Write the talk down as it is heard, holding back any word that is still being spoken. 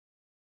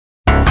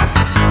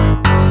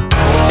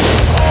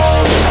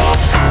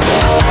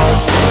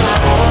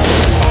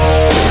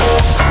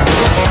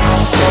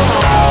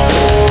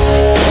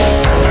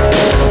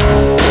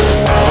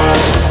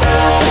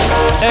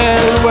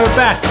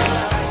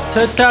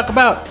to talk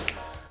about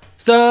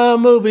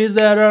some movies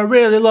that are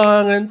really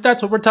long, and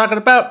that's what we're talking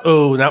about.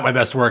 Oh, not my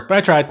best work, but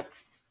I tried.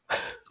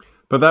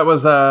 But that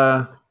was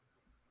that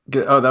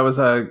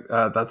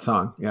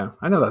song. Yeah,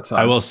 I know that song.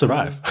 I Will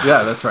Survive.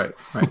 Yeah, that's right.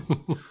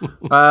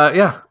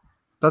 Yeah,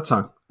 that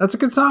song. That's a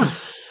good song.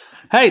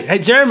 Hey,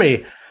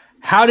 Jeremy,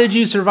 how did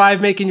you survive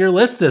making your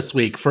list this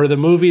week for the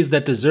movies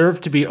that deserve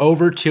to be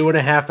over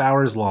 2.5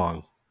 hours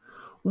long?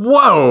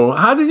 Whoa,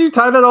 how did you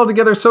tie that all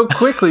together so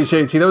quickly,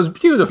 JT? That was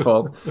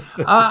beautiful.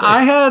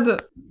 I had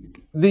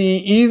the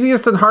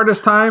easiest and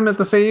hardest time at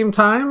the same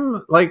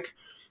time. Like,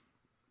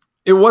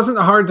 it wasn't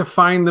hard to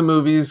find the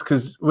movies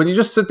because when you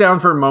just sit down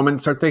for a moment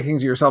and start thinking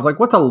to yourself, like,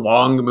 what's a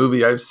long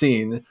movie I've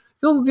seen?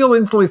 You'll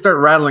instantly start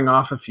rattling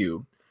off a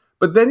few.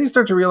 But then you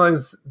start to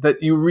realize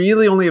that you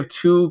really only have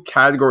two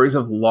categories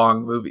of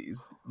long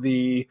movies.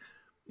 The,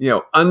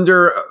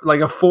 under,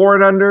 like a 4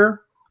 and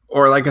under,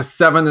 or like a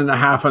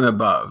 7.5 and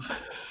above.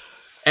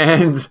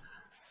 And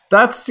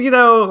that's,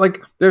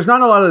 like, there's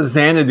not a lot of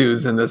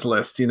Xanadu's in this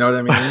list. You know what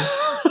I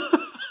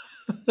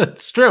mean?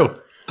 That's true.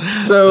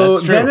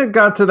 So then it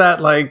got to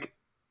that, like,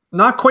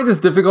 not quite as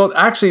difficult.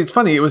 Actually, it's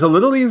funny. It was a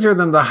little easier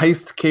than the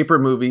Heist Caper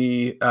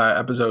movie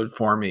episode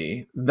for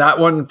me. That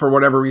one, for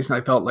whatever reason,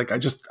 I felt like I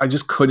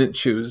just couldn't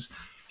choose.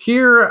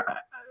 Here,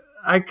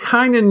 I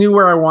kind of knew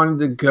where I wanted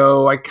to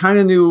go. I kind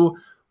of knew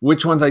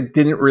which ones I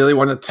didn't really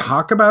want to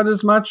talk about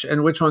as much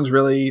and which ones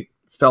really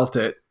felt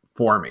it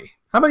for me.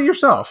 How about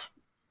yourself?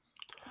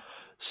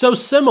 So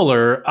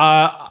similar.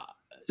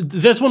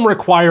 This one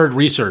required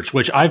research,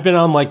 which I've been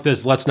on like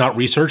this let's not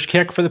research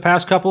kick for the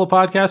past couple of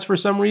podcasts for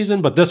some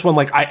reason. But this one,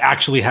 like, I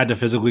actually had to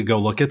physically go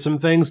look at some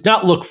things,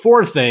 not look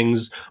for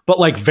things, but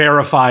like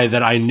verify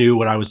that I knew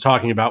what I was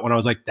talking about when I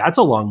was like, that's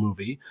a long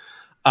movie.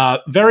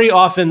 Very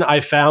often I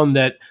found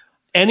that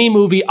any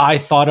movie I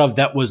thought of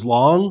that was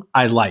long,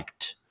 I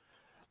liked.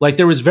 Like,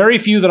 there was very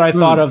few that I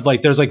thought of,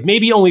 like, there's like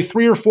maybe only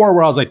 3 or 4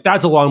 where I was like,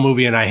 that's a long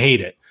movie and I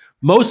hate it.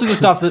 Most of the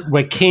stuff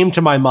that came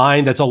to my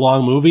mind that's a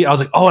long movie, I was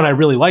like, oh, and I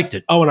really liked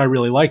it. Oh, and I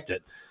really liked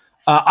it.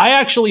 I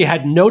actually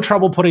had no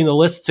trouble putting the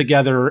list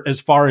together as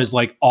far as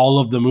like all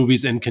of the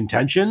movies in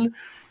contention.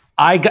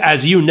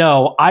 As you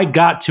know, I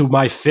got to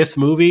my 5th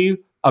movie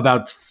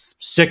about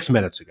 6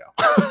 minutes ago.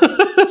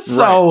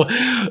 So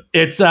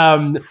it's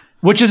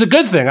which is a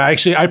good thing.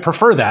 I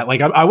prefer that.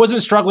 Like, I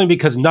wasn't struggling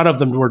because none of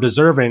them were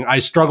deserving. I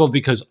struggled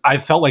because I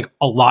felt like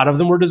a lot of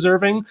them were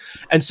deserving.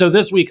 And so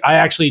this week, I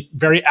actually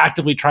very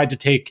actively tried to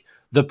take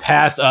the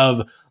path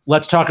of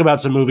let's talk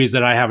about some movies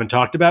that I haven't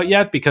talked about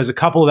yet, because a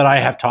couple that I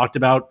have talked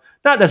about,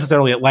 not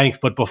necessarily at length,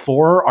 but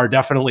before, are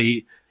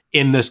definitely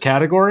in this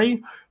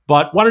category,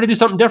 but wanted to do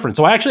something different.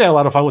 So I actually had a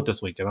lot of fun with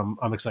this week, and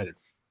I'm excited.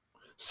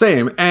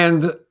 Same.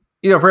 And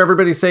for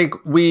everybody's sake,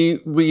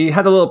 we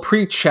had a little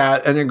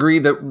pre-chat and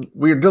agreed that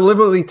we're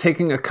deliberately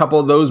taking a couple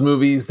of those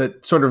movies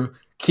that sort of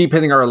keep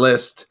hitting our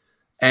list,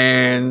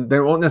 and they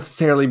won't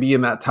necessarily be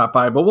in that top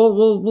 5, but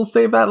we'll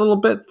save that a little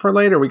bit for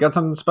later. We got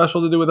something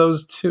special to do with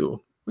those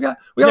too. We got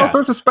all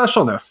sorts of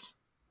specialness.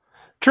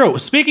 True.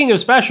 Speaking of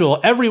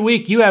special, every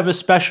week you have a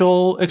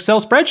special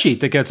Excel spreadsheet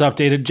that gets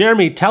updated.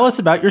 Jeremy, tell us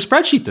about your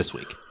spreadsheet this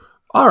week.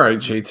 All right,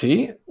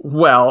 JT.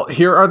 Well,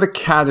 here are the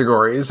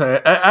categories.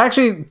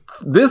 Actually,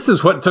 this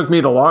is what took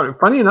me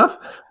funny enough,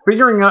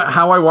 figuring out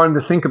how I wanted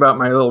to think about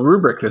my little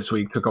rubric this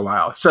week took a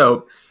while.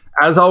 So,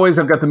 as always,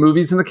 I've got the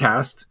movies and the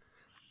cast.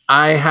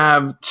 I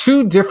have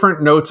 2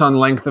 different notes on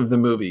length of the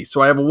movie.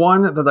 So I have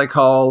one that I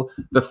call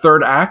the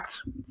third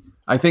act.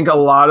 I think a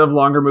lot of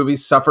longer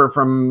movies suffer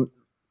from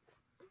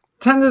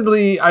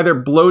tentatively either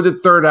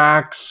bloated third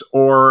acts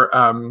or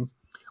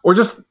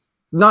just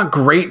not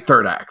great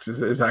third acts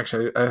is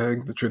actually, I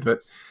think, the truth of it.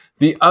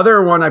 The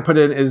other one I put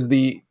in is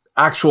the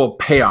actual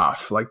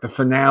payoff, like the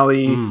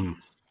finale.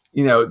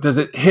 Does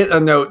it hit a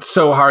note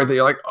so hard that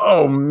you're like,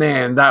 oh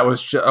man, that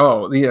was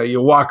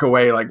you walk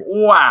away like,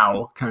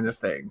 wow, kind of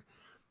thing.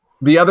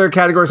 The other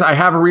categories, I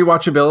have a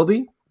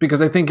rewatchability,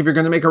 because I think if you're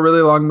going to make a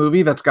really long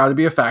movie, that's got to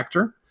be a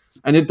factor.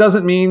 And it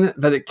doesn't mean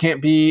that it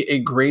can't be a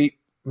great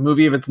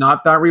movie if it's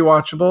not that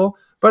rewatchable,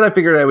 but I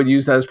figured I would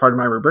use that as part of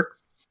my rubric.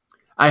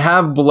 I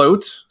have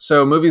bloat,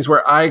 so movies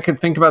where I could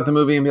think about the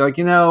movie and be like,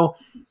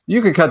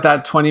 you could cut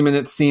that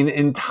 20-minute scene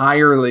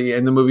entirely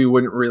and the movie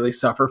wouldn't really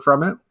suffer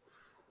from it.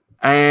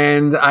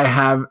 And I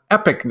have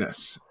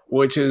epicness,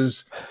 which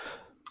is,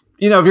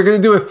 if you're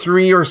going to do a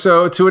 3 or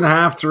so,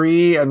 2.5,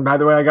 3, and by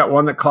the way, I got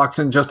one that clocks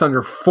in just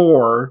under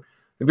 4.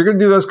 If you're going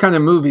to do those kind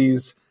of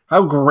movies,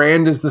 how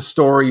grand is the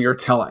story you're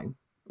telling,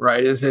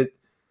 right? Is it,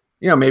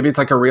 maybe it's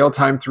like a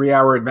real-time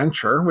 3-hour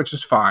adventure, which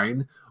is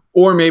fine.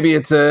 Or maybe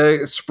it's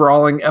a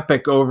sprawling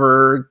epic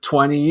over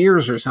 20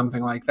 years or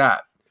something like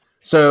that.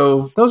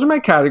 So those are my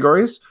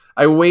categories.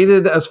 I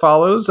weighted as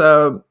follows.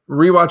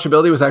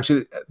 Rewatchability was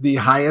actually the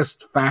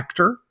highest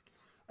factor,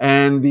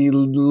 and the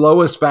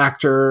lowest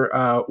factor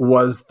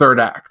was third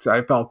act.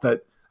 I felt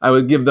that I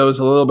would give those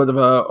a little bit of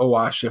a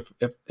wash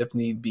if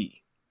need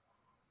be.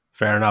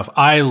 Fair enough.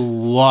 I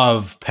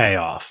love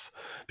payoff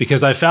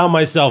because I found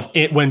myself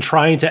when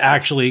trying to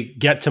actually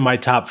get to my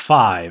top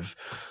 5,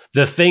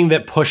 the thing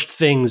that pushed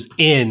things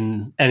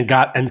in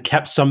and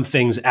kept some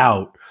things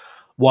out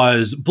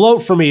was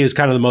Bloat. For me is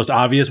kind of the most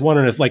obvious one.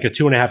 And it's like a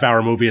 2.5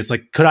 hour movie. It's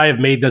like, could I have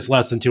made this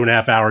less than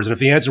 2.5 hours? And if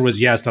the answer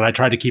was yes, then I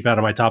tried to keep out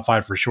of my top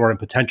 5 for sure and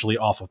potentially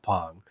off of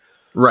Pong.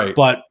 Right.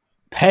 But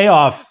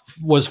Payoff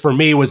was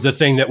the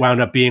thing that wound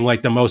up being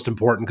like the most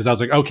important, because I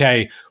was like,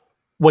 okay,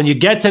 when you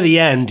get to the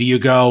end, do you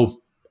go,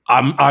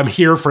 I'm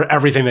here for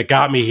everything that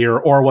got me here?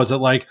 Or was it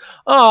like,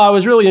 oh, I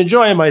was really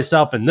enjoying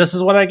myself and this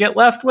is what I get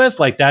left with?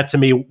 Like, that to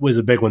me was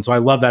a big one. So I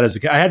love that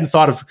I hadn't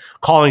thought of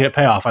calling it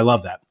Payoff. I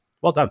love that.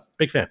 Well done.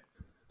 Big fan.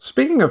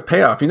 Speaking of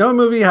payoff, you know a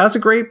movie has a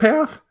great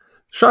payoff?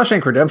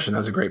 Shawshank Redemption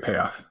has a great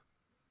payoff.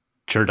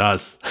 Sure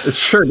does. It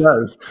sure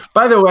does.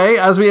 By the way,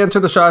 as we enter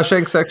the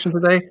Shawshank section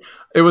today,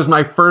 it was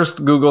my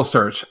first Google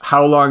search.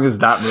 How long is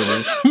that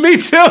movie? Me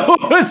too.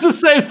 It's the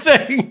same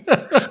thing.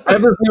 I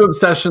have this new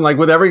obsession, like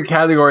with every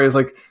category, is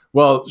like,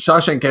 well,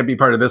 Shawshank can't be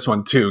part of this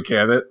one too,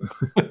 can it?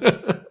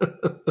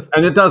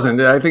 And it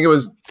doesn't. I think it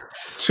was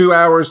 2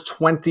 hours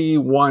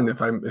 21,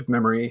 if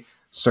memory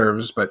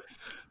serves, but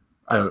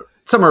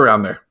somewhere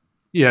around there.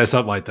 Yeah,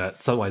 something like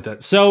that.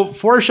 So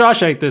for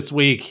Shawshank this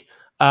week,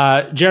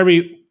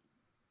 Jeremy,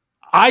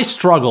 I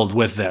struggled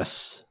with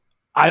this.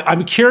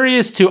 I'm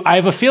curious I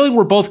have a feeling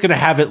we're both going to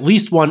have at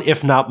least one,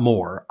 if not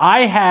more.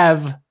 I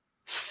have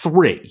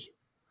 3.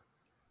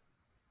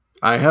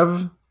 I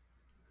have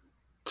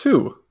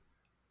 2.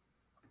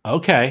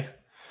 Okay.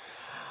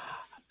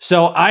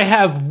 So I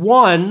have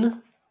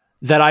one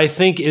that I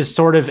think is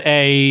sort of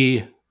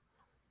to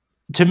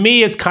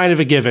me, it's kind of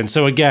a given.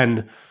 So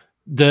again,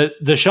 the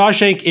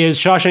Shawshank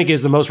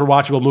is the most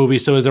rewatchable movie.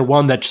 So is there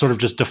one that sort of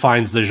just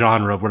defines the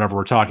genre of whatever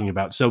we're talking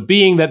about? So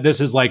being that this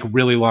is like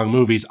really long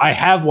movies, I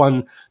have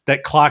one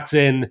that clocks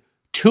in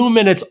 2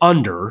 minutes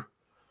under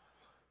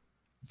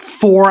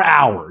 4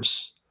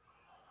 hours,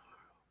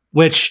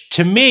 which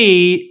to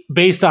me,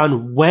 based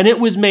on when it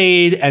was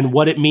made and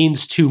what it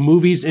means to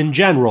movies in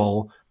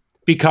general,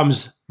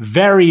 becomes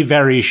very,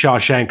 very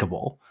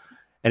Shawshankable.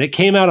 And it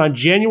came out on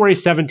January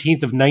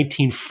 17th of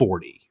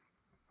 1940.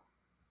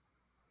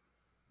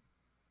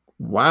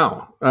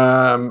 Wow.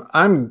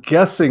 I'm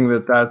guessing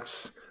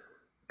that's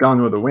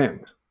Gone with the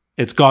Wind.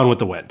 It's Gone with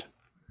the Wind.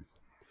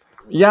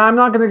 Yeah, I'm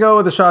not going to go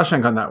with the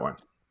Shawshank on that one.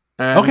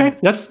 Okay,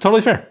 that's totally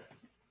fair.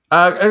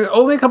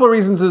 Only a couple of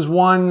reasons is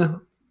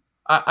one,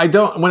 I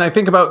don't, when I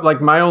think about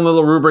like my own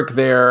little rubric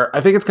there,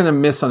 I think it's going to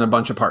miss on a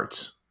bunch of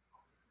parts.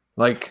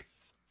 Like,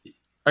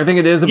 I think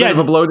it is a bit of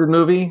a bloated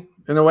movie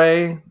in a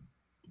way.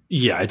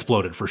 Yeah, it's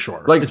bloated for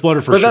sure. Like, it's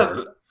bloated for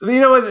sure. You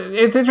know what?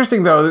 It's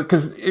interesting though,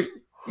 because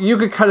you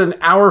could cut an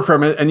hour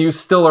from it and you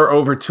still are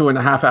over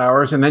 2.5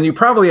 hours, and then you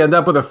probably end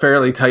up with a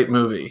fairly tight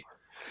movie.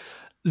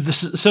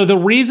 So the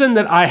reason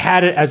that I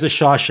had it as a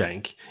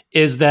Shawshank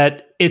is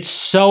that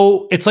it's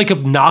like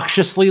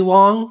obnoxiously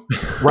long,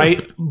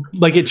 right?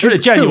 Like it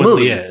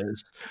genuinely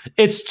is.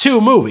 It's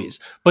 2 movies.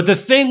 But the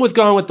thing with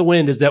Gone with the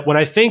Wind is that when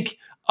I think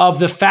of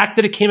the fact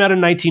that it came out in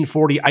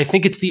 1940, I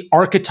think it's the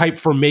archetype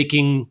for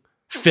making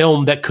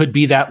film that could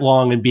be that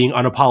long and being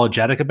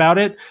unapologetic about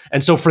it.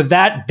 And so for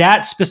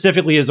that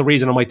specifically is the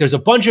reason I'm like, there's a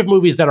bunch of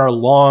movies that are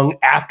long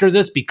after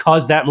this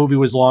because that movie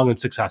was long and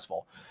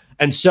successful.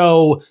 And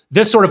so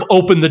this sort of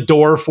opened the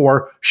door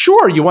for,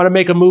 sure, you want to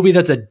make a movie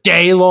that's a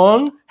day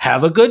long,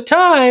 have a good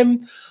time.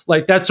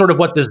 Like that's sort of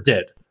what this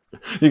did.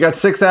 You got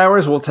 6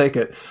 hours, we'll take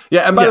it.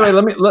 Yeah, and by the way,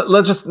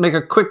 let's just make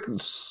a quick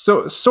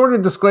sort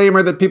of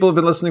disclaimer that people have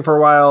been listening for a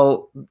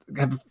while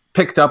have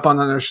picked up on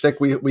our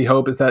shtick, we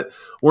hope, is that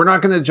we're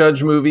not going to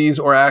judge movies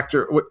or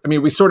actor. I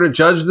mean, we sort of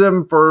judge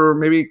them for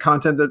maybe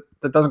content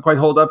that doesn't quite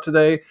hold up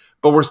today,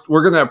 but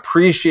we're going to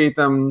appreciate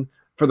them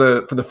for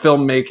the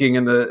filmmaking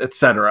and the et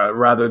cetera,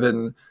 rather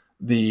than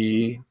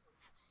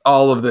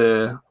all of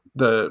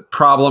the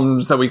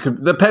problems that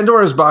the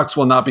Pandora's box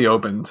will not be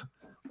opened.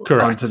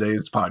 Correct. On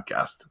today's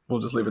podcast. We'll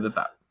just leave it at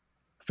that.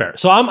 Fair.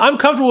 So I'm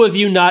comfortable with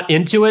you not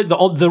into it.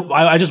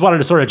 I just wanted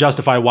to sort of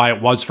justify why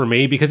it was for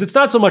me, because it's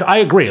not so much. I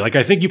agree. Like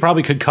I think you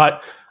probably could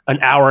cut an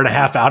hour and a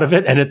half out of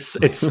it, and it's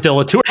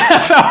still a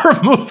 2.5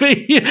 hour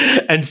movie.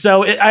 And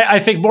so I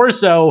think more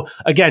so,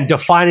 again,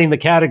 defining the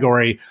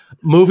category,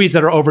 movies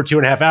that are over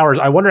 2.5 hours.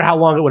 I wonder how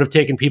long it would have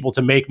taken people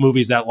to make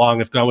movies that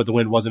long if Gone with the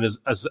Wind wasn't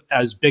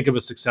as big of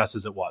a success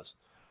as it was.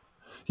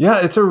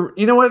 Yeah,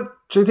 you know what,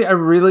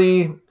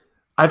 JT,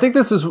 I think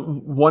this is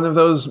one of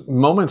those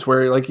moments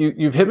where like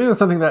you've hit me with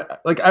something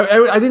that like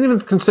I didn't even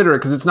consider it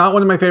because it's not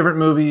one of my favorite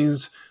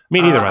movies. Me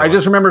neither. I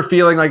just remember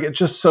feeling like it's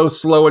just so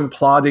slow and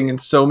plodding in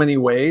so many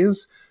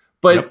ways.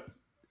 But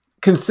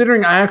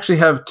considering I actually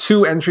have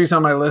 2 entries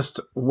on my list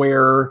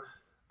where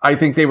I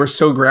think they were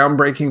so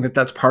groundbreaking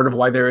that's part of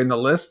why they're in the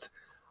list,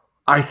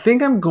 I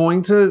think I'm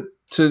going to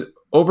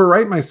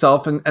overwrite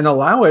myself and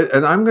allow it,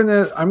 and I'm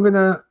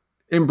gonna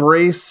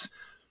embrace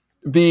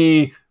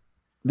the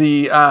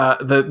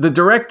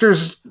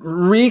director's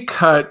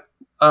recut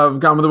of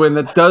Gone with the Wind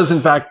that does in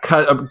fact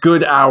cut a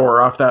good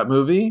hour off that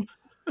movie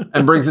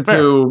and brings it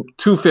to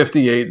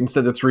 2:58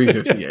 instead of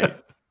 3:58.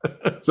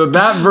 So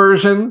that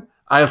version,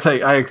 I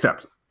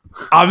accept.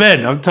 I'm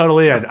in. I'm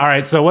totally in. All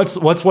right. So what's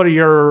one of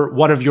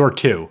your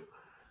two?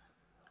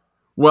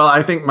 Well,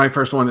 I think my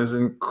first one is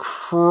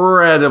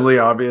incredibly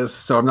obvious,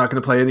 so I'm not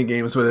going to play any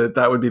games with it.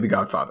 That would be The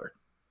Godfather.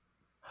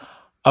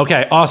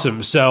 Okay,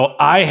 awesome. So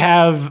I'm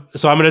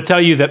going to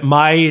tell you that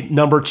my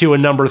number 2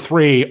 and number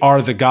 3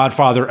 are The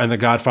Godfather and The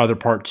Godfather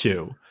Part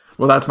 2.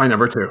 Well, that's my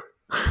number 2.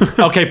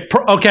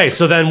 Okay.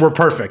 So then we're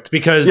perfect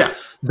because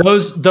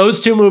those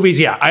two movies.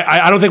 Yeah,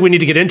 I don't think we need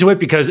to get into it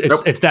because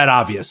it's that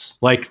obvious.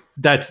 Like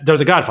they're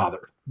The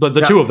Godfather,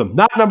 the two of them,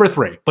 not number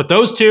 3, but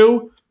those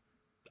two,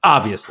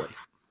 obviously.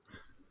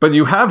 But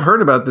you have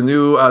heard about the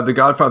new The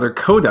Godfather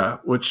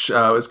Coda, which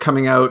is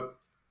coming out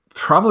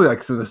probably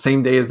like the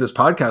same day as this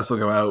podcast will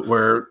go out,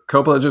 where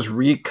Coppola just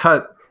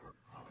recut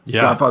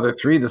Godfather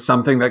 3 to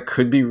something that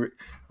could be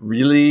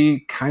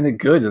really kind of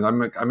good, and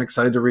I'm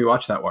excited to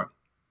rewatch that one.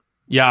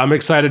 Yeah, I'm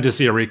excited to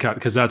see a recut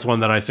because that's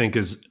one that I think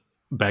is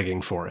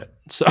begging for it.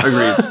 So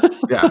agreed.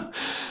 Yeah.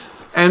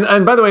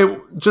 And by the way,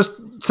 just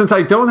since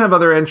I don't have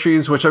other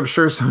entries, which I'm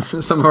sure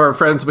some of our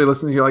friends will be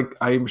listening to, like,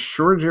 I'm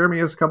sure Jeremy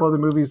has a couple of the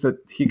movies that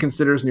he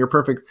considers near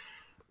perfect.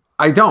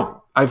 I don't.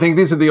 I think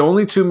these are the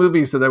only two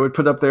movies that I would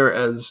put up there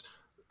as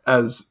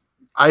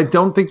I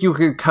don't think you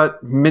could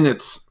cut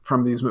minutes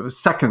from these movies,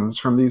 seconds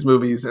from these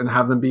movies, and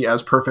have them be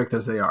as perfect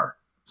as they are.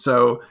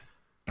 So,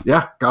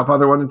 yeah,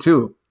 Godfather 1 and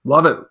 2.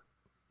 Love it.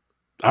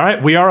 All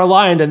right, we are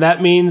aligned, and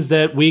that means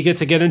that we get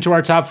to get into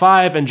our top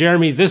 5. And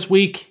Jeremy, this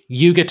week,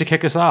 you get to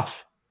kick us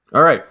off.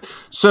 All right.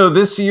 So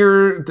this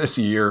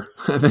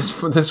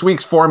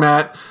week's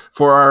format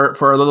for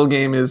our little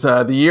game is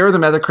the year, the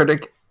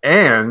Metacritic,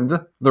 and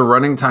the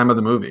running time of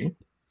the movie.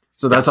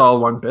 So that's all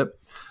one bit.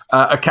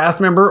 A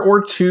cast member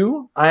or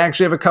two. I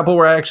actually have a couple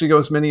where I actually go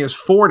as many as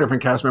 4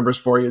 different cast members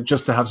for you,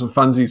 just to have some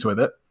funsies with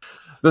it.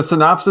 The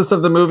synopsis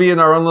of the movie in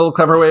our own little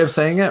clever way of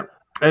saying it.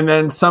 And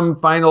then some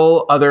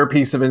final other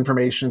piece of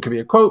information. Could be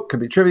a quote, could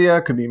be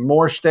trivia, could be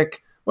more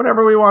shtick,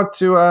 whatever we want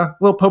to, a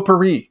little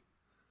potpourri.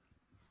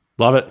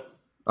 Love it.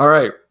 All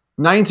right.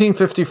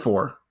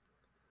 1954.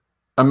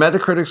 A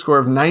Metacritic score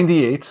of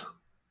 98.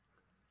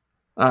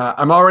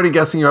 I'm already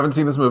guessing you haven't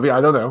seen this movie.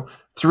 I don't know.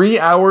 3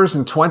 hours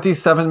and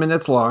 27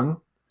 minutes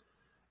long.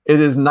 It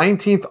is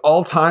 19th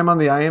all time on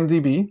the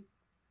IMDb.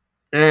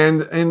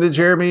 And in the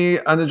Jeremy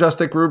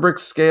Unadjusted Rubric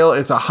scale,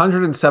 it's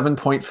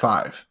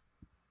 107.5.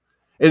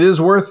 It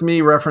is worth me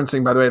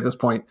referencing, by the way, at this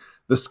point,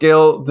 the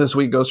scale this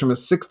week goes from a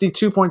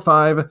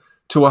 62.5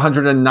 to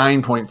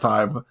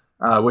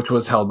 109.5, which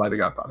was held by The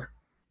Godfather.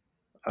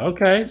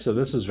 Okay, so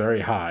this is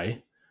very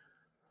high.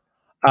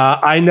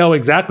 I know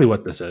exactly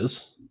what this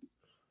is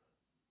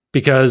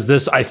because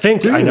I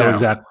know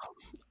exactly.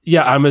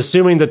 Yeah, I'm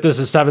assuming that this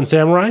is Seven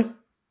Samurai.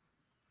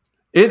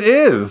 It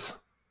is.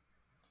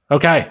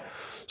 Okay.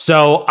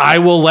 So I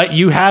will let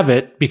you have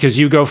it because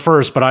you go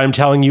first, but I'm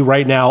telling you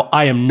right now,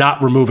 I am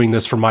not removing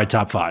this from my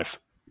top 5.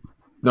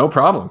 No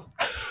problem.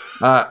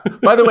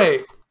 By the way,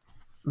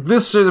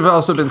 this should have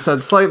also been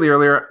said slightly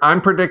earlier. I'm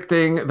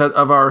predicting that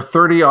of our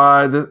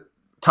 30-odd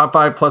top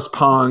 5 plus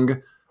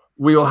Pong,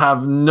 we will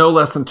have no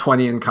less than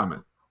 20 in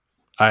common.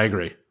 I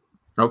agree.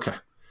 Okay.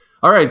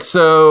 All right.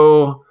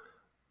 So,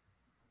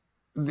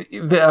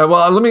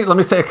 well, let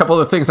me say a couple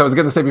of things I was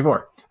going to say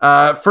before.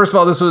 First of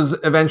all, these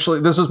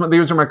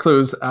are my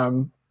clues.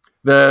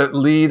 The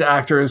lead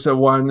actors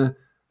won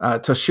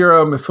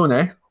Toshiro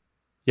Mifune.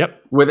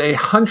 Yep. With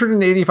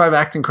 185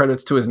 acting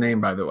credits to his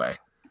name, by the way.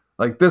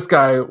 Like, this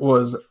guy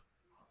was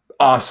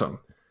awesome.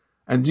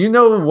 And do you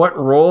know what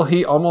role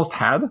he almost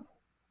had?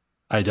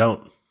 I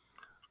don't.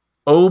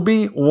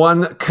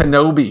 Obi-Wan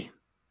Kenobi.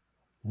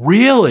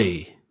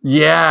 Really?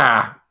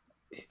 Yeah.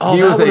 Oh,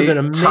 he that was would have been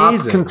a amazing.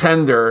 top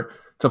contender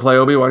to play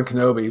Obi-Wan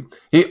Kenobi.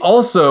 He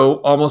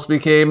also almost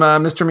became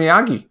Mr.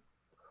 Miyagi.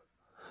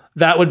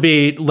 That would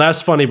be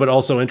less funny, but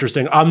also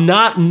interesting.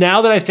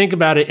 Now that I think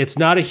about it, it's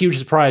not a huge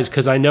surprise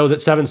because I know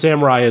that Seven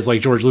Samurai is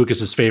like George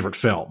Lucas's favorite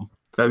film.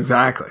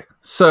 Exactly.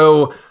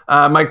 So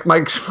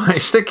my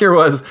shtick here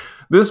was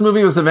this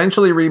movie was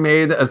eventually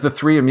remade as The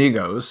Three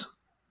Amigos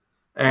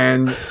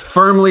and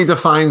firmly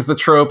defines the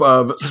trope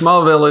of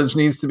small village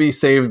needs to be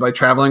saved by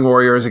traveling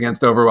warriors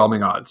against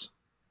overwhelming odds.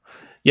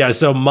 Yeah,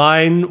 so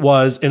mine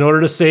was, in order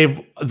to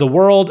save the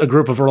world, a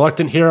group of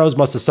reluctant heroes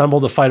must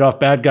assemble to fight off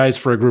bad guys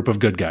for a group of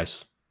good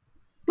guys.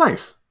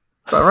 Nice.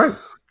 All right.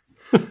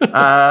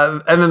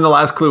 And then the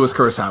last clue was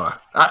Kurosawa.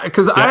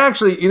 Because I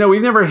actually,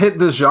 we've never hit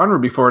this genre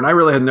before, and I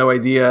really had no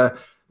idea.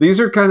 These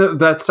are kind of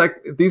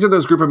these are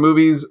those group of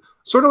movies,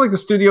 sort of like the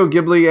Studio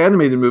Ghibli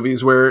animated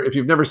movies, where if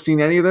you've never seen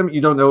any of them,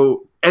 you don't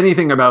know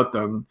anything about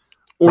them,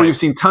 or you've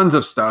seen tons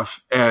of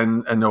stuff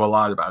and know a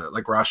lot about it,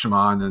 like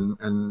Rashomon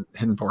and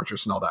Hidden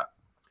Fortress and all that.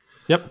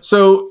 Yep.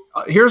 So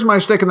here's my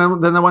shtick,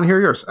 and then I want to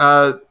hear yours.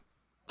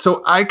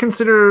 So I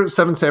consider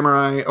Seven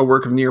Samurai a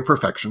work of near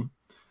perfection.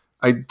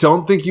 I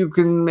don't think you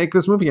can make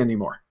this movie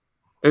anymore.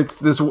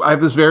 I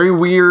have this very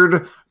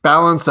weird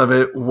balance of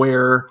it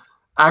where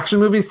action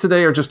movies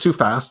today are just too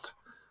fast,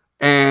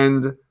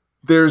 and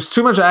there's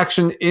too much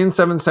action in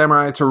Seven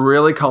Samurai to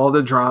really call it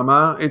a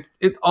drama.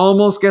 It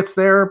almost gets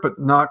there, but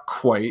not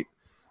quite.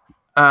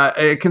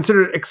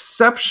 considered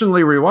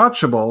exceptionally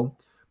rewatchable,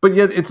 but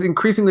yet it's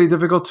increasingly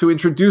difficult to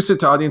introduce it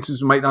to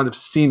audiences who might not have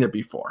seen it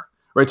before,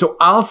 right? So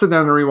I'll sit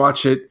down and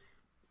rewatch it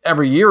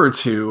every year or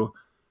two.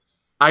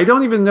 I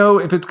don't even know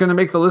if it's going to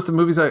make the list of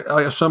movies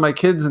I show my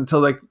kids until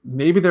like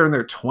maybe they're in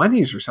their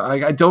 20s or so.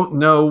 I don't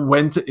know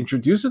when to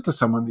introduce it to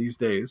someone these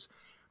days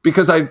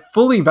because I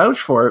fully vouch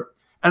for it.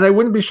 And I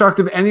wouldn't be shocked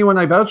if anyone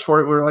I vouched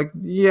for it were like,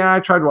 yeah, I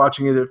tried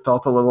watching it. It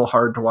felt a little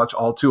hard to watch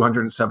all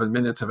 207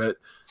 minutes of it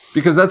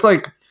because that's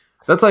like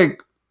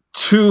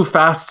 2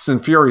 Fasts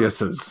and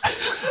Furiouses.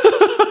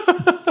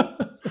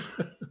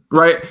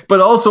 Right.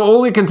 But also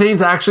only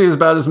contains actually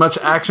about as much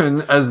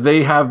action as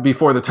they have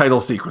before the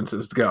title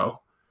sequences go.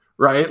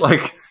 Right?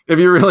 Like, if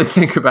you really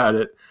think about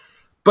it.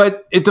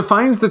 But it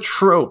defines the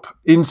trope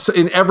in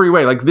every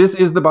way. Like, this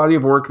is the body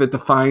of work that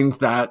defines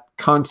that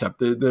concept.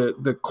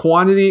 The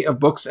quantity of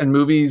books and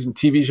movies and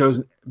TV shows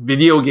and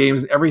video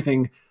games and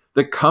everything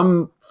that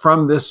come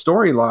from this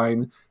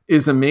storyline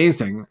is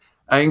amazing,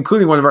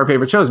 including one of our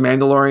favorite shows,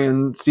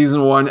 Mandalorian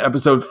Season 1,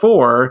 Episode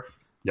 4,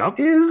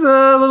 is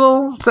a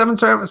little Seven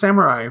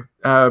Samurai.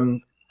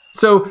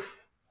 So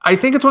I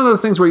think it's one of those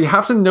things where you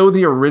have to know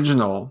the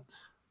original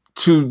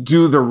to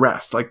do the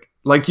rest.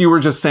 Like you were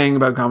just saying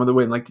about Gone with the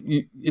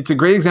Wind. It's a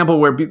great example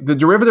where the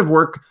derivative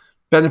work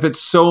benefits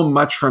so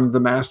much from the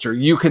master.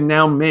 You can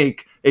now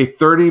make a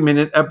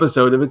 30-minute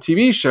episode of a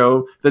TV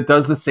show that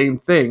does the same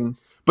thing,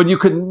 but you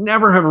could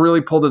never have really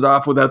pulled it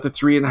off without the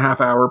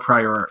 3.5-hour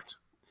prior art.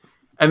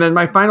 And then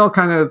my final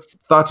kind of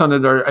thoughts on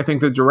it are, I think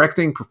the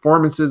directing,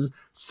 performances,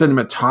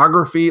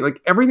 cinematography,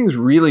 like everything's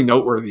really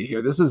noteworthy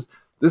here. This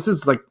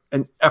is like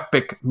an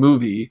epic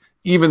movie,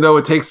 even though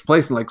it takes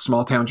place in like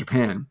small town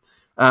Japan.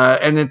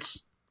 And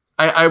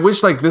I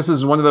wish like this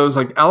is one of those,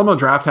 like Alamo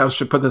Drafthouse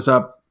should put this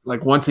up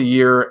like once a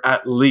year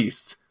at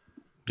least.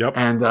 Yep.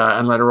 And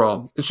let it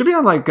roll. It should be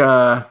on like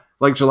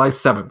July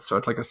 7th. So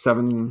it's like a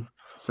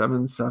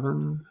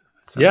 777.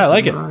 Yeah, I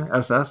like it.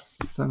 SS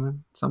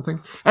 7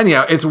 something.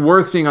 Anyhow, it's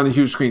worth seeing on the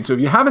huge screen. So if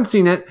you haven't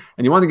seen it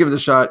and you want to give it a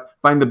shot,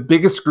 find the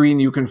biggest screen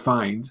you can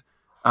find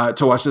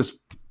to watch this,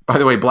 by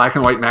the way, black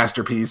and white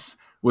masterpiece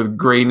with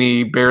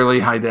grainy, barely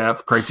high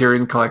def,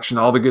 Criterion Collection,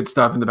 all the good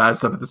stuff and the bad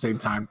stuff at the same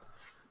time.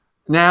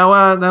 Now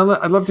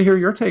I'd love to hear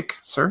your take,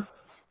 sir.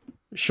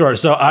 Sure.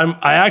 So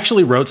I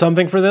actually wrote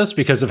something for this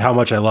because of how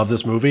much I love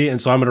this movie,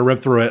 and so I'm going to rip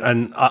through it.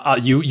 And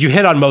you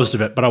hit on most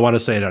of it, but I want to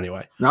say it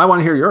anyway. Now I want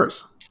to hear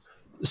yours.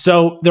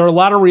 So there are a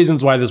lot of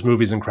reasons why this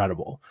movie is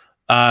incredible.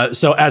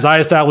 So as I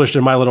established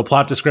in my little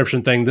plot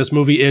description thing, this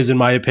movie is, in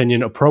my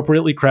opinion,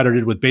 appropriately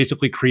credited with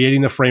basically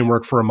creating the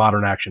framework for a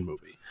modern action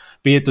movie.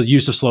 Be it the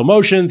use of slow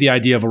motion, the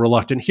idea of a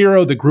reluctant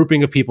hero, the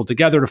grouping of people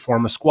together to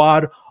form a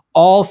squad,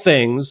 all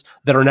things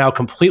that are now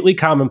completely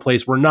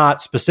commonplace were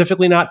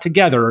specifically not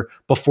together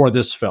before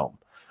this film.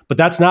 But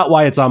that's not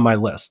why it's on my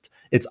list.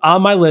 It's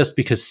on my list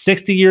because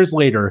 60 years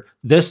later,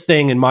 this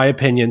thing, in my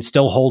opinion,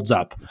 still holds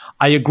up.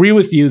 I agree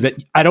with you that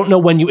I don't know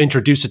when you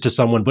introduce it to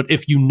someone, but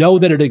if you know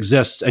that it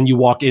exists and you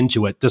walk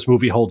into it, this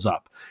movie holds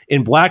up.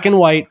 In black and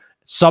white,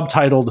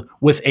 subtitled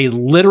with a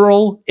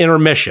literal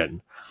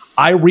intermission,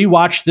 I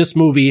rewatched this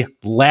movie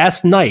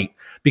last night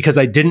because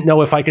I didn't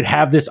know if I could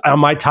have this on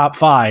my top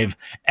 5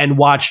 and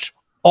watched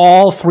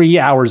all 3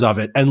 hours of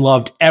it and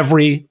loved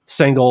every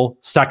single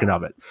second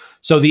of it.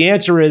 So the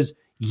answer is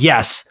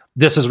yes,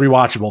 this is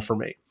rewatchable for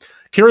me.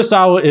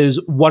 Kurosawa is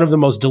one of the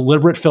most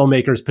deliberate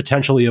filmmakers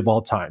potentially of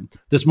all time.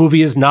 This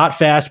movie is not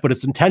fast, but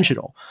it's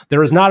intentional.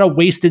 There is not a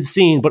wasted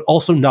scene, but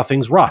also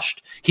nothing's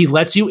rushed. He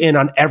lets you in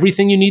on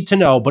everything you need to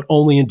know, but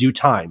only in due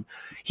time.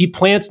 He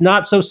plants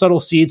not so subtle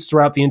seeds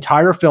throughout the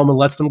entire film and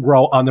lets them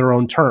grow on their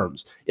own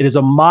terms. It is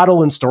a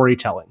model in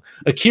storytelling.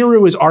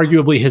 Akiru is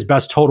arguably his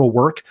best total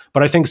work,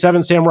 but I think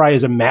Seven Samurai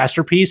is a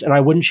masterpiece, and I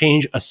wouldn't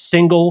change a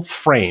single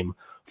frame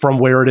from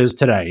where it is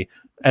today.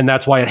 And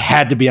that's why it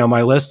had to be on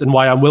my list and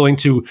why I'm willing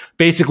to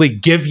basically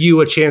give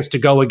you a chance to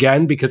go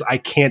again because I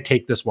can't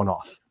take this one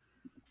off.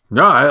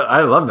 No,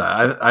 I love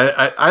that.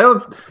 I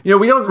don't,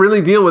 we don't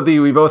really deal with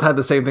we both had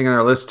the same thing on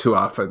our list too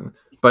often,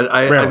 but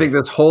I think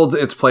this holds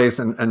its place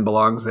and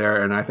belongs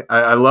there. And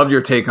I love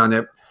your take on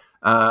it.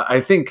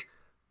 I think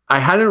I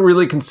hadn't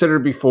really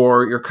considered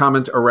before your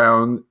comment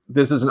around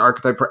this is an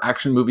archetype for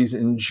action movies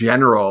in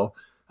general.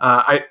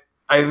 I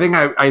think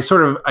I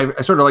sort of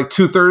like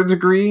 2/3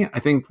 agree. I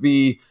think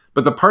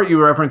but the part you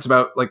reference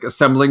about like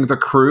assembling the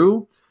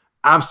crew,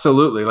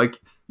 absolutely. Like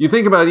you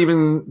think about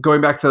even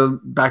going back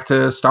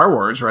to Star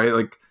Wars, right?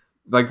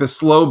 Like the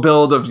slow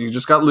build of you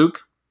just got Luke,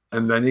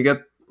 and then you get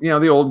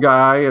the old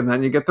guy, and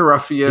then you get the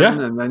ruffian,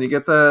 and then you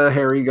get the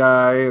hairy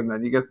guy, and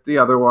then you get the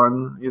other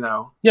one.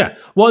 Yeah.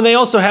 Well, and they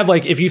also have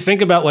like if you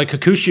think about like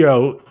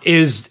Hakusho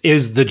is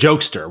the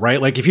jokester,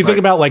 right? Like if you think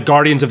about like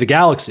Guardians of the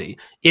Galaxy,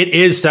 it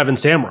is Seven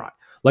Samurai.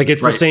 Like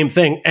it's the same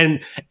thing.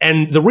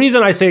 And the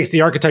reason I say it's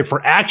the archetype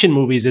for action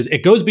movies is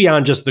it goes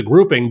beyond just the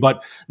grouping,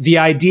 but the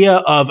idea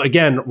of,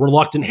 again,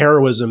 reluctant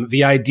heroism,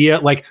 the idea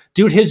like,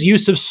 dude, his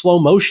use of slow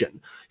motion,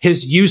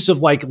 his use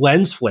of like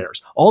lens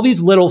flares, all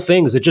these little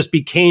things that just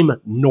became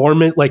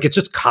normal. Like it's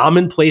just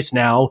commonplace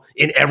now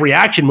in every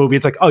action movie.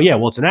 It's like, oh yeah,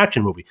 well, it's an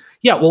action movie.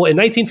 Yeah, well, in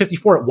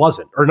 1954 it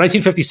wasn't, or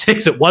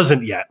 1956 it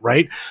wasn't yet,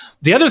 right?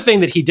 The other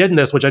thing that he did in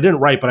this, which I didn't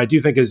write, but I do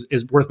think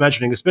is worth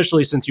mentioning,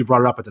 especially since you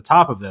brought it up at the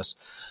top of this.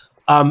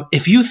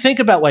 If you think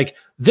about like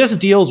this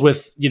deals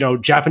with, you know,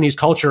 Japanese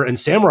culture and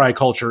samurai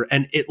culture,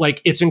 and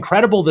it's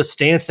incredible the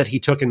stance that he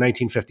took in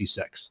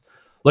 1956.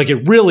 Like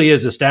it really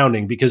is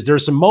astounding because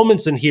there's some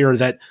moments in here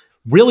that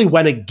really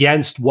went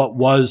against what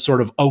was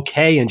sort of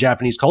okay in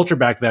Japanese culture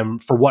back then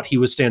for what he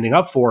was standing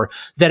up for.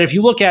 That if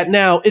you look at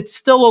now, it's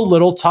still a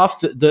little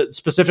tough.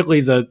 Specifically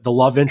the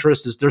love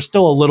interest is there's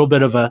still a little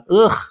bit of a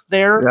ugh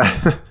there.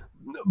 Yeah.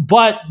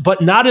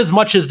 But not as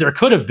much as there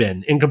could have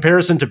been in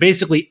comparison to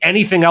basically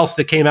anything else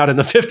that came out in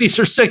the 50s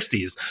or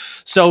 60s.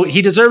 So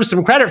he deserves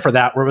some credit for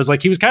that, where it was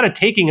like he was kind of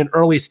taking an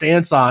early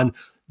stance on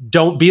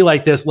don't be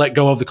like this, let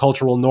go of the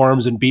cultural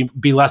norms and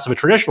be less of a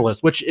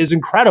traditionalist, which is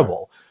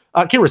incredible.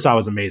 Kurosawa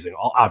is amazing,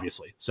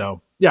 obviously.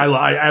 So yeah,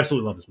 I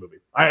absolutely love this movie.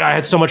 I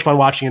had so much fun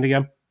watching it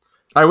again.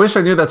 I wish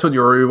I knew that's what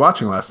you were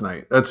rewatching last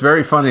night. That's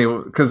very funny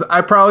because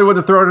I probably would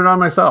have thrown it on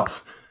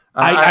myself.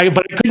 But I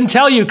couldn't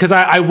tell you because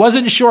I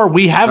wasn't sure.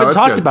 We haven't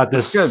talked about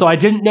this, so I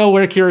didn't know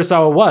where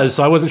Kurosawa was.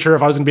 So I wasn't sure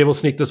if I was going to be able to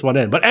sneak this one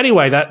in. But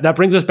anyway, that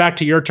brings us back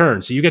to your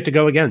turn. So you get to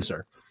go again,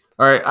 sir.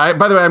 All right.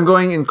 By the way, I'm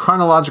going in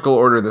chronological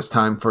order this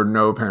time for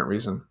no apparent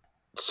reason.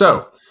 So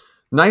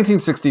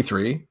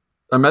 1963,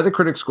 a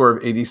Metacritic score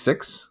of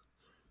 86,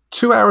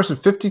 2 hours and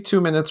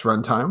 52 minutes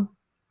runtime,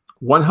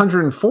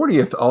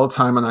 140th all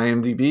time on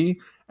IMDb,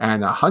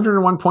 and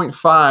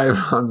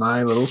 101.5 on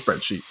my little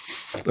spreadsheet.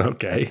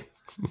 Okay.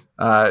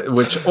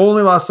 Which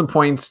only lost some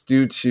points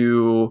due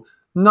to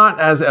not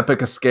as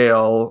epic a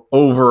scale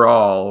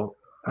overall,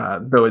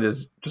 though it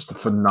is just a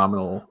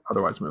phenomenal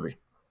otherwise movie.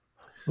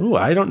 Ooh,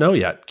 I don't know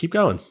yet. Keep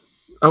going.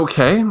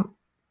 Okay.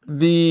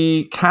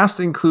 The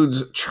cast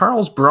includes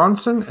Charles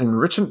Bronson and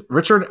Richard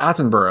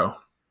Attenborough.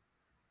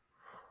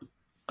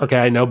 Okay,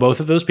 I know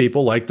both of those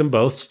people, like them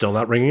both, still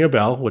not ringing a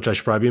bell, which I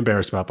should probably be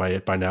embarrassed about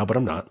by now, but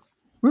I'm not.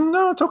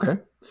 No, it's okay.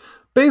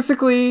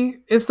 Basically,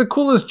 it's the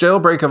coolest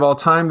jailbreak of all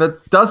time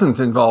that doesn't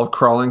involve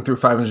crawling through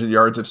 500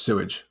 yards of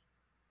sewage.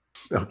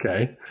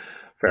 Okay,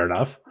 fair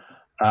enough.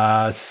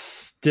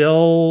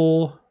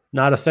 Still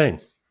not a thing.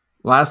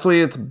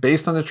 Lastly, it's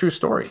based on a true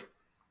story.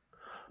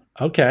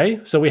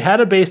 Okay, so we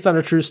had a based on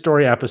a true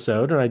story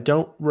episode, and I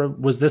don't.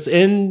 Was this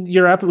in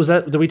your episode? Was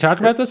that? Did we talk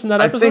about this in that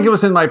episode? I think it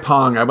was in my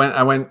Pong.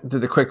 I went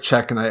did a quick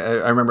check, and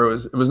I remember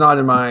it was not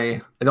in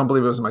my. I don't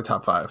believe it was in my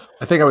top 5.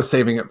 I think I was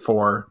saving it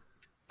for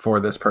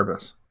this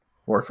purpose.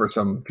 Or for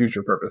some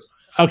future purpose.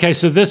 Okay,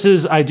 so this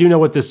is, I do know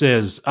what this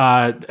is.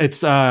 It's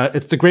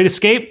The Great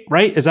Escape,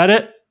 right? Is that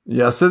it?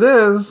 Yes, it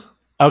is.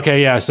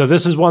 Okay, yeah. So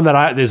this is one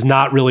that this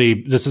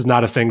is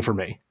not a thing for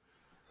me.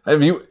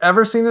 Have you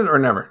ever seen it or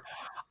never?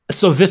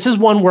 So this is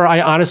one where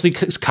I honestly,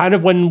 kind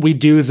of when we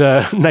do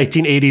the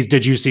 1980s,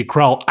 did you see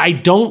Krull?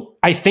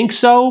 I think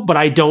so, but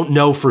I don't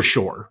know for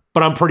sure.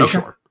 But I'm pretty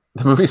sure.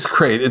 The movie's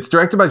great. It's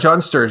directed by John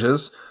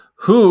Sturges,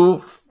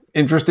 who,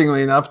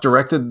 interestingly enough,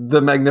 directed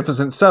The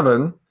Magnificent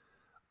Seven.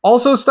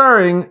 Also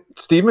starring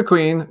Steve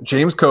McQueen,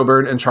 James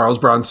Coburn, and Charles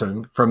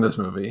Bronson from this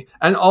movie.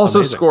 And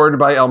also scored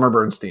by Elmer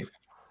Bernstein.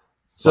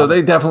 So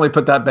they definitely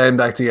put that band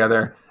back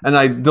together. And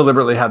I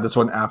deliberately had this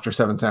one after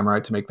Seven Samurai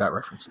to make that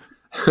reference.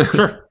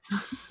 Sure.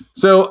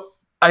 So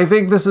I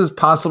think this is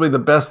possibly the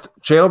best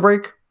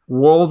jailbreak,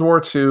 World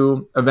War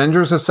II,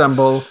 Avengers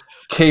Assemble,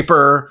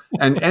 caper,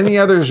 and any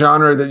other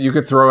genre that you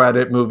could throw at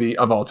it movie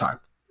of all time.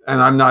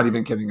 And I'm not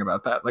even kidding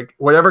about that. Like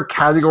whatever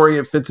category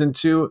it fits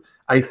into,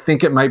 I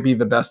think it might be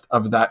the best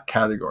of that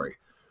category.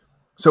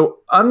 So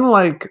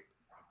unlike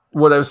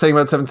what I was saying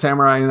about Seven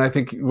Samurai, and I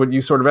think what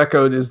you sort of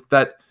echoed is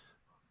that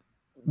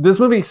this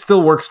movie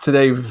still works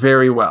today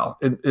very well.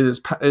 It is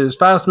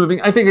fast moving.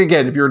 I think,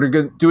 again, if you were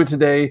to do it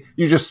today,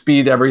 you just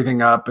speed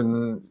everything up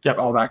and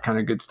all that kind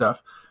of good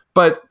stuff.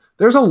 But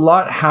there's a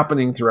lot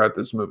happening throughout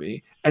this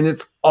movie, and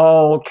it's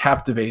all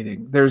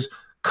captivating. There's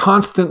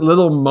constant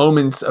little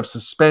moments of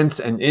suspense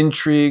and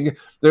intrigue.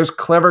 There's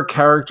clever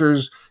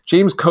characters.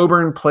 James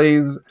Coburn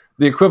plays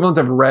the equivalent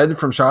of Red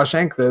from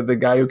Shawshank, the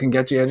guy who can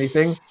get you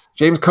anything.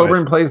 James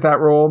Coburn plays that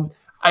role.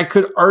 I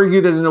could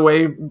argue that in a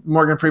way,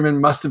 Morgan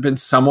Freeman must have been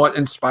somewhat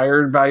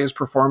inspired by his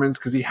performance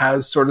because he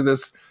has sort of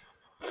this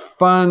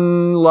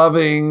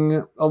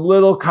fun-loving, a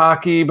little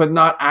cocky, but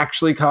not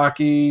actually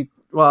cocky.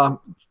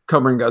 Well,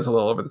 Coburn does a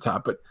little over the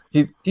top, but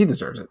he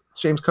deserves it.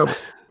 It's James Coburn.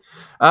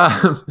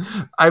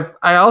 I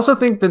also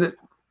think that it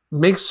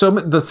makes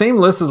the same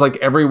list as like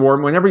every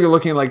war. Whenever you're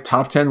looking at like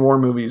top 10 war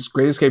movies,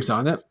 Great Escape's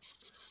on it.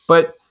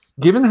 But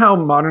given how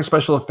modern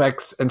special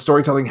effects and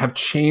storytelling have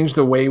changed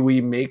the way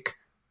we make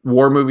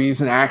war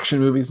movies and action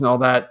movies and all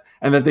that,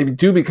 and that they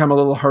do become a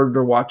little harder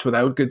to watch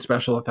without good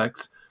special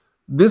effects,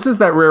 this is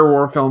that rare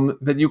war film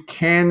that you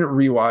can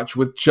rewatch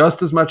with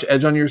just as much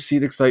edge on your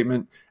seat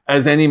excitement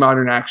as any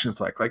modern action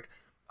flick. Like,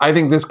 I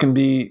think this can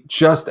be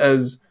just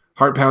as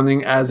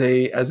heart-pounding as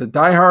a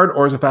Die Hard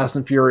or as a Fast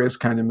and Furious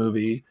kind of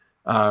movie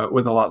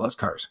with a lot less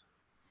cars.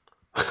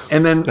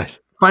 And then Nice.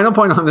 final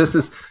point on this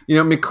is,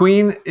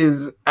 McQueen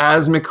is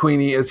as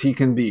McQueeny as he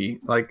can be.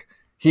 Like,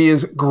 he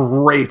is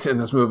great in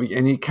this movie,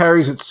 and he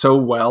carries it so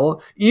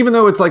well. Even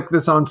though it's like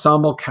this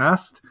ensemble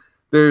cast,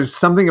 there's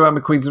something about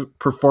McQueen's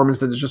performance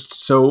that is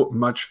just so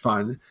much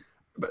fun.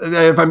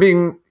 If I'm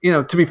being,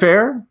 to be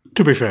fair,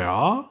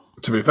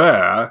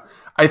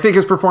 I think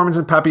his performance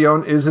in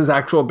Papillon is his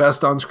actual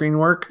best on-screen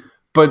work,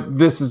 but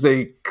this is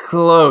a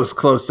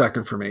close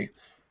second for me.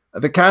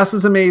 The cast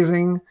is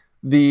amazing.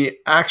 The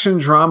action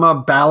drama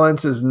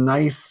balance is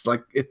nice.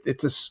 Like,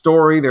 it's a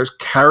story. There's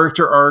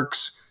character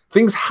arcs.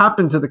 Things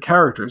happen to the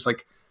characters.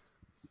 Like,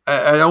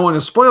 I don't want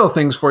to spoil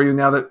things for you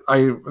now that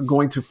I'm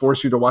going to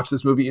force you to watch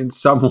this movie in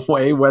some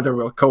way, whether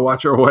we'll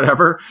co-watch or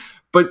whatever.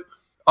 But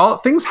all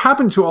things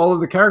happen to all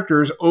of the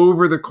characters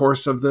over the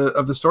course of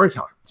the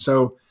storytelling.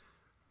 So,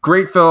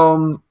 great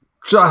film,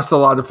 just a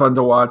lot of fun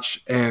to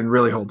watch, and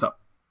really holds up.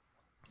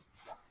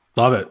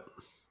 Love it.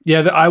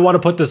 Yeah, I want to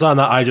put this on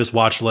the I just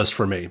watched list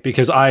for me,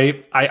 because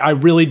I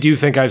really do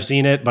think I've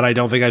seen it, but I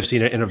don't think I've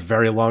seen it in a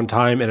very long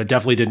time, and it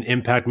definitely didn't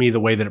impact me the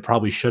way that it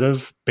probably should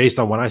have based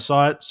on when I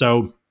saw it.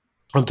 So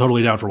I'm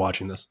totally down for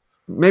watching this.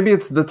 Maybe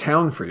it's The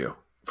Town for you.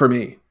 For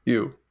me.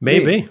 You.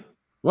 Maybe. Me.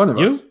 One of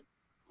us.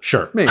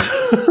 Sure. Maybe.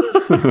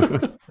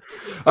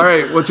 All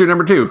right, what's your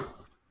number 2?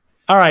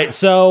 All right,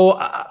 so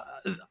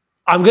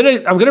I'm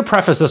gonna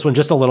preface this one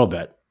just a little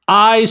bit.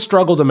 I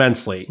struggled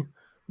immensely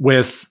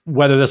with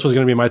whether this was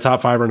going to be my top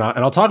 5 or not,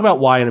 and I'll talk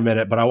about why in a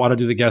minute. But I want to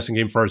do the guessing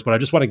game first. But I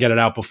just want to get it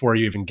out before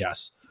you even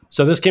guess.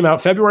 So this came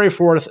out February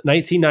 4th,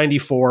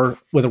 1994,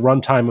 with a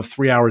runtime of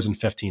 3 hours and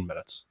 15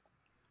 minutes.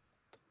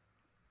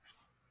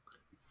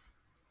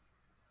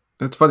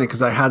 It's funny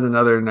because I had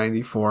another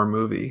 94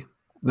 movie.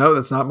 No,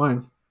 that's not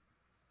mine.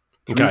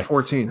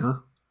 314, huh?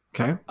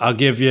 Okay. I'll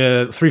give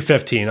you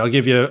 315. I'll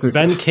give you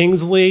Ben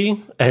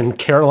Kingsley and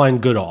Caroline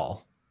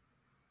Goodall.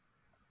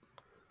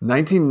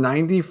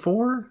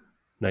 1994?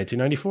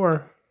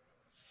 1994.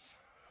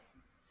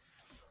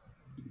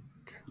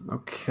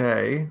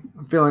 Okay.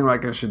 I'm feeling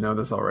like I should know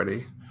this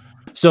already.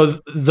 So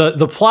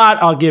the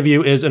plot I'll give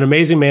you is an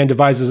amazing man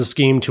devises a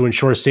scheme to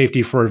ensure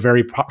safety for a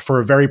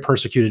very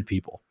persecuted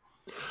people.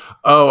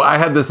 Oh, I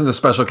had this in a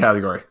special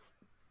category.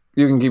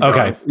 You can keep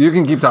going. You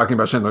can keep talking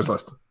about Schindler's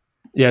List.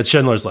 Yeah, it's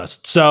Schindler's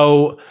List.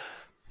 So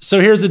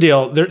here's the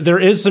deal. There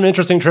is some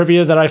interesting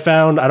trivia that I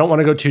found. I don't want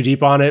to go too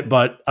deep on it,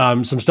 but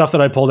some stuff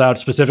that I pulled out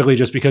specifically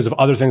just because of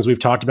other things we've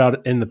talked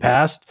about in the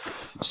past.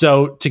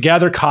 So to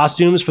gather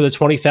costumes for the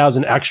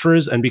 20,000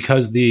 extras, and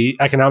because the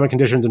economic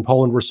conditions in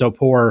Poland were so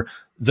poor,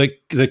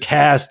 the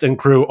cast and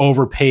crew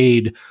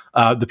overpaid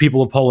the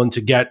people of Poland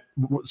to get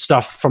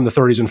stuff from the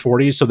 30s and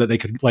 40s so that they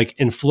could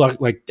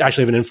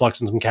actually have an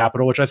influx in some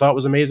capital, which I thought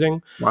was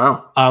amazing.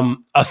 Wow.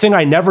 A thing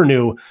I never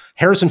knew,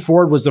 Harrison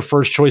Ford was the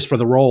first choice for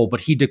the role,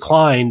 but he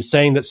declined,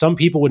 saying that some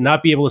people would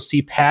not be able to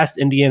see past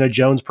Indiana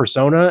Jones'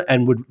 persona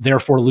and would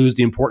therefore lose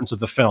the importance of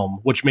the film,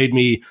 which made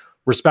me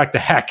respect the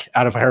heck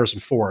out of Harrison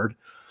Ford.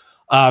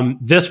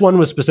 This one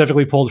was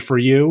specifically pulled for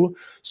you.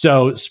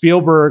 So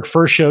Spielberg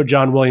first showed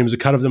John Williams a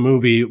cut of the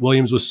movie.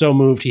 Williams was so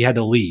moved he had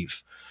to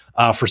leave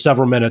for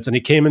several minutes, and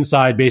he came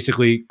inside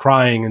basically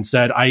crying and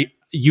said,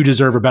 you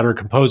deserve a better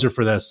composer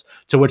for this.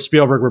 To which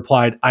Spielberg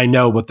replied, I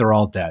know, but they're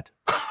all dead.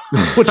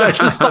 Which I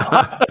just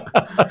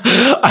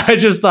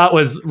thought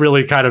was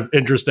really kind of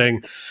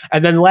interesting.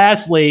 And then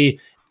lastly,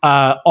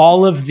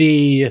 all of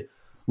the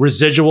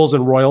residuals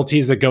and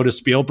royalties that go to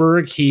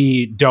Spielberg,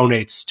 he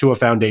donates to a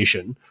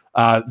foundation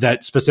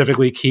that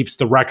specifically keeps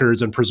the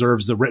records and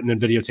preserves the written and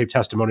videotape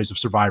testimonies of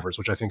survivors,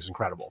 which I think is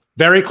incredible.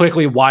 Very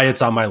quickly, why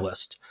it's on my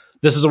list.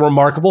 This is a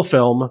remarkable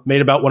film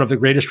made about one of the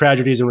greatest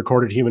tragedies in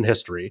recorded human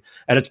history,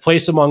 and its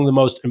place among the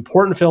most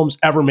important films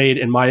ever made,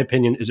 in my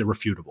opinion, is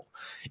irrefutable.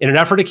 In an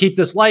effort to keep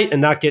this light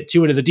and not get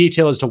too into the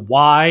detail as to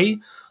why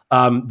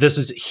this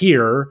is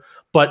here,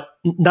 but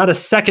not a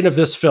second of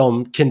this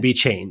film can be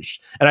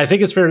changed. And I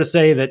think it's fair to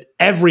say that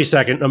every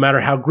second, no matter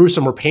how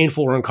gruesome or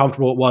painful or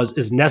uncomfortable it was,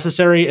 is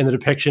necessary in the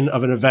depiction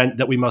of an event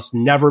that we must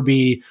never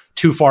be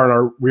too far in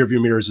our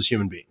rearview mirrors as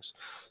human beings.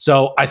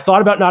 So I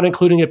thought about not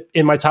including it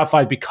in my top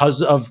 5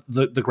 because of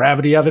the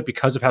gravity of it,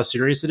 because of how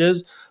serious it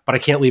is, but I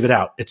can't leave it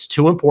out. It's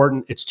too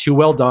important, it's too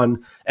well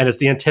done, and it's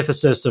the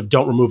antithesis of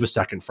don't remove a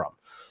second from.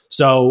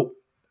 So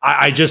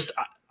I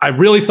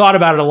really thought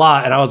about it a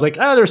lot, and I was like,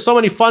 there's so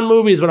many fun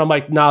movies, but I'm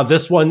like, nah,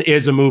 this one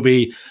is a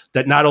movie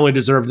that not only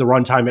deserved the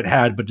runtime it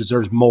had, but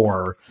deserves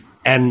more,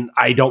 and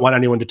I don't want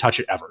anyone to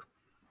touch it ever.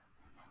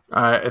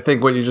 I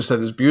think what you just said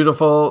is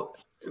beautiful.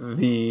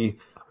 The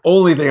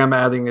only thing I'm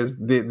adding is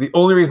the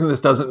only reason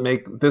this doesn't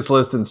make this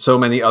list and so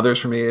many others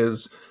for me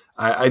is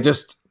I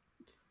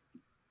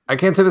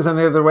can't say this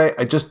any other way.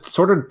 I just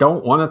sort of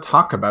don't want to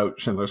talk about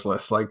Schindler's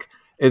List. Like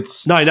it's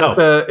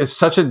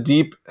such a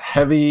deep,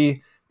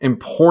 heavy,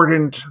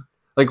 important,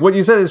 like what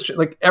you said is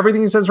like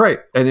everything you said is right.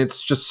 And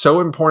it's just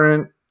so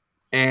important.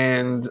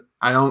 And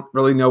I don't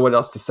really know what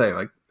else to say.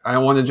 Like I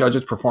don't want to judge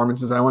its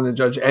performances. I don't want to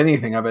judge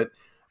anything of it.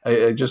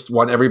 I just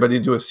want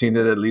everybody to have seen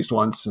it at least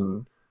once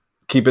and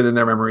keep it in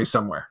their memory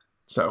somewhere.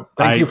 So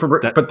thank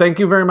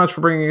you very much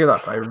for bringing it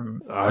up.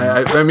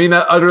 I mean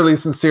that utterly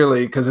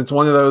sincerely, because it's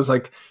one of those,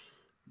 like,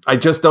 I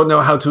just don't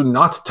know how to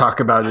not talk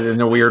about it in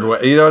a weird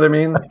way. You know what I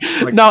mean?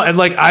 Like, no, and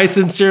like I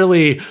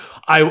sincerely,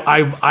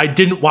 I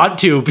didn't want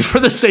to for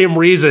the same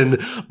reason,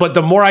 but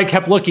the more I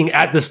kept looking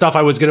at the stuff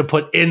I was going to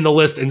put in the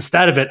list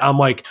instead of it, I'm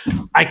like,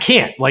 I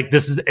can't. Like,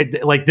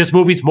 this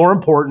movie's more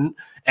important,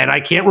 and I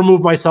can't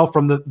remove myself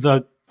from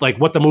the like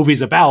what the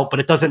movie's about. But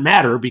it doesn't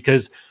matter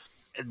because,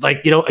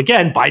 like,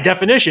 again, by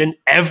definition,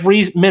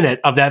 every minute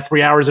of that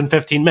 3 hours and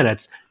 15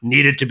 minutes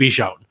needed to be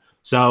shown.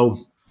 So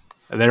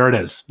there it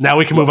is. Now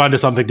we can move on to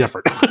something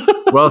different.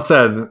 Well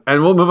said.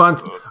 And we'll move on.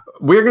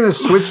 We're going to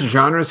switch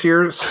genres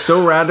here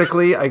so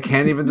radically, I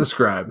can't even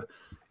describe.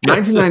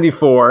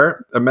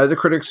 1994, a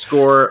Metacritic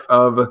score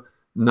of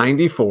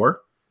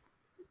 94.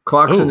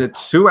 Clocks in at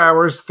 2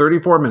 hours,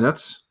 34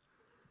 minutes.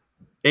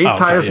 Eighth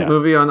highest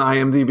movie on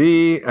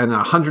IMDb, and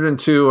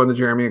 102 on the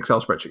Jeremy Excel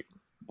spreadsheet.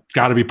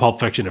 Got to be Pulp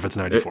Fiction if it's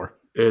 94.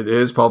 It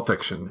is Pulp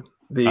Fiction.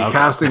 The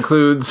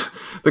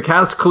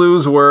cast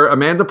clues were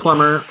Amanda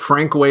Plummer,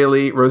 Frank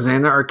Whaley,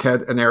 Rosanna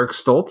Arquette, and Eric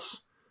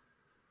Stoltz.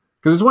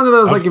 Because it's one of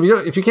those, like,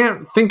 if you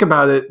can't think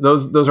about it,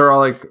 those are all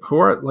like,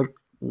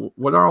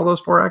 what are all those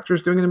four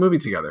actors doing in a movie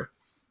together?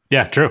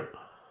 Yeah, true.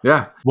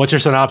 Yeah. What's your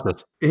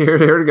synopsis?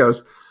 Here it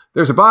goes.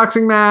 There's a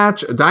boxing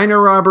match, a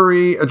diner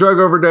robbery, a drug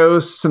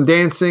overdose, some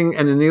dancing,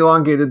 and an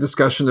elongated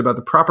discussion about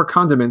the proper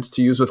condiments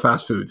to use with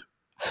fast food.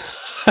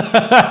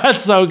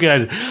 That's so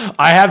good.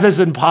 I have this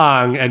in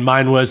Pong, and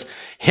mine was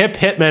hip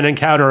hitmen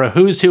encounter a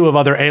who's who of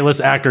other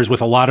A-list actors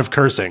with a lot of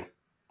cursing.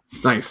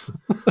 Nice.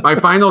 My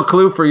final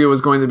clue for you is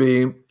going to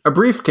be a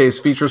briefcase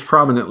features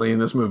prominently in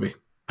this movie.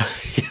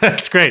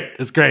 That's great.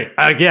 It's great.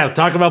 Yeah,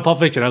 talk about Pulp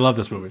Fiction. I love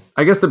this movie.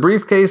 I guess the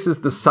briefcase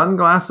is the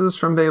sunglasses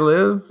from They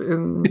Live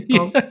in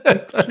Pulp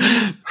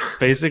Fiction.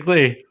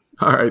 Basically.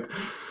 All right.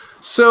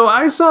 So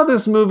I saw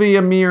this movie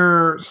a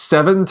mere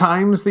 7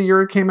 times the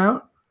year it came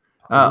out.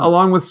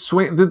 Along with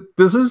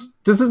this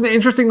is an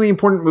interestingly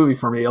important movie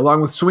for me.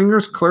 Along with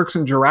Swingers, Clerks,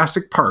 and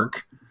Jurassic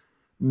Park,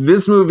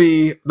 this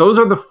movie, those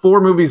are the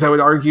 4 movies I would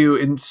argue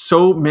in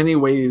so many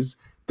ways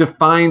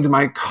defined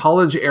my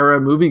college era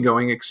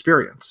movie-going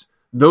experience.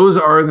 Those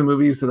are the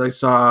movies that I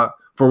saw,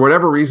 for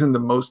whatever reason, the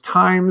most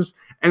times,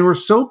 and were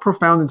so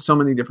profound in so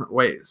many different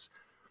ways.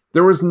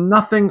 There was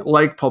nothing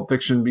like Pulp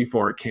Fiction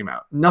before it came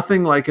out.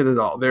 Nothing like it at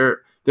all. There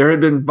had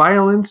been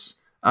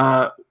violence,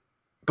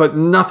 but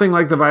nothing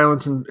like the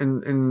violence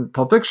in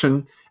Pulp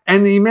Fiction.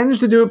 And he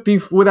managed to do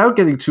it without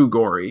getting too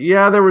gory.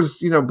 Yeah, there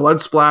was,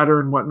 blood splatter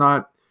and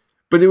whatnot,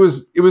 but it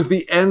was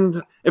the end.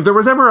 If there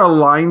was ever a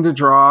line to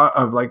draw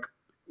of like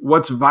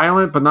what's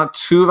violent but not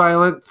too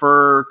violent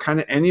for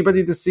kind of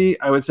anybody to see,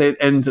 I would say it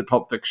ends at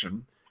Pulp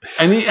Fiction.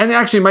 And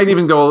actually might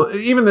even go,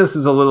 even this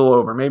is a little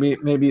over. Maybe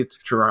it's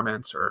True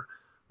Romance or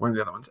one of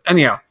the other ones.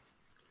 Anyhow,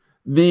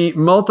 the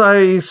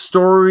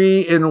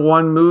multi-story in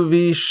one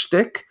movie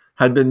shtick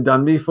had been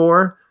done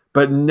before,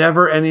 but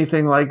never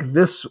anything like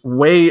this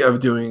way of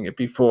doing it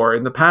before.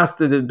 In the past,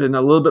 it had been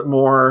a little bit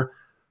more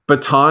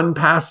baton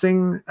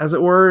passing, as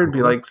it were. It'd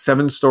be like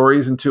 7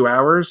 stories in 2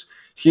 hours.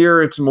 Here,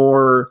 it's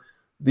more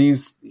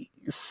these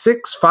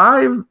 6,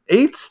 5,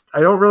 8. I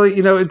don't really,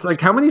 it's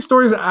like, how many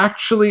stories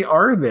actually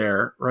are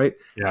there, right?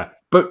 Yeah.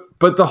 But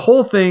the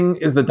whole thing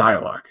is the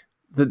dialogue.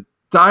 The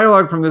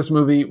dialogue from this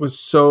movie was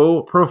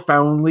so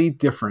profoundly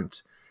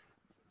different.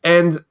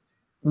 And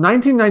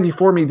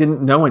 1994 me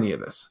didn't know any of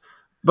this.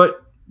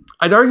 But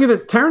I'd argue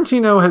that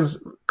Tarantino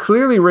has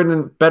clearly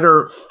written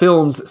better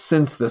films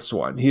since this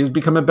one. He has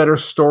become a better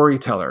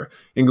storyteller.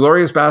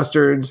 Inglourious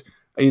Bastards,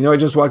 I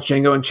just watched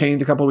Django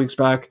Unchained a couple weeks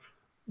back.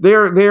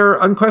 They're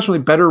unquestionably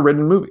better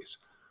written movies.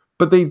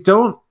 But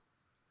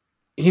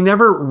he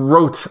never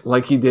wrote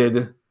like he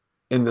did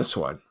in this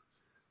one.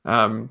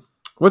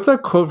 What's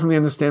that quote from the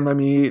end of Stand By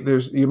Me?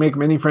 You make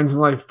many friends in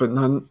life, but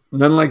none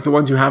like the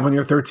ones you have when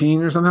you're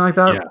 13 or something like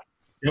that.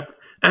 Yeah.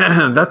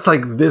 Yep. That's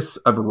like this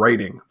of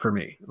writing for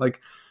me.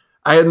 Like,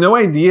 I had no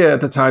idea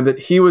at the time that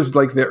he was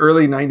like the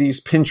early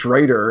 90s pinch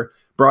writer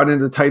brought in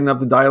to tighten up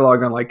the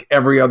dialogue on like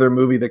every other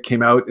movie that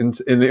came out in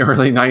the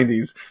early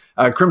 90s.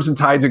 Crimson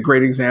Tide's a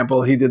great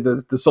example. He did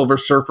the Silver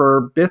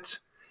Surfer bit.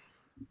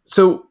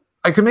 So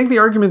I could make the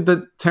argument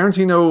that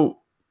Tarantino,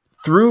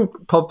 through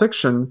Pulp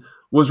Fiction,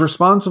 was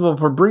responsible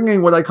for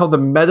bringing what I call the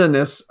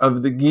meta-ness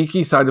of the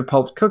geeky side of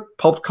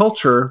pop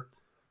culture,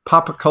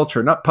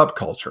 not pup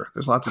culture.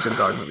 There's lots of good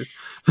dog movies.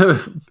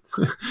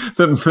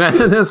 The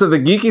meta-ness of the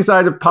geeky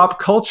side of pop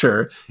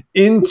culture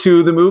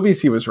into the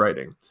movies he was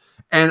writing.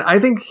 And I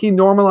think he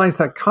normalized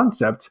that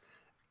concept.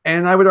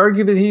 And I would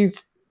argue that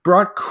he's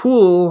brought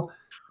cool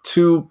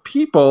to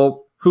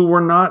people who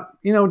were not,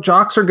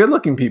 jocks or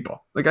good-looking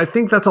people. Like, I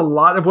think that's a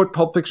lot of what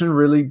Pulp Fiction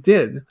really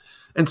did.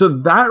 And so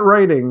that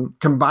writing,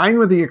 combined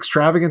with the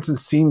extravagance in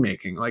scene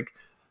making, like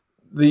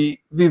the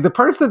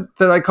parts that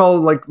I call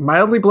like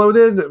mildly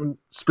bloated,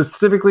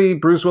 specifically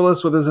Bruce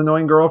Willis with his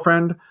annoying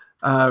girlfriend,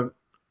 are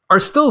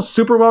still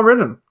super well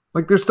written.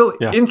 Like, they're still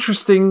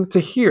interesting to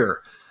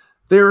hear.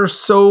 There are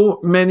so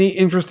many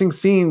interesting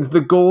scenes.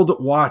 The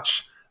gold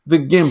watch, the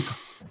gimp,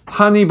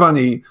 Honey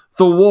Bunny,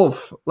 the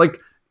wolf, like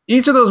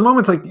each of those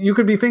moments, like you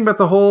could be thinking about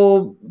the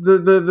whole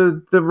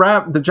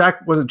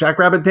Jack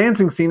Rabbit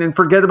dancing scene and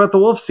forget about the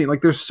wolf scene.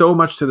 Like there's so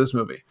much to this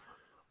movie.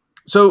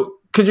 So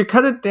could you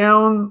cut it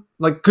down?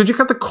 Like, could you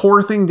cut the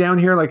core thing down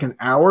here like an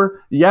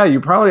hour? Yeah, you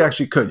probably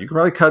actually could. You could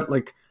probably cut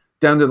like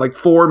down to like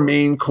 4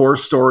 main core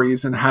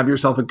stories and have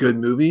yourself a good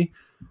movie.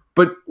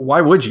 But why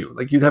would you?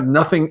 Like you'd have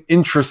nothing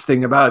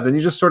interesting about it. Then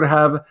you just sort of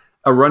have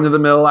a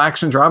run-of-the-mill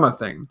action drama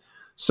thing.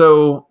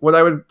 So what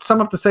I would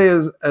sum up to say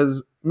is,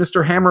 as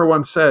Mr. Hammer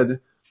once said,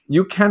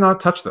 you cannot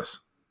touch this.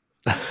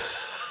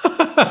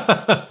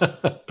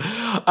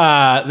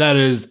 That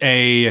is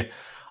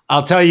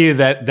I'll tell you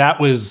that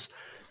was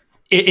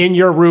in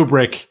your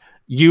rubric.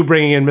 You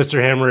bringing in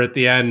Mr. Hammer at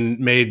the end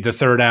made the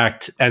third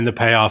act and the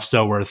payoff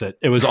so worth it.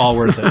 It was all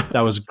worth it.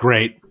 That was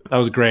great.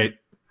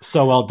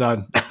 So well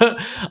done.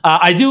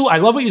 I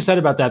love what you said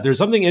about that. There's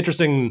something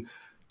interesting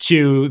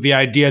to the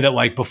idea that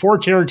like before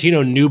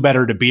Tarantino knew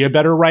better to be a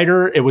better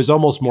writer, it was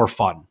almost more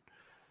fun.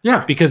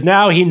 Yeah. Because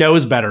now he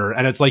knows better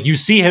and it's like you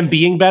see him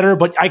being better,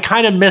 but I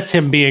kind of miss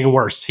him being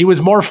worse. He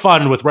was more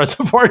fun with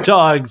Reservoir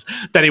Dogs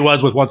than he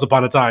was with Once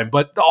Upon a Time,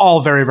 but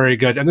all very, very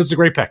good. And this is a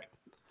great pick.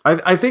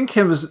 I think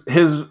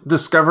his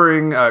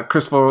discovering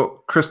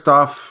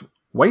Christoph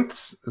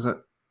Waltz, is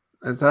that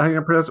how you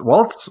pronounce it?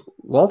 Waltz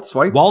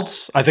Weitz?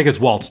 Waltz? I think it's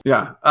Waltz.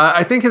 Yeah.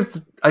 I think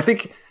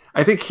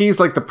he's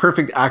like the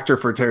perfect actor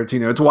for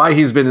Tarantino. It's why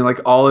he's been in like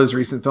all his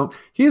recent films.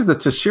 He's the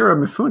Toshiro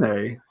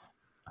Mifune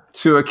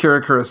to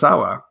Akira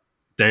Kurosawa.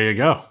 There you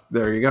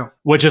go.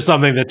 Which is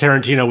something that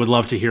Tarantino would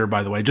love to hear,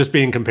 by the way. Just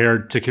being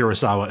compared to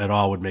Kurosawa at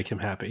all would make him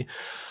happy.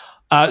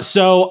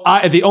 So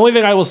the only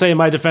thing I will say in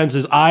my defense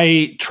is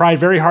I tried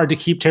very hard to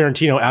keep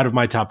Tarantino out of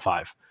my top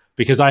 5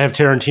 because I have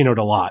Tarantino'd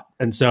a lot.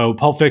 And so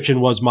Pulp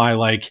Fiction was my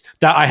like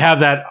that. I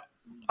have that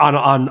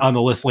on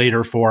the list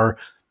later for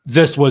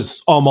this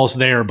was almost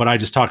there, but I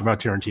just talk about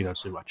Tarantino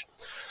too much.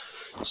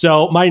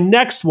 So my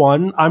next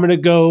one, I'm going to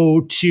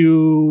go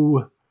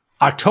to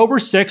October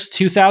 6,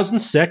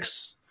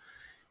 2006.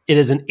 It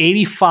is an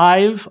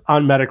 85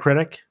 on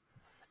Metacritic.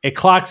 It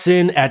clocks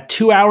in at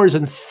 2 hours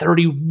and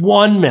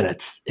 31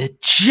 minutes.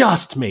 It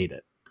just made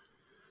it.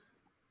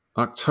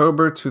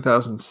 October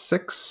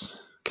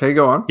 2006. Okay,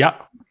 go on. Yeah.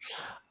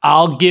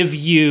 I'll give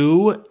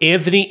you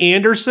Anthony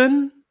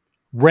Anderson,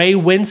 Ray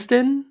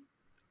Winston,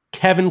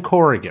 Kevin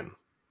Corrigan.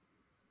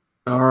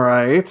 All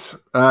right.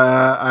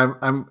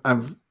 I'm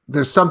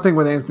there's something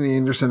with Anthony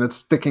Anderson that's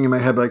sticking in my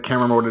head, but I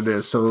can't remember what it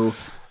is. So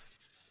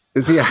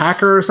is he a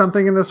hacker or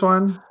something in this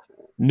one?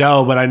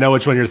 No, but I know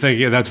which one you're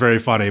thinking. That's very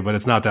funny, but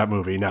it's not that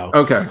movie. No.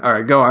 Okay. All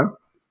right. Go on.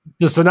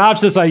 The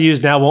synopsis I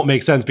use now won't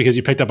make sense because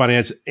you picked up on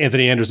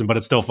Anthony Anderson, but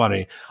it's still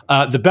funny.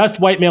 The best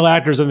white male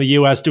actors in the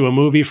U.S. do a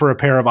movie for a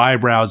pair of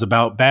eyebrows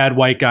about bad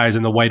white guys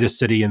in the whitest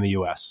city in the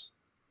U.S.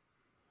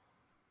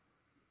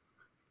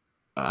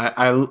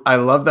 I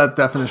love that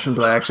definition,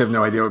 but I actually have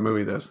no idea what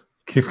movie this is.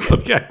 Keep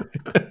going. Okay.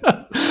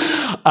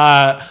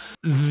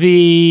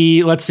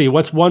 Let's see.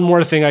 What's one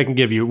more thing I can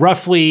give you?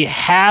 Roughly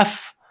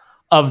half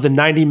of the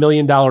 $90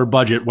 million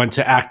budget went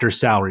to actor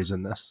salaries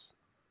in this.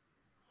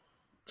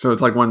 So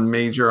it's like one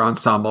major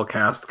ensemble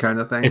cast kind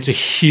of thing? It's a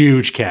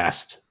huge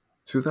cast.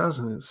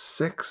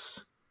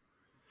 2006.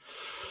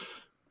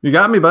 You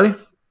got me, buddy.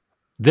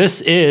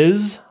 This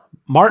is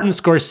Martin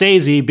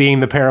Scorsese being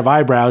the pair of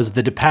eyebrows,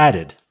 The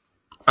Departed.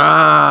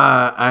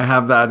 I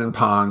have that in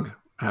Pong.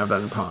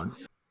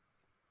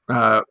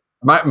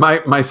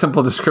 My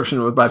simple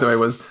description, by the way,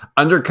 was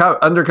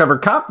undercover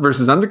cop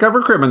versus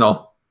undercover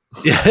criminal.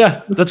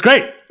 Yeah, that's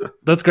great.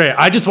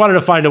 I just wanted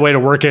to find a way to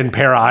work in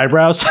pair of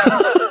eyebrows.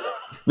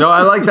 No,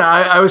 I like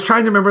that. I was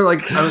trying to remember, I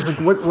was like,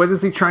 what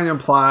is he trying to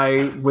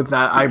imply with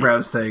that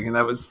eyebrows thing? And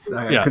I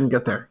couldn't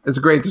get there. It's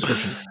a great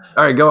description.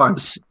 All right, go on.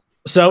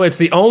 So it's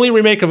the only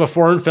remake of a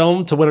foreign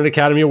film to win an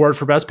Academy Award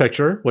for Best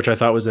Picture, which I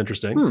thought was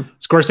interesting.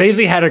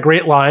 Scorsese had a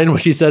great line,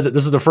 which he said that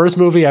this is the first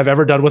movie I've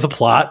ever done with a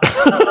plot,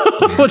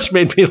 which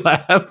made me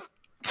laugh.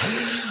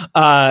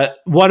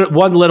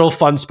 One little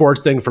fun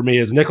sports thing for me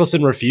is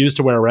Nicholson refused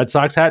to wear a Red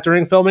Sox hat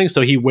during filming,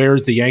 so he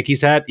wears the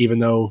Yankees hat, even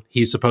though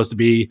he's supposed to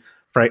be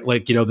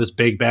this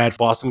big bad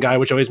Boston guy,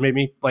 which always made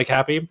me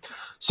happy.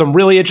 Some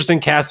really interesting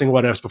casting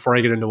what ifs before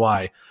I get into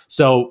why.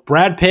 So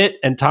Brad Pitt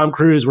and Tom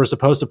Cruise were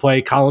supposed to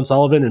play Colin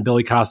Sullivan and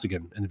Billy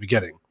Costigan in the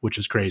beginning, which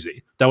is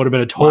crazy. That would have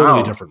been a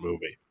totally different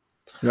movie.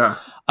 Yeah.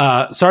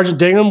 Sergeant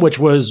Dingham, which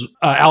was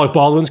Alec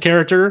Baldwin's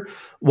character,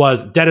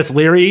 was Dennis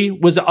Leary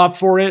was up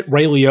for it.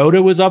 Ray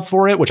Liotta was up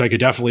for it, which I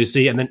could definitely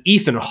see. And then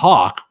Ethan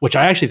Hawke, which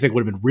I actually think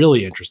would have been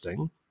really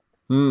interesting.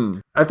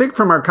 I think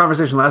from our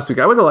conversation last week,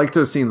 I would have liked to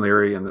have seen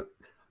Leary in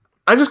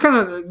I just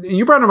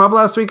you brought him up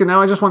last week, and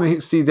now I just want to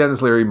see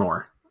Dennis Leary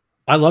more.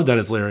 I love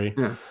Dennis Leary.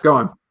 Yeah, go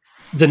on.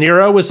 De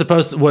Niro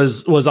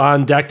was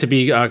on deck to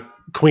be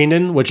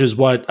Queenan, which is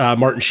what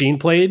Martin Sheen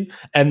played,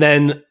 and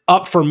then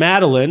up for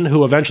Madeline,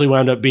 who eventually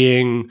wound up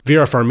being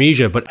Vera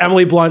Farmiga. But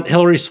Emily Blunt,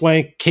 Hilary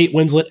Swank, Kate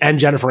Winslet, and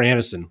Jennifer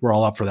Aniston were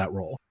all up for that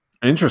role.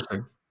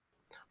 Interesting.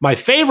 My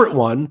favorite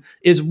one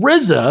is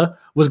RZA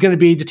was going to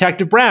be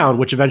Detective Brown,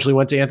 which eventually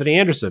went to Anthony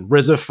Anderson.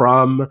 RZA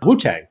from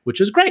Wu-Tang,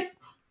 which is great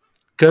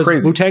because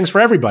Wu-Tang's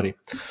for everybody.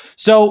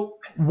 So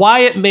why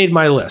it made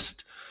my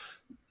list.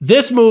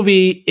 This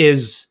movie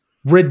is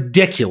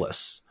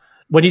ridiculous.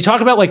 When you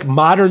talk about like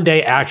modern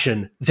day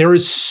action, there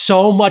is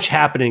so much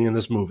happening in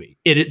this movie.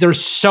 There's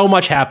so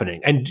much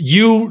happening. And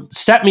you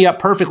set me up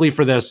perfectly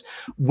for this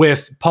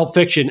with Pulp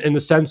Fiction in the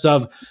sense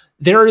of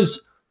there's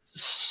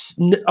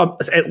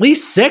at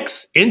least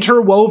 6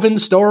 interwoven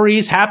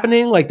stories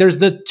happening. Like there's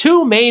the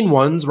 2 main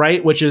ones,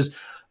 right? Which is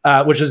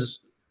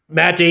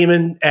Matt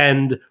Damon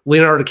and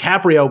Leonardo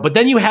DiCaprio. But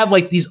then you have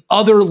like these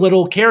other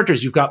little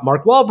characters. You've got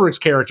Mark Wahlberg's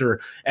character,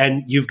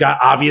 and you've got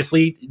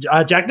obviously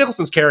Jack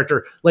Nicholson's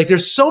character. Like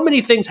there's so many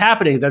things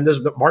happening. Then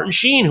there's Martin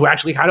Sheen, who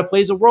actually kind of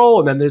plays a role.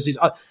 And then there's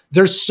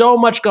there's so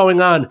much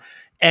going on.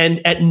 And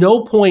at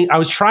no point I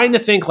was trying to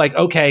think like,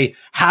 okay,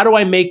 how do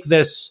I make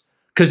this?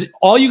 Because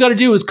all you got to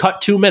do is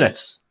cut 2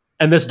 minutes.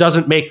 And this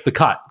doesn't make the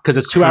cut because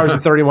it's 2 hours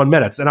and 31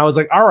 minutes. And I was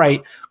like, all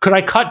right, could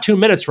I cut 2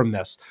 minutes from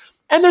this?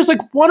 And there's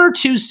like 1 or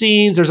 2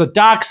 scenes. There's a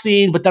dock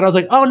scene. But then I was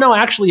like, oh, no,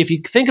 actually, if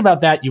you think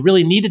about that, you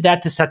really needed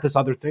that to set this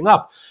other thing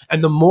up.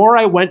 And the more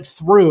I went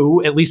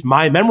through, at least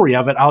my memory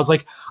of it, I was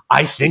like,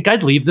 I think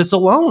I'd leave this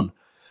alone.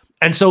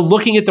 And so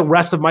looking at the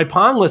rest of my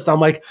Pong list, I'm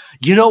like,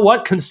 you know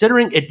what?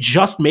 Considering it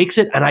just makes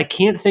it, and I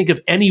can't think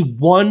of any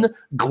one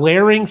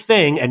glaring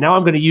thing, and now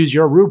I'm going to use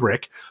your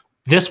rubric,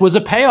 this was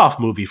a payoff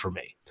movie for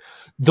me.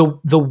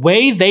 The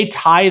way they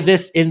tie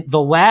this in,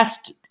 the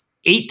last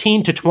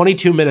 18 to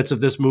 22 minutes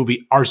of this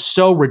movie are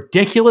so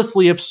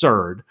ridiculously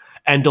absurd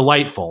and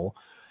delightful.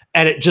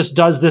 And it just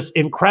does this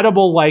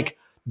incredible, like,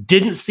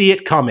 didn't see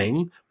it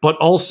coming, but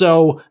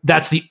also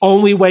that's the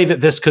only way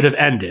that this could have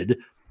ended.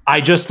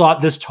 I just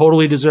thought this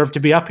totally deserved to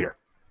be up here.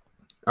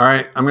 All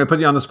right. I'm going to put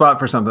you on the spot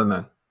for something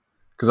then,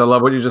 because I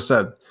love what you just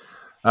said.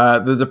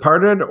 The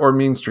Departed or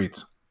Mean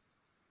Streets?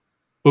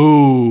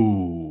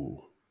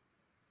 Ooh.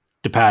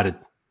 Departed.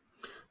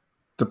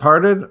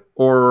 Departed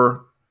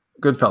or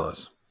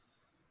Goodfellas?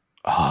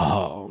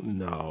 Oh,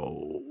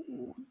 no.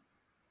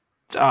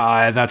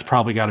 That's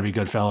probably got to be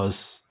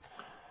Goodfellas.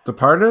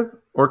 Departed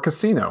or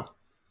Casino?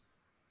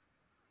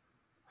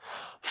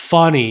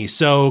 Funny.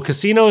 So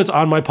Casino is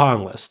on my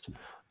Pong list.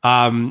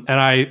 And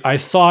I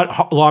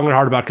thought long and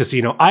hard about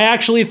Casino. I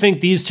actually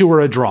think these two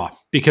are a draw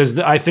because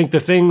I think the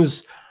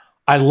things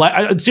I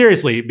like,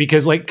 seriously,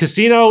 because like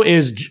Casino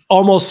is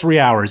almost 3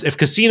 hours. If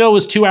Casino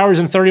was 2 hours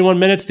and 31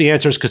 minutes, the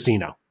answer is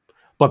Casino.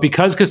 But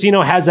because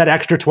Casino has that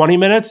extra 20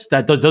 minutes,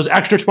 that those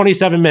extra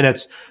 27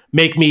 minutes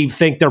make me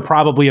think they're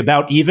probably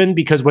about even,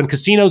 because when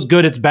Casino's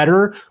good, it's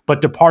better,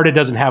 but Departed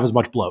doesn't have as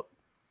much bloat.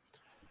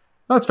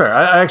 That's fair.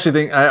 I actually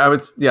think I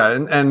would, yeah,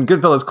 and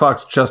Goodfellas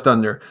clocks just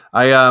under.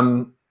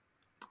 I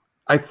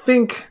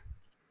think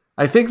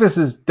this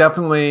is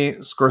definitely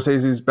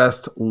Scorsese's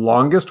best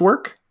longest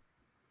work,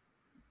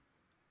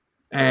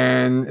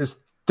 and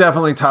it's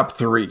definitely top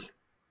 3.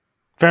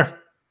 Fair.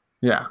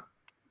 Yeah.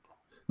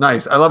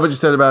 Nice. I love what you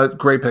said about it.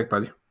 Great pick,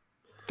 buddy.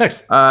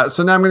 Thanks.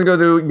 So now I'm going to go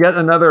to yet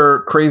another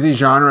crazy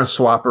genre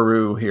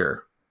swapperoo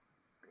here.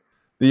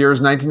 The year is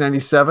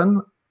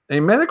 1997. A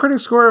Metacritic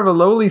score of a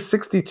lowly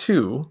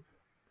 62.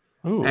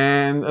 Ooh.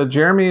 And a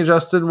Jeremy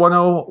adjusted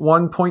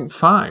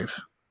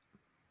 101.5.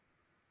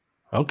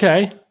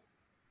 Okay.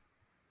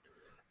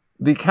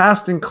 The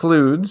cast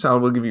includes, I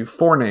will give you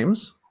 4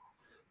 names: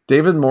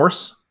 David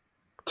Morse,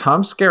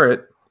 Tom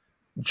Skerritt,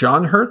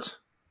 John Hurt,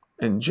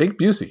 and Jake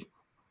Busey.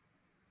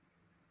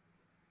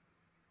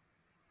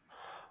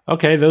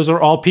 Okay, those are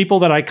all people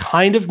that I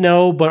kind of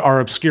know, but are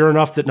obscure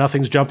enough that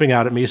nothing's jumping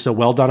out at me. So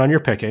well done on your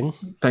picking.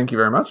 Thank you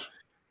very much.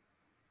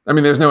 I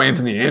mean, there's no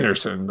Anthony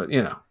Anderson, but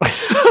you know.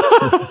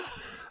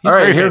 All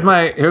right, here's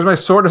my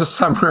sort of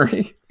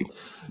summary.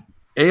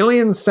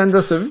 Aliens send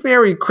us a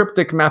very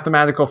cryptic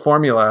mathematical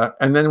formula,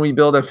 and then we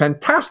build a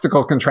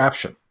fantastical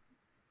contraption.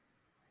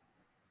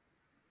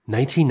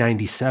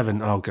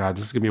 1997. Oh God,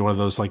 this is gonna be one of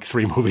those like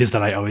 3 movies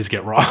that I always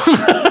get wrong.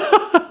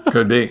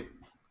 Could be.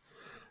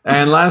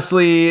 And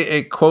lastly,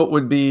 a quote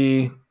would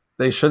be,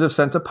 "They should have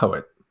sent a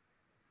poet."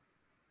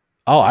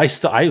 Oh, I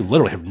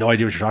literally have no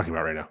idea what you're talking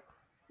about right now.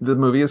 The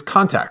movie is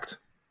Contact.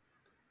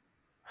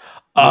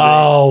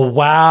 Oh,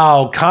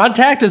 wow.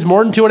 Contact is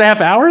more than 2.5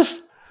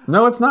 hours?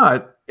 No, it's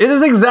not. It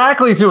is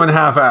exactly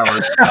 2.5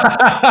 hours.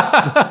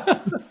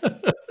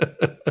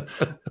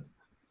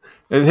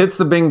 It hits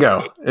the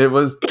bingo. It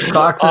was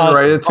clocks in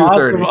right at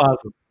 2:30.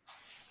 Awesome.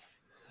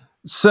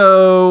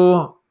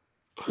 So,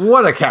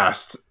 what a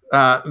cast.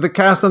 The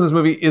cast on this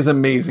movie is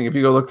amazing. If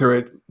you go look through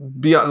it,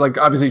 beyond, like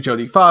obviously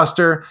Jodie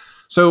Foster.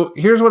 So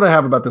here's what I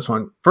have about this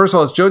one. First of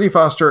all, it's Jodie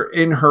Foster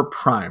in her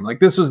prime.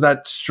 Like this was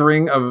that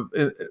string of,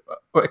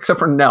 except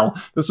for Nell,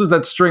 this was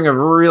that string of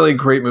really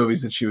great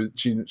movies that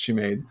she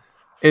made.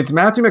 It's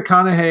Matthew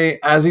McConaughey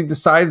as he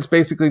decides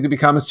basically to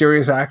become a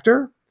serious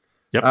actor.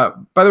 Yep.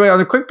 By the way,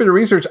 on a quick bit of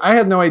research, I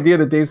had no idea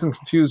that Dazed and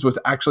Confused was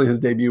actually his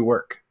debut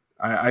work.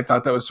 I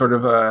thought that was sort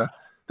of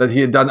that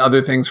he had done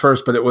other things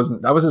first, but it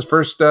wasn't. That was his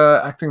first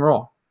acting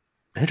role.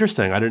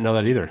 Interesting. I didn't know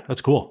that either. That's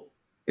cool.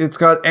 It's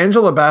got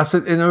Angela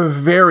Bassett in a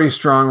very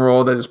strong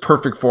role that is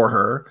perfect for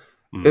her.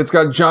 It's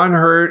got John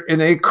Hurt in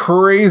a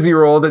crazy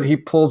role that he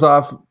pulls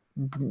off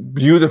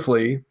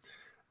beautifully,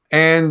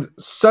 and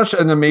such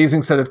an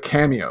amazing set of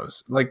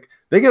cameos. Like,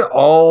 they get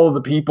all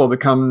the people to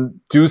come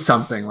do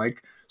something,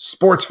 like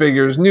sports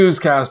figures,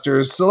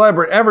 newscasters,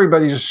 celebrity,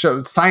 everybody just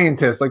showed,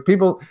 scientists, like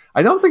people.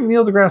 I don't think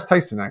Neil deGrasse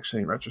Tyson,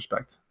 actually, in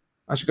retrospect.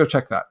 I should go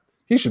check that.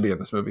 He should be in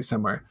this movie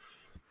somewhere.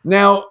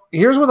 Now,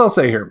 here's what I'll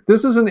say here.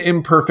 This is an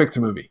imperfect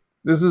movie.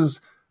 This is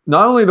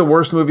not only the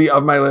worst movie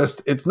of my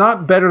list, it's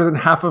not better than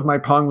half of my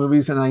Pong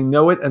movies, and I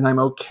know it, and I'm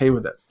okay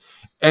with it.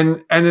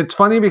 And it's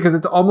funny because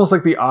it's almost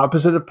like the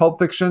opposite of Pulp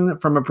Fiction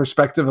from a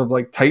perspective of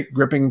like tight,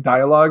 gripping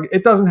dialogue.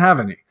 It doesn't have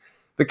any.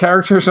 The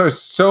characters are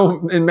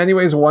so, in many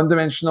ways,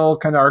 one-dimensional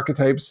kind of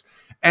archetypes,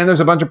 and there's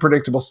a bunch of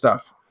predictable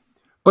stuff.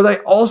 But I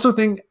also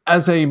think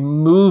as a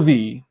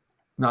movie,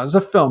 not as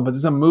a film, but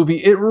as a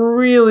movie, it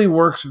really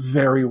works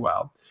very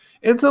well.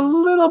 It's a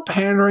little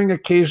pandering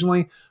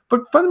occasionally,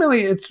 but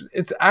fundamentally,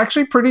 it's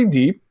actually pretty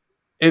deep.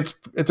 It's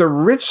a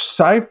rich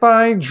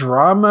sci-fi,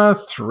 drama,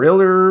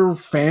 thriller,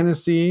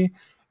 fantasy.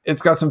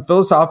 It's got some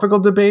philosophical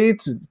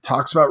debates. It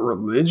talks about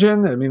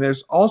religion. I mean,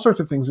 there's all sorts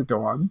of things that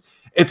go on.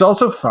 It's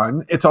also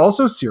fun. It's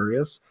also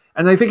serious.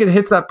 And I think it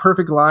hits that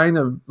perfect line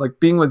of like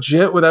being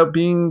legit without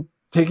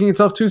taking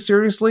itself too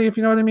seriously, if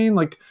you know what I mean.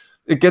 Like,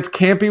 it gets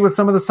campy with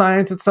some of the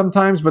science at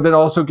sometimes, but it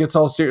also gets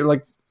all serious,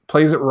 like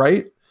plays it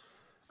right.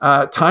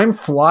 Time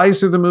flies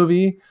through the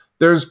movie.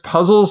 There's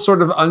puzzles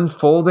sort of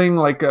unfolding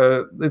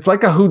it's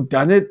like a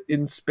whodunit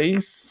in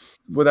space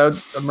without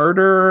a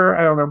murder.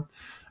 I don't know.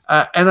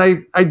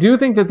 And I do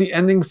think that the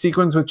ending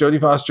sequence with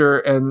Jodie Foster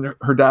and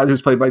her dad,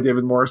 who's played by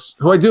David Morse,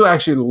 who I do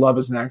actually love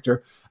as an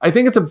actor, I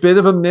think it's a bit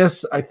of a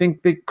miss. I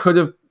think they could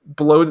have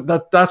bloated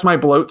that. That's my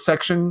bloat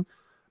section,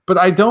 but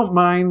I don't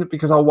mind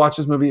because I'll watch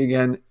this movie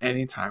again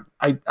anytime.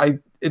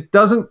 It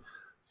doesn't,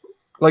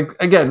 like,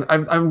 again,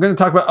 I'm going to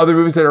talk about other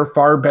movies that are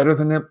far better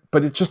than it,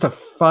 but it's just a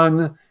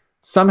fun,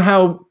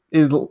 somehow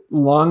is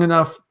long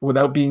enough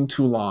without being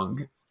too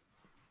long.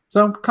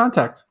 So,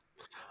 Contact.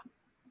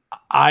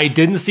 I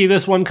didn't see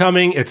this one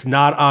coming. It's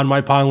not on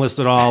my Pong list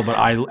at all, but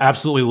I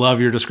absolutely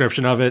love your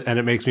description of it, and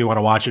it makes me want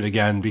to watch it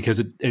again because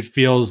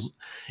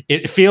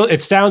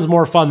it sounds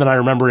more fun than I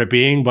remember it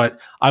being. But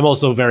I'm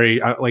also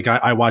very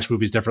I watch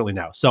movies differently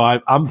now, so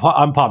I'm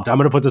pumped. I'm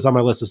going to put this on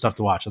my list of stuff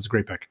to watch. That's a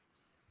great pick.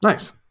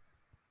 Nice.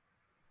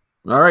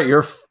 All right,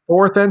 your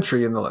fourth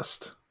entry in the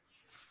list.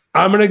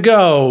 I'm going to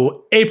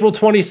go April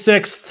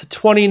 26th,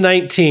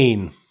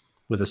 2019,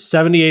 with a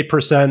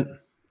 78%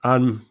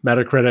 on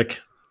Metacritic.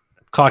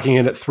 Clocking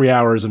in at 3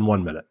 hours and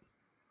 1 minute.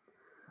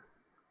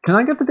 Can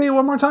I get the date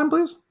one more time,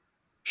 please?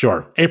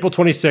 Sure. April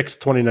 26th,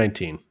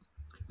 2019.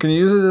 Can you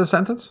use it as a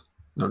sentence?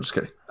 No, just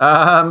kidding.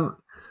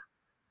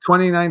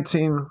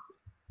 2019.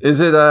 Is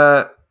it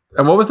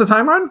and what was the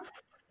time run?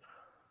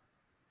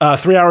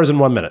 3 hours and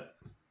 1 minute.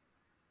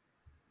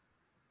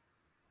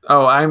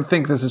 Oh, I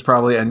think this is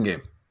probably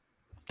Endgame.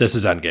 This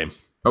is Endgame.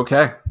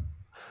 Okay.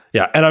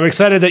 Yeah, and I'm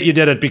excited that you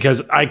did it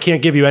because I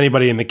can't give you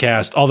anybody in the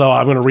cast, although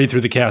I'm going to read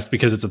through the cast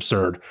because it's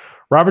absurd.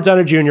 Robert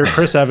Downey Jr.,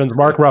 Chris Evans,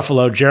 Mark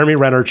Ruffalo, Jeremy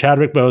Renner,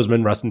 Chadwick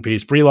Boseman, rest in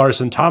peace, Brie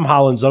Larson, Tom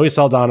Holland, Zoe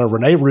Saldana,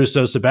 Renee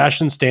Russo,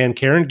 Sebastian Stan,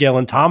 Karen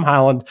Gillan, Tom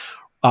Holland,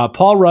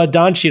 Paul Rudd,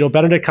 Don Cheadle,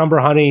 Benedict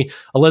Cumberhoney,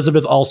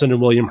 Elizabeth Olsen,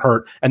 and William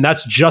Hurt. And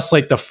that's just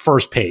like the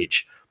first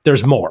page.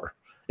 There's more.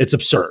 It's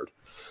absurd.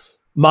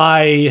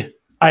 I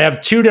have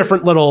two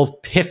different little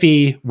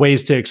pithy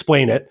ways to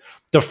explain it.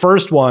 The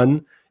first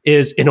one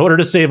is, in order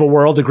to save a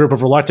world, a group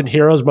of reluctant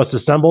heroes must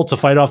assemble to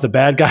fight off the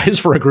bad guys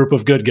for a group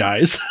of good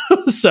guys.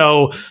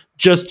 So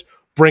just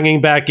bringing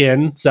back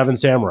in Seven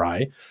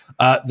Samurai.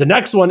 The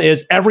next one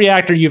is every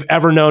actor you've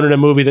ever known in a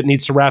movie that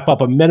needs to wrap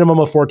up a minimum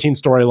of 14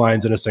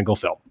 storylines in a single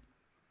film.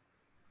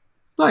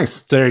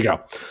 Nice. So there you go.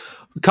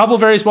 A couple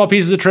very small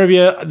pieces of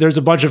trivia. There's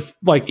a bunch of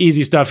like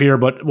easy stuff here,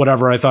 but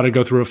whatever. I thought I'd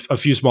go through a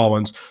few small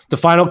ones. The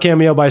final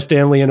cameo by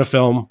Stan Lee in a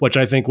film, which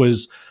I think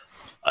was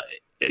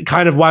it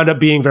kind of wound up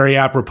being very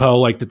apropos,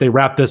 like that they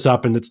wrapped this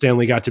up and that Stan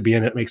Lee got to be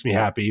in it makes me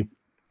happy.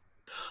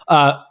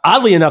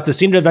 Oddly enough, the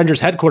scene at Avengers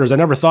headquarters, I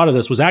never thought of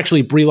this, was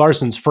actually Brie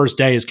Larson's first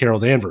day as Carol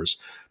Danvers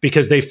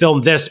because they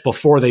filmed this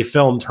before they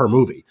filmed her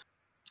movie.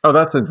 Oh,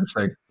 that's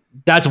interesting.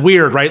 That's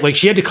weird, right? Like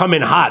she had to come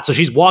in hot. So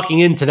she's walking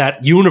into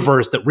that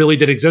universe that really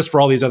did exist for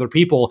all these other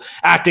people,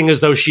 acting as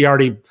though she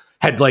already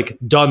had like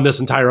done this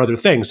entire other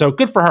thing. So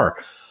good for her.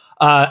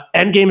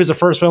 Endgame is the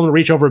first film to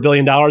reach over $1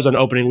 billion on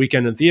opening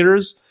weekend in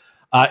theaters.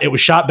 It was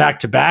shot back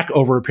to back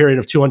over a period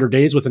of 200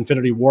 days with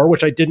Infinity War,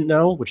 which I didn't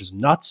know, which is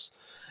nuts.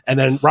 And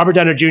then Robert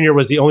Downey Jr.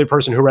 was the only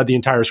person who read the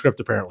entire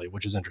script, apparently,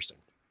 which is interesting.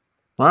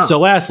 Wow. So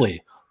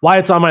lastly, why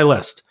it's on my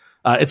list.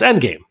 It's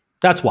Endgame.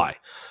 That's why.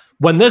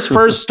 When this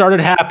first started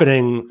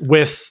happening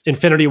with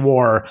Infinity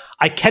War,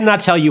 I cannot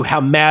tell you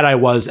how mad I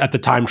was at the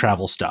time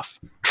travel stuff.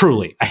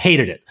 Truly, I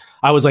hated it.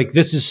 I was like,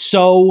 this is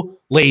so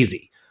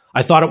lazy.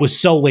 I thought it was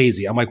so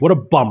lazy. I'm like, what a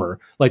bummer.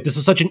 Like, this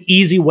is such an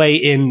easy way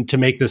in to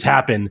make this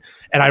happen.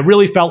 And I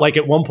really felt like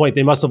at one point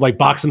they must have like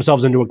boxed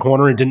themselves into a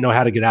corner and didn't know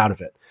how to get out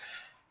of it.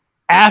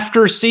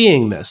 After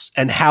seeing this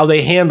and how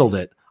they handled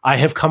it, I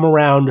have come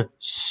around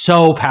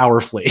so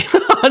powerfully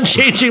on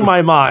changing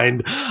my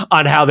mind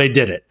on how they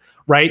did it,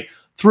 right?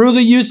 Through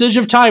the usage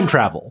of time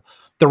travel,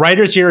 the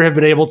writers here have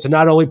been able to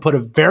not only put a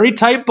very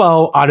tight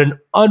bow on an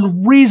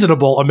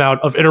unreasonable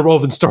amount of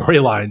interwoven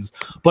storylines,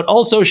 but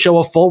also show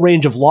a full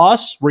range of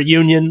loss,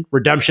 reunion,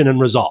 redemption, and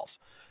resolve.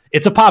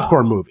 It's a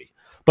popcorn movie,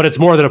 but it's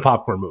more than a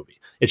popcorn movie.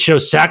 It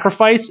shows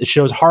sacrifice, it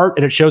shows heart,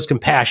 and it shows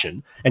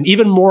compassion, and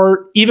even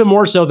more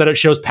so that it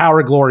shows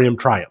power, glory, and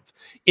triumph.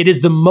 It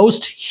is the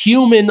most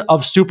human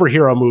of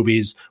superhero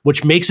movies,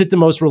 which makes it the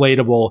most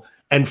relatable,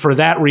 and for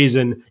that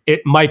reason,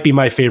 it might be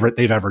my favorite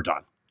they've ever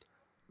done.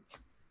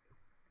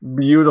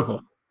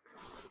 Beautiful.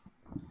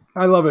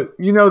 I love it.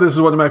 You know, this is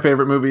one of my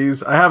favorite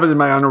movies. I have it in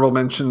my honorable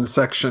mentions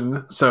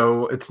section,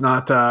 so it's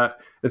not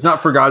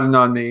forgotten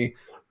on me.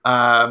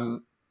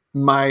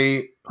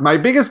 My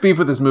biggest beef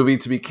with this movie,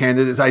 to be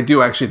candid, is I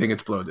do actually think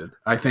it's bloated.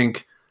 I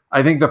think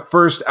the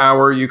first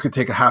hour you could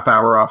take a half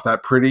hour off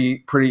that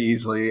pretty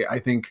easily. I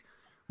think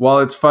while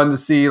it's fun to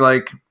see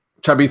like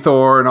Chubby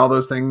Thor and all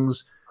those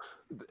things,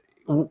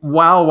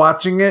 while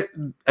watching it,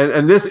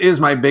 and this is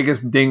my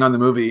biggest ding on the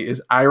movie,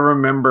 is I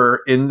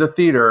remember in the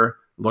theater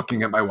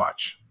looking at my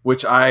watch,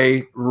 which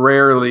I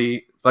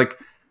rarely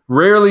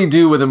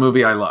do with a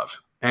movie I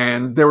love.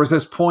 And there was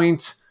this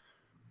point,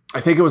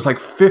 I think it was like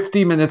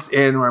 50 minutes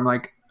in, where I'm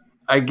like,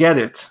 I get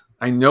it.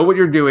 I know what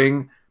you're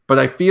doing, but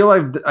I feel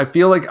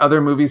like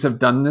other movies have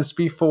done this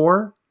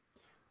before.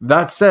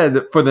 That said,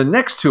 for the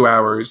next 2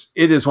 hours,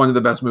 it is one of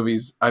the best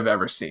movies I've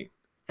ever seen.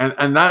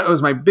 And that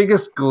was my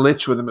biggest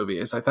glitch with the movie,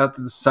 is I thought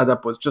that the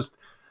setup was just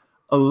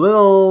a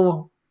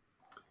little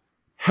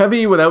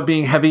heavy without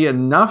being heavy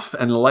enough,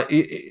 and not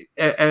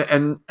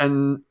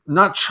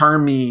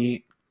charmful.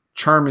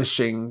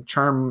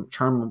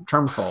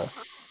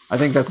 I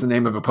think that's the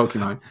name of a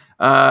Pokemon.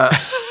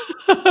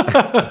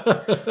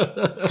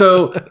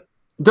 So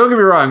don't get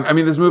me wrong. I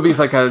mean, this movie is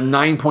like a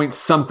 9 point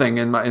something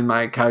in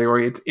my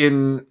category. It's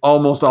in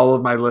almost all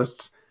of my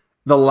lists.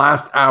 The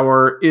last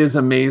hour is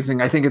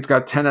amazing. I think it's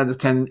got 10 out of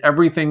 10,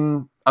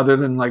 everything other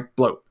than like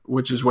bloat,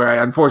 which is where I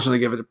unfortunately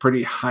give it a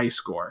pretty high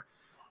score.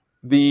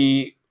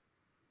 The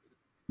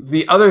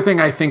other thing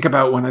I think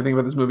about when I think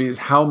about this movie is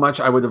how much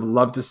I would have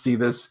loved to see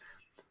this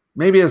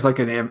maybe as like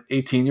an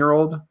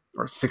 18-year-old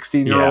or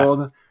 16-year-old.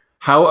 Yeah.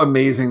 How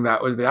amazing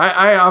that would be.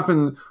 I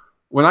often,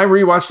 when I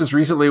rewatched this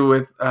recently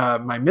with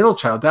my middle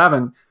child,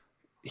 Davin,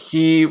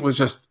 he was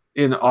just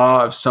in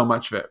awe of so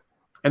much of it.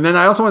 And then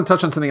I also want to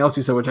touch on something else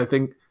you said, which I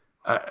think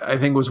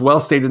was well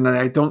stated, and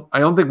I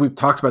don't think we've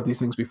talked about these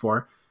things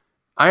before.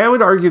 I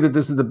would argue that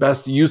this is the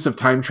best use of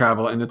time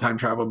travel in the time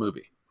travel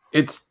movie.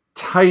 It's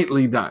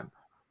tightly done.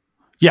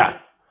 Yeah.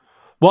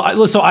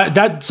 Well,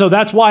 so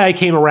that's why I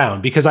came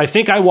around, because I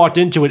think I walked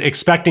into it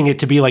expecting it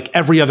to be like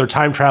every other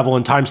time travel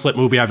and time slip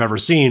movie I've ever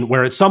seen,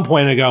 where at some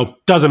point I go,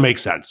 doesn't make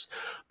sense.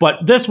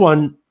 But this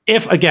one,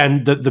 if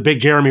again, the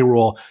big Jeremy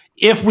rule,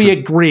 if we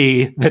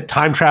agree that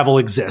time travel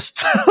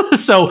exists,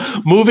 so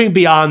moving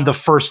beyond the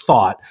first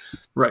thought,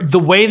 right, the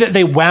way that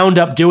they wound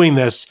up doing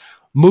this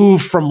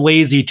moved from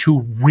lazy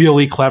to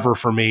really clever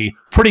for me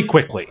pretty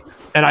quickly.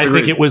 And I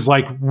think it was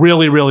like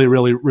really, really,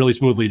 really, really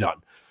smoothly done.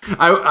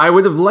 I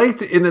would have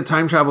liked in the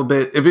time travel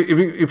bit,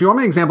 if you want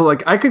an example,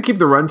 like I could keep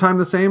the runtime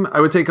the same. I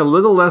would take a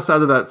little less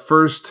out of that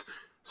first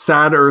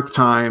sad Earth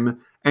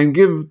time and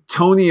give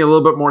Tony a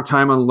little bit more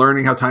time on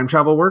learning how time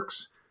travel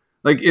works.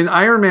 Like in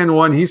Iron Man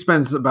 1, he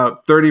spends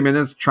about 30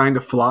 minutes trying to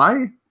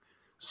fly.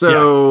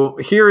 So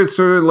Here it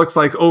sort of looks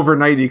like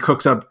overnight he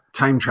cooks up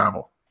time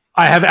travel.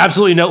 I have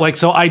absolutely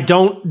so I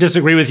don't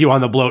disagree with you on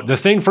the bloat. The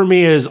thing for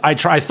me is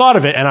I thought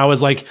of it and I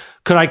was like,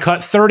 could I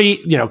cut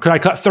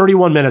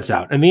 31 minutes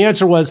out? And the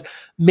answer was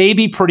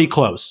maybe pretty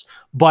close,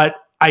 but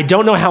I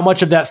don't know how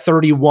much of that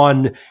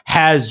 31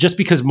 has, just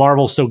because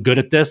Marvel's so good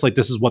at this, like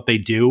this is what they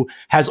do,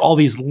 has all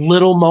these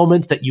little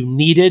moments that you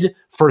needed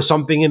for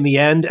something in the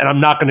end. And I'm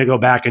not going to go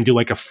back and do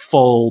like a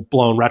full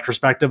blown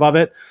retrospective of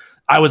it.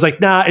 I was like,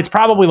 nah, it's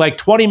probably like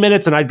 20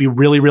 minutes and I'd be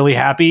really, really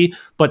happy.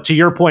 But to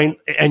your point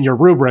and your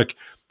rubric,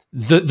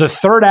 the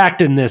third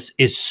act in this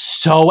is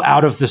so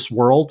out of this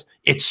world.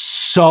 It's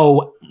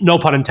so, no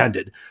pun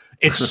intended,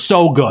 it's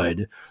so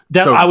good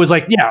that I was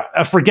like,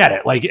 yeah, forget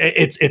it. Like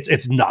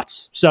it's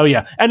nuts. So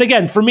yeah. And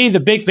again, for me, the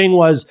big thing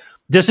was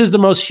this is the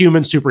most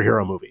human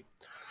superhero movie.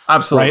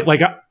 Absolutely. Right?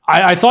 Like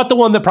I thought the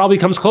one that probably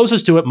comes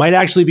closest to it might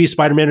actually be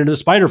Spider-Man Into the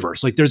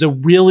Spider-Verse. Like there's a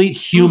really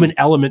human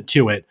element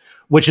to it,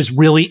 which is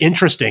really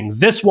interesting.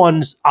 This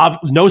one's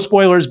no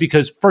spoilers,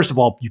 because first of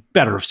all, you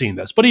better have seen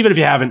this. But even if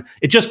you haven't,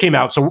 it just came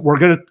out. So we're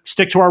going to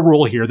stick to our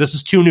rule here. This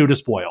is too new to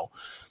spoil.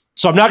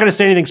 So I'm not going to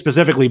say anything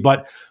specifically,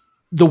 but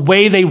the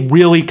way they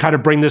really kind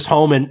of bring this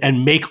home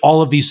and make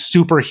all of these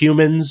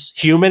superhumans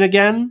human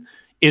again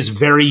is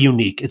very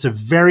unique. It's a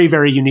very,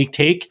 very unique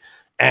take.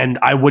 And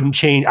I wouldn't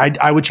change.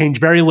 I would change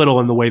very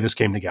little in the way this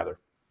came together.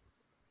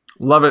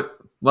 Love it.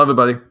 Love it,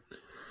 buddy.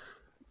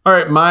 All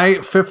right. My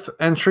fifth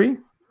entry,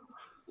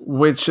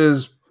 which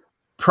is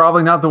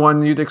probably not the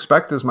one you'd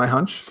expect, is my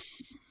hunch.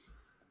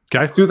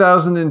 Okay.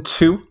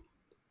 2002,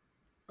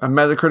 a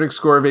Metacritic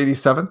score of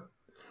 87,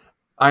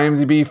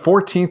 IMDb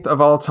 14th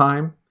of all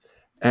time,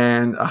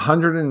 and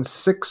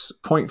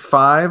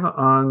 106.5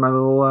 on my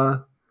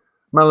little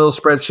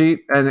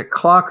spreadsheet, and it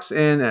clocks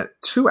in at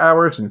 2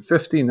 hours and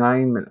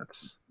 59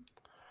 minutes.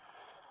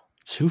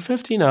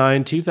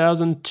 259,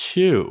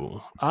 2002.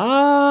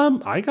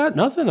 I got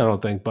nothing, I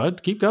don't think,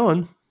 bud. Keep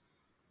going.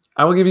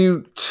 I will give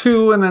you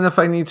 2, and then if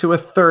I need to, a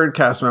third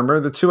cast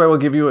member. The 2 I will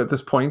give you at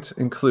this point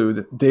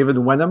include David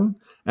Wenham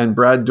and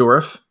Brad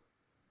Dourif.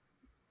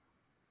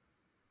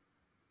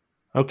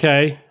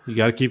 Okay, you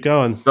got to keep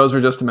going. Those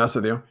were just to mess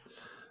with you.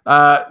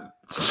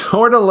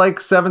 Sort of like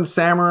Seven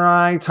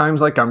Samurai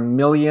times like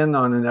 1,000,000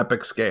 on an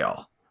epic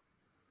scale.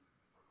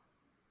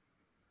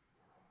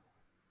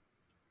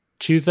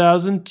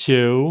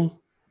 2002.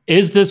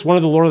 Is this one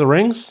of the Lord of the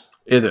Rings?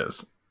 It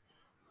is.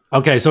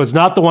 Okay, so it's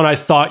not the one I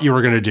thought you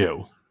were going to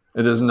do.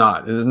 It is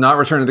not. It is not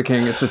Return of the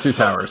King. It's the Two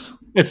Towers.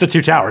 It's the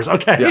Two Towers.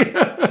 Okay.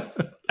 Yeah.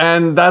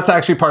 And that's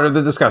actually part of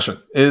the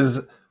discussion, is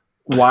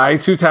why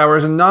Two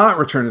Towers and not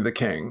Return of the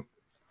King.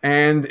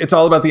 And it's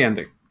all about the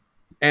ending.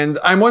 And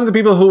I'm one of the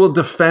people who will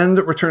defend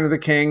Return of the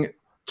King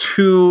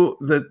to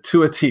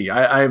a T.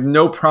 I have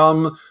no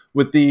problem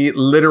with the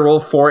literal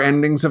 4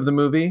 endings of the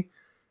movie.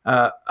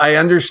 I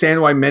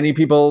understand why many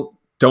people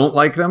don't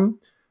like them.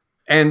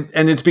 And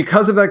it's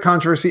because of that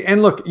controversy.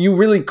 And look, you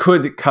really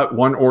could cut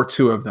 1 or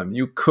 2 of them.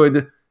 You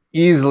could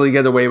easily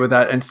get away with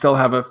that and still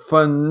have a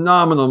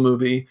phenomenal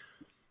movie.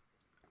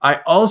 I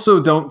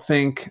also don't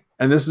think,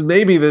 and this is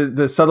maybe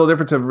the subtle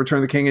difference of Return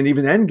of the King and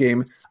even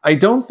Endgame, I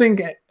don't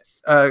think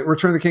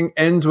Return of the King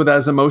ends with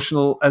as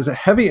a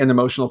heavy and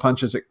emotional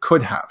punch as it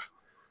could have.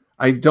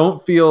 I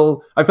felt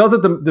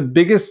that the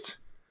biggest,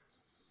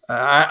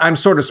 I'm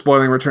sort of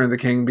spoiling Return of the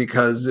King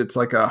because it's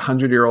like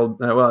 100-year-old,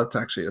 it's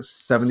actually a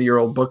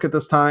 70-year-old book at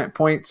this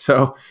point.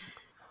 So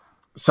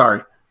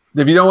sorry.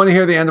 If you don't want to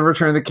hear the end of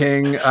Return of the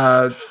King,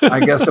 I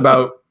guess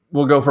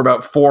we'll go for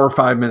about 4 or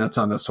 5 minutes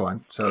on this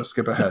one. So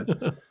skip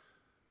ahead.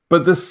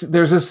 But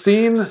there's a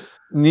scene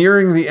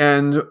nearing the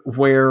end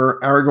where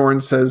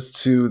Aragorn says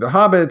to the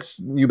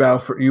hobbits, you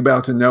bow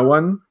to no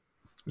one,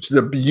 which is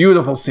a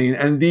beautiful scene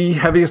and the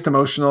heaviest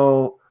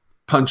emotional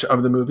punch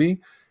of the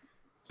movie.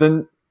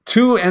 Then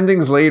 2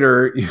 endings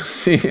later, you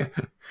see,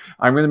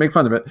 I'm going to make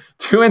fun of it.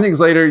 2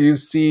 endings later, you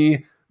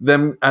see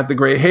them at the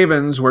Grey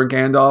Havens where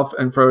Gandalf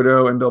and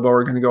Frodo and Bilbo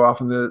are going to go off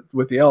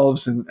with the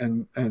elves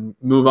and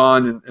move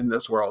on in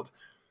this world.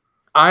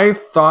 I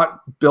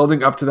thought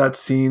building up to that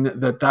scene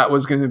that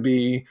was going to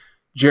be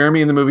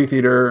Jeremy in the movie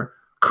theater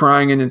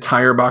crying an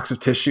entire box of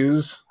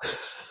tissues.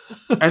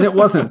 And it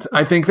wasn't.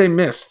 I think they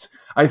missed.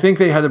 I think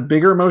they had a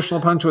bigger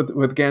emotional punch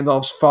with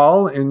Gandalf's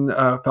fall in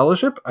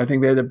Fellowship. I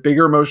think they had a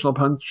bigger emotional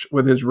punch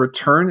with his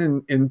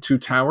return in Two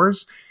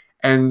Towers.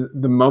 And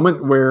the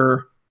moment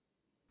where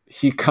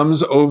he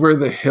comes over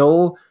the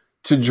hill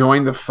to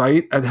join the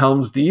fight at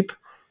Helm's Deep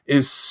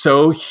is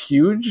so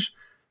huge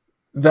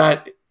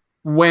that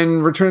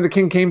when Return of the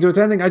King came to its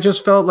ending, I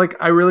just felt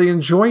like I really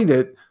enjoyed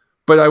it,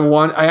 but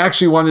I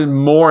actually wanted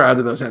more out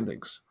of those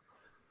endings.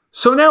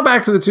 So now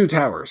back to the Two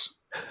Towers.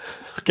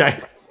 Okay.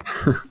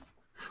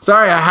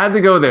 Sorry, I had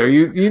to go there.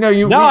 We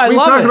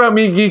talked about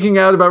me geeking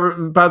out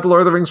about the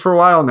Lord of the Rings for a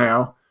while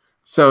now.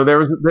 So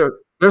there's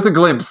a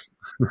glimpse.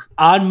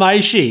 On my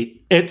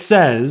sheet, it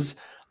says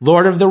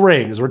Lord of the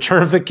Rings,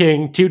 Return of the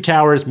King, Two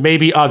Towers,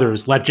 maybe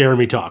others. Let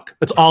Jeremy talk.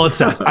 That's all it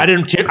says. I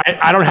don't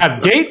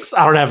have dates.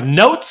 I don't have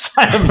notes.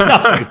 I have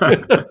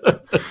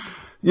nothing.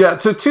 Yeah,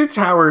 so Two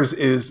Towers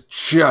is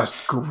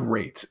just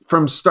great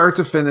from start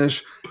to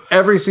finish.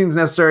 Every scene's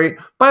necessary.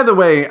 By the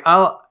way,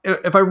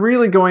 if I'm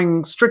really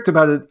going strict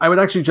about it, I would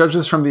actually judge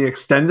this from the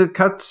extended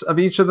cuts of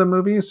each of the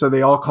movies. So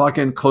they all clock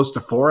in close to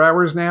 4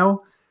 hours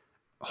now.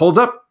 Holds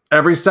up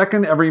every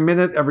second, every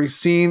minute, every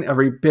scene,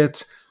 every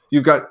bit.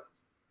 You've got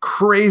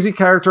crazy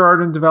character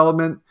art and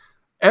development.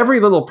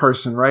 Every little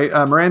person, right?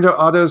 Miranda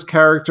Otto's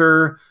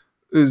character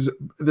is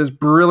this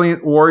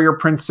brilliant warrior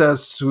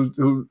princess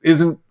who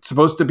isn't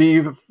supposed to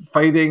be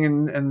fighting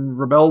and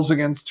rebels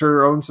against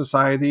her own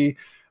society,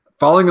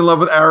 falling in love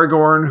with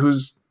Aragorn,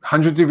 who's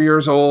hundreds of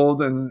years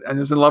old and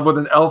is in love with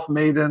an elf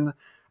maiden.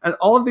 And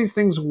all of these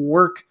things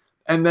work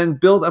and then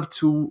build up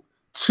to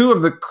 2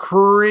 of the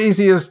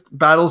craziest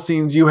battle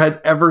scenes you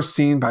had ever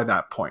seen by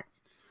that point.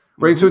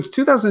 Right. Mm-hmm. So it's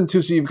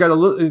 2002. So you've got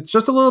it's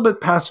just a little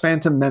bit past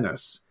Phantom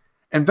Menace.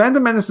 And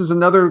Phantom Menace is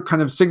another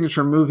kind of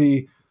signature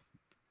movie,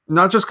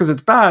 not just because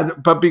it's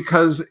bad, but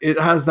because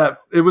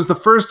it was the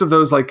first of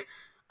those like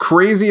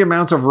crazy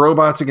amounts of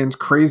robots against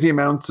crazy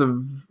amounts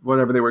of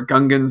whatever they were,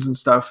 Gungans and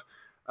stuff,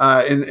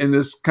 in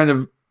this kind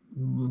of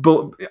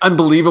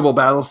unbelievable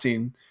battle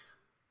scene.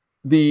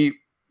 The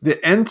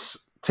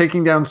Ents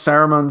taking down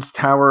Saruman's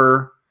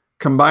tower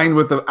combined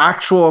with the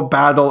actual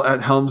battle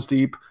at Helm's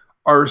Deep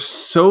are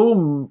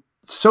so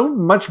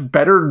much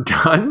better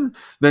done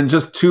than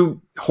just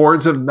 2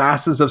 hordes of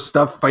masses of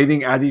stuff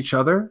fighting at each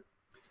other.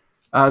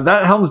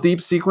 That Helm's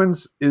Deep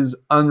sequence is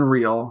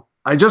unreal.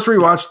 I just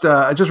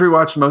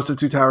rewatched most of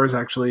Two Towers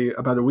actually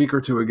about a week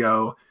or 2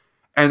 ago,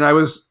 and I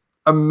was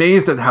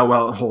amazed at how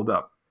well it held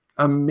up.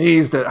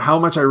 amazed at how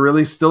much I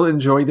really still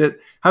enjoyed it,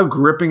 how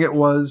gripping it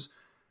was,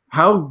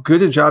 how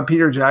good a job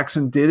Peter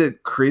Jackson did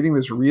at creating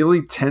this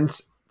really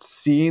tense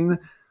scene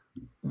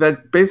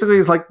that basically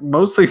is like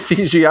mostly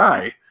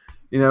CGI.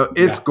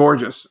 It's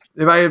gorgeous.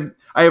 If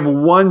I have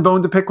one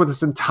bone to pick with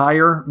this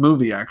entire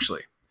movie,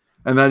 actually,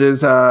 and that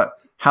is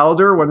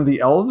Halder, one of the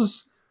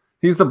elves.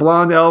 He's the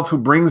blonde elf who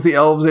brings the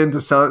elves in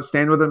to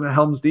stand with him at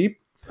Helm's Deep.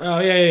 Oh,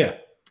 yeah.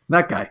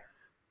 That guy.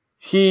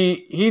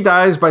 He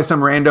dies by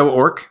some rando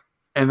orc,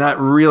 and that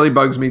really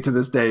bugs me to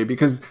this day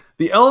because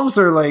the elves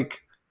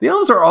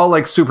are all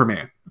like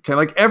Superman. Okay,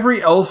 like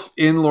every elf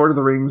in Lord of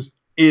the Rings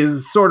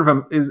is sort of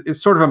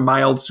a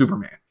mild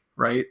Superman,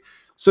 right?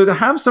 So to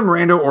have some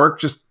rando orc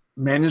just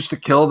manage to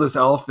kill this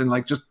elf and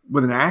like just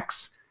with an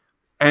axe,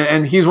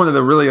 and he's one of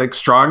the really like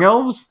strong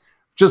elves,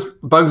 just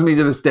bugs me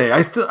to this day.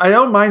 I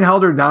don't mind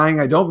Halder dying.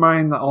 I don't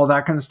mind all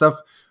that kind of stuff,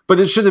 but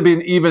it should have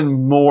been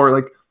even more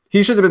like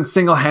he should have been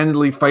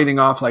single-handedly fighting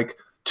off like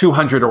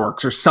 200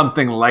 orcs or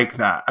something like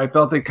that. I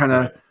felt they kind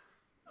of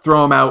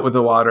throw him out with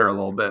the water a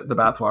little bit, the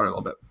bathwater a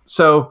little bit.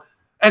 So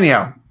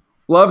anyhow,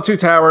 love Two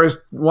Towers.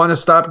 Want to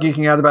stop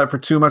geeking out about it for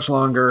too much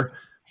longer,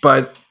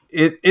 but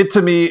it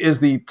to me is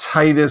the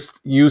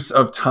tightest use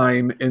of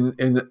time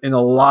in a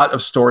lot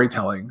of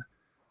storytelling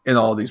in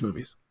all of these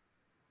movies.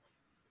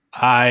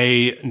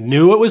 I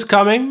knew it was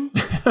coming.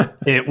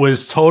 It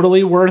was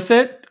totally worth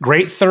it.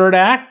 Great third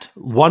act.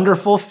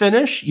 Wonderful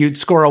finish. You'd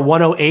score a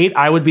 108.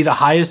 I would be the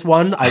highest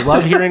one. I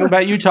love hearing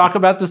about you talk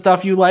about the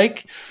stuff you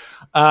like.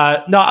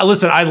 No,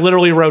 listen, I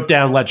literally wrote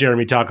down, let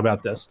Jeremy talk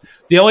about this.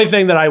 The only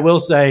thing that I will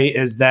say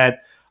is that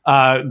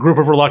Group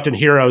of Reluctant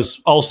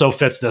Heroes also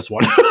fits this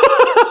one.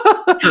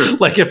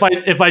 Like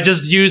if I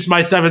just use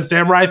my Seven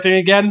Samurai thing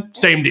again,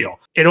 same deal.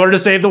 In order to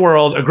save the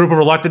world, a group of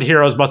reluctant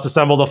heroes must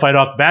assemble to fight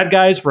off the bad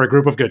guys for a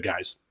group of good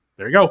guys.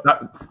 There you go.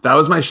 That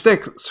was my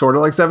shtick, sort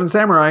of like Seven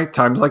Samurai,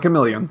 times like a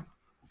million.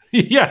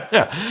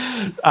 Yeah.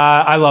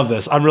 I love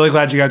this. I'm really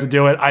glad you got to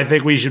do it. I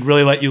think we should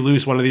really let you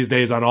loose one of these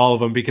days on all of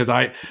them because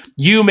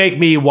you make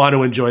me want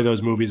to enjoy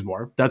those movies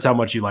more. That's how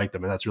much you like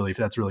them, and that's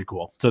really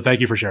cool. So thank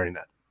you for sharing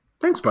that.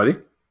 Thanks, buddy.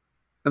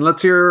 And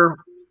let's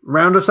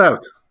round us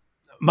out.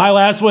 My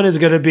last one is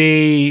going to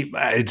be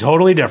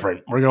totally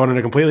different. We're going in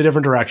a completely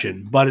different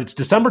direction, but it's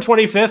December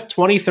 25th,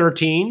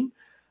 2013.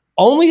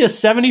 Only a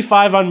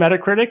 75 on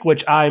Metacritic,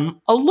 which I'm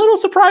a little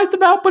surprised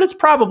about, but it's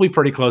probably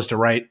pretty close to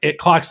right. It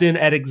clocks in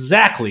at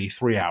exactly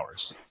 3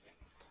 hours.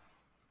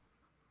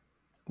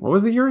 What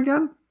was the year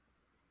again?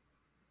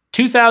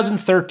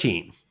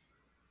 2013.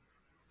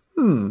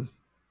 No,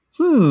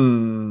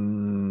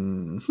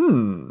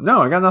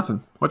 I got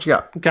nothing. What you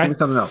got? Okay. Give me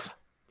something else.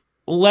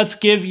 Let's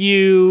give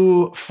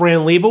you Fran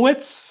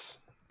Lebowitz,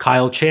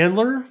 Kyle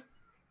Chandler,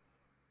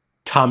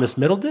 Thomas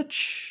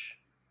Middleditch,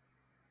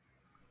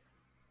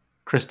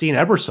 Christine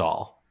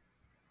Ebersol,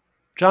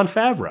 Jon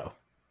Favreau.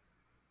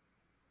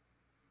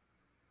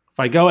 If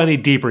I go any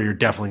deeper, you're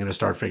definitely going to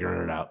start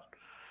figuring it out.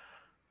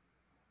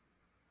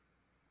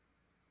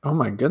 Oh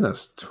my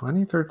goodness,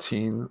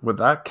 2013 with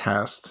that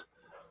cast.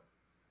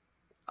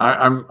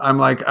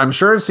 I'm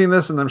sure I've seen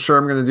this, and I'm sure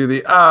I'm going to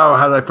do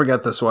how did I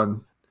forget this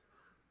one?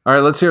 All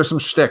right, let's hear some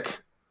shtick.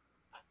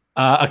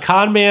 A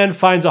con man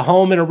finds a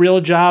home and a real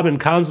job and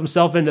cons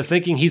himself into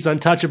thinking he's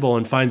untouchable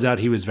and finds out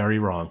he was very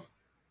wrong.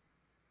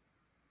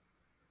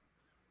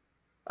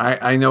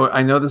 I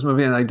know this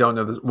movie, and I don't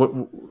know this.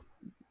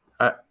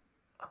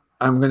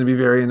 I'm going to be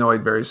very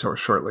annoyed very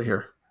shortly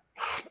here.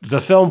 The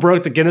film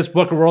broke the Guinness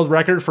Book of World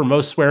Record for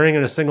most swearing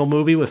in a single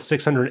movie with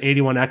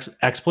 681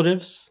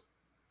 expletives.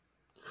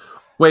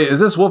 Wait, is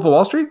this Wolf of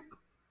Wall Street?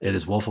 It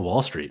is Wolf of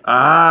Wall Street.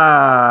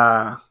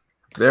 Ah,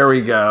 there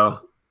we go.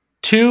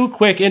 Two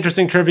quick,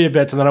 interesting trivia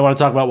bits, and then I want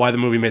to talk about why the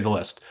movie made the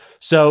list.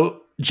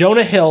 So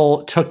Jonah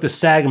Hill took the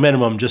SAG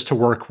minimum just to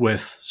work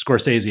with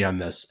Scorsese on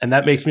this, and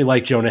that makes me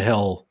like Jonah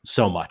Hill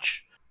so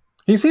much.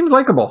 He seems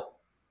likable.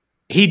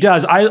 He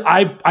does.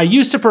 I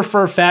used to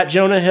prefer fat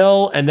Jonah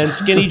Hill, and then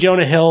skinny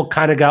Jonah Hill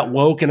kind of got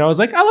woke, and I was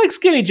like, I like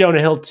skinny Jonah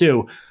Hill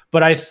too,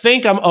 but I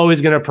think I'm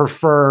always going to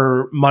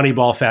prefer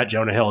Moneyball fat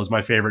Jonah Hill as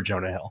my favorite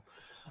Jonah Hill.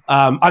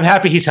 I'm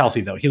happy he's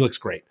healthy, though. He looks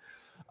great.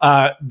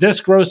 This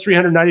grossed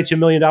 $392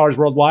 million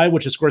worldwide,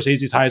 which is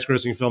Scorsese's highest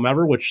grossing film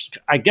ever, which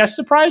I guess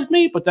surprised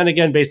me, but then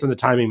again, based on the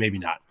timing, maybe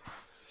not.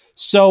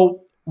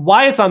 So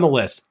why it's on the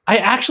list, I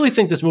actually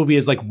think this movie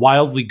is like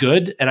wildly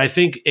good, and I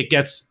think it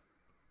gets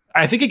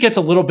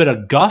a little bit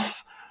of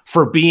guff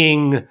for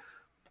being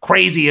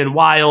crazy and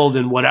wild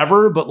and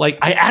whatever, but like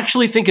I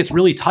actually think it's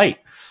really tight.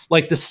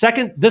 Like the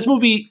second this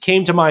movie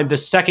came to mind, the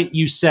second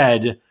you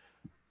said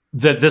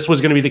that this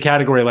was going to be the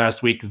category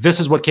last week, this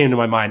is what came to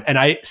my mind. And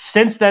I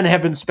since then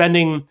have been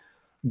spending,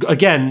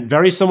 again,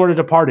 very similar to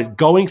Departed,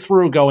 going,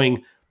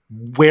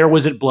 where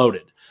was it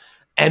bloated?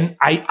 And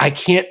I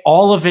can't,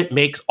 all of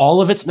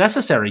it's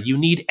necessary. You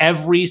need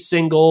every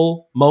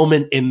single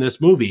moment in this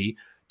movie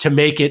to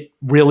make it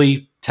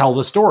really tell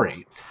the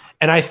story.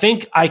 And I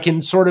think I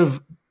can sort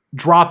of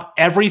drop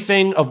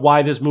everything of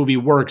why this movie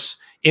works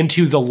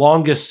into the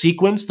longest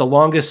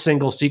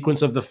single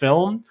sequence of the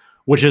film,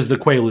 which is the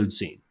Quaalude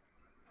scene.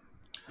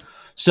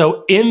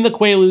 So in the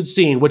Quaalude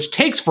scene, which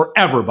takes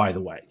forever, by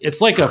the way, it's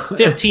like a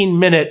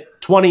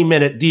 15-minute,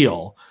 20-minute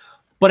deal,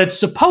 but it's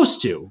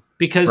supposed to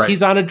because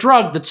he's on a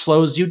drug that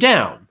slows you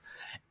down.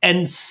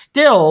 And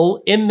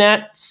still in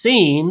that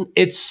scene,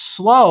 it's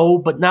slow,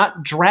 but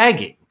not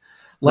dragging.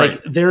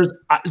 Like there's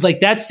like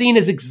that scene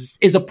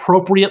is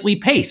appropriately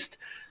paced.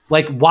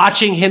 Like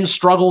watching him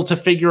struggle to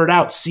figure it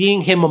out,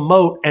 seeing him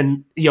emote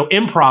and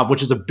improv,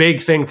 which is a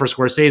big thing for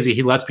Scorsese.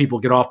 He lets people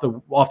get off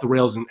the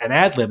rails and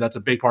ad lib. That's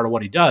a big part of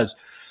what he does.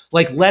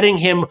 Like watching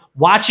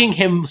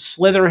him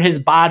slither his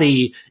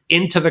body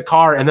into the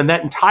car, and then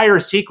that entire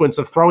sequence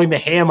of throwing the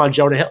ham on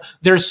Jonah Hill.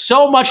 There's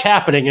so much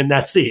happening in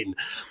that scene,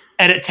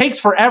 and it takes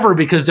forever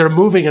because they're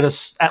moving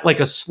at like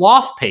a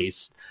sloth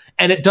pace,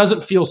 and it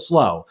doesn't feel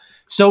slow.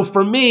 So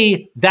for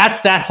me,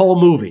 that's that whole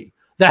movie.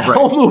 That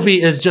whole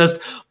movie is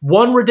just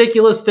one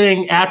ridiculous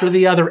thing after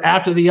the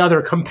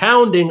other,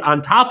 compounding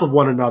on top of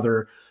one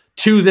another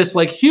to this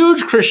like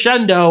huge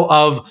crescendo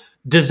of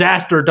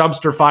disaster,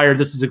 dumpster fire.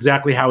 This is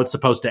exactly how it's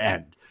supposed to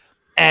end.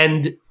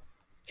 And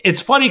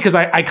it's funny because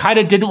I kind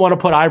of didn't want to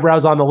put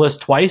Eyebrows on the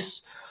list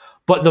twice,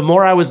 but the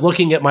more I was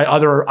looking at my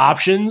other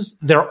options,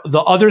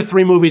 the other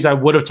three movies I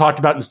would have talked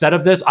about instead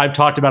of this, I've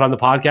talked about on the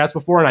podcast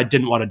before, and I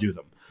didn't want to do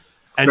them.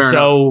 And Fair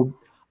enough.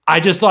 I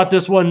just thought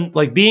this one,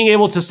 like being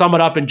able to sum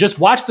it up and just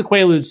watch the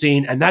Quaalude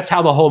scene, and that's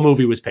how the whole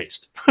movie was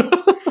paced.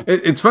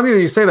 It's funny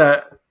that you say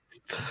that.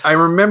 I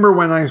remember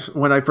when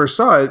I first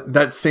saw it,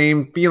 that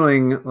same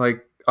feeling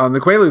like on the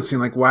Quaalude scene,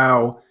 like,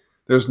 wow,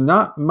 there's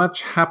not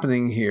much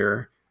happening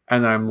here,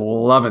 and I'm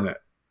loving it.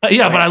 But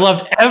I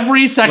loved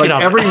every second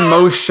of it. Every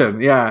motion,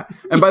 yeah.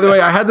 And by the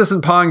way, I had this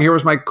in Pong. Here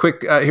was my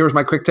quick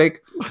take.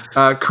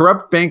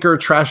 Corrupt banker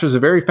trashes a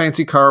very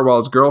fancy car while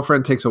his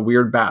girlfriend takes a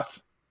weird bath.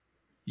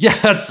 Yeah,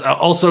 that's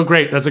also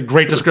great. That's a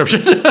great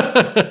description.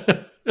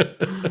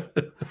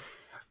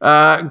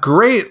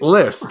 Great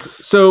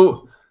list.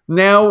 So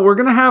now we're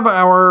going to have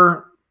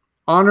our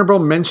honorable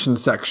mention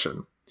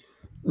section.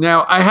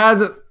 Now,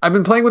 I've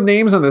been playing with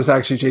names on this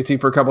actually,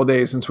 JT, for a couple of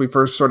days since we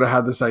first sort of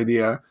had this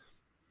idea.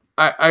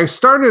 I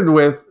started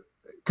with,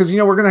 because,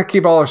 we're going to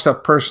keep all our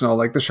stuff personal,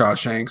 like the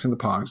Shawshanks and the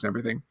Pongs and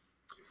everything.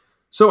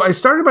 So I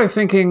started by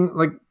thinking,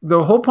 like,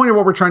 the whole point of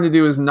what we're trying to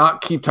do is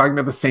not keep talking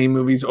about the same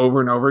movies over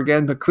and over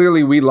again, but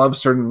clearly we love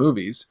certain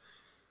movies.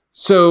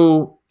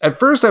 So at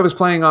first I was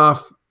playing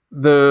off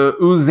the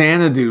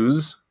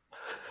Xanadu's,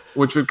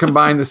 which would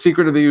combine The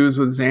Secret of the Ooze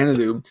with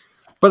Xanadu.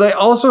 But I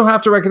also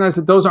have to recognize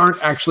that those aren't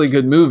actually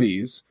good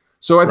movies.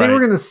 So I think we're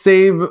going to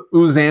save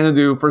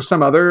Xanadu for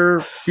some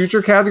other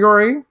future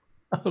category.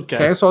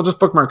 Okay, so I'll just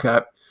bookmark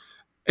that.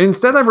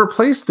 Instead, I've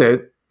replaced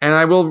it, and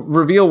I will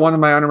reveal one of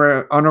my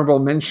honorable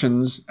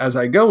mentions as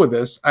I go with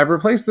this. I've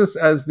replaced this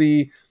as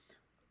the,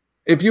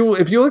 if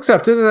you'll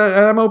accept it,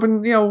 and I'm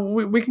open,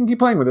 we can keep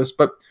playing with this,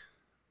 but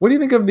what do you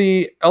think of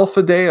the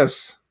Alpha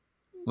Deus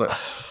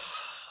list?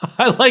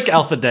 I like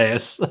Alpha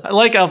Deus. I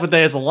like Alpha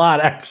Deus a lot,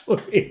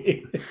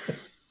 actually.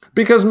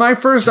 Because my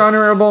first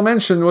honorable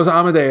mention was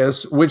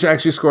Amadeus, which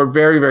actually scored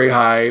very, very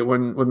high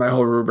with my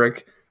whole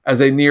rubric as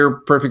a near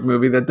perfect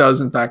movie that does,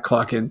 in fact,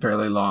 clock in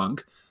fairly long.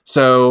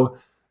 So,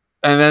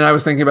 and then I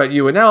was thinking about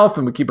you and Elf,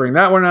 and we keep bringing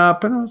that one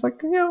up. And I was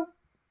like,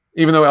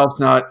 even though Elf's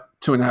not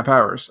 2.5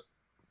 hours,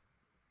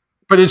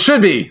 but it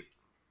should be.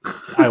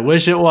 I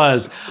wish it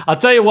was. I'll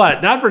tell you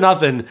what, not for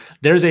nothing,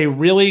 there's a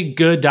really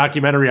good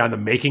documentary on the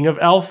making of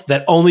Elf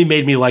that only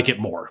made me like it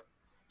more.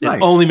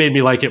 Only made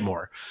me like it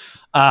more.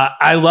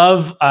 I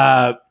love,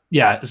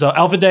 so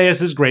Alpha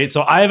Deus is great.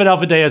 So I have an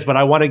Alpha Deus, but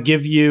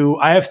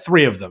I have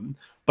 3 of them,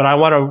 but I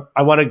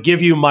want to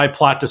give you my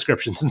plot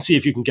descriptions and see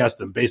if you can guess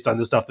them based on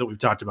the stuff that we've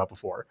talked about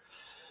before.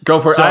 Go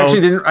for it. I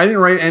didn't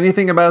write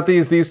anything about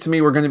these. These to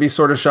me were going to be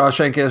sort of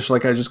Shawshank-ish.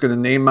 Like I'm just going to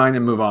name mine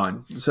and move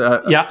on.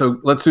 So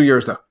let's do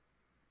yours though.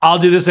 I'll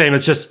do the same.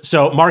 It's just,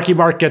 so Marky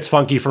Mark gets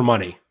funky for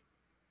money.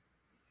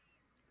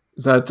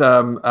 Is that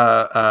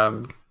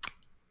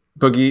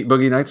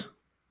Boogie Nights?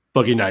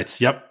 Boogie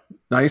Nights, yep.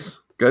 Nice,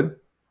 good.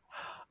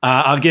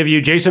 I'll give you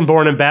Jason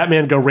Bourne and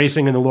Batman go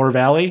racing in the Loire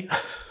Valley.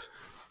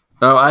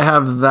 Oh, I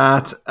have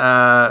that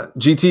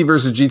GT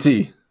versus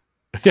GT.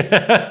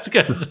 That's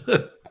good.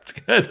 That's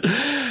good.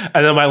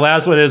 And then my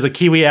last one is a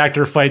Kiwi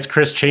actor fights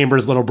Chris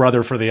Chambers' little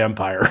brother for the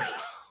Empire.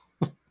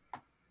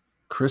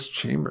 Chris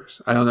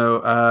Chambers. I don't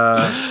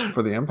know.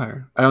 For the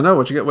Empire. I don't know.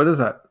 What is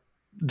that?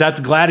 That's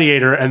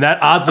Gladiator, and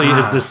that oddly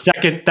is the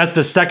second. That's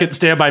the second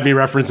Stand By Me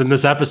reference in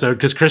this episode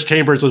because Chris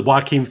Chambers was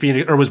Joaquin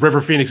Phoenix, or was River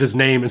Phoenix's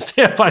name in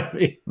Stand By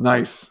Me.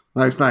 Nice.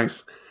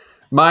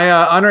 My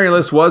honorary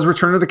list was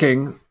Return of the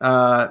King,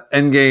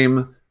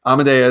 Endgame,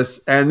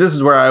 Amadeus, and this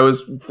is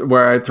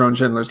where I'd thrown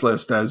Schindler's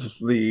List as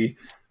the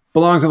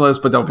belongs on the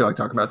list, but don't feel like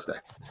talking about it today.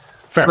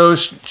 Fair. So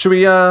should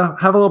we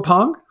have a little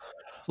pong?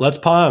 Let's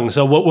pong.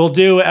 So what we'll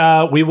do,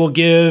 we will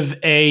give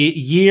a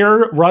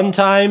year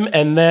runtime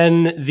and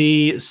then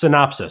the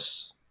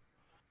synopsis.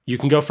 You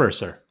can go first,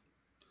 sir.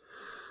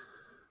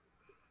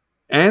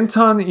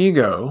 Anton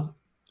Ego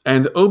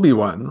and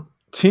Obi-Wan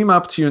team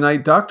up to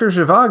unite Dr.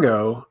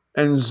 Zhivago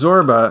and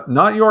Zorba,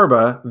 not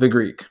Yorba, the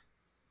Greek.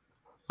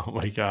 Oh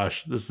my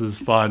gosh, this is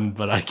fun,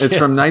 but I can't. It's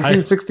from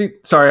 1960.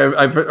 Sorry,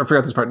 I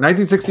forgot this part.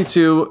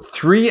 1962,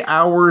 3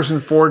 hours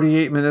and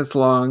 48 minutes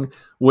long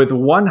with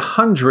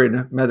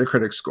 100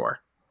 Metacritic score.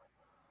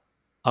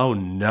 Oh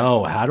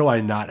no, how do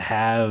I not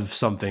have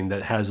something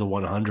that has a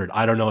 100?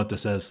 I don't know what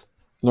this is.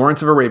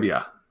 Lawrence of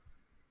Arabia.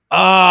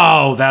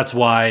 Oh, that's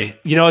why.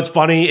 You know what's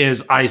funny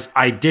is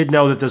I did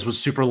know that this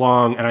was super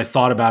long and I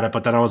thought about it,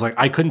 but then I was like,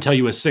 I couldn't tell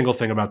you a single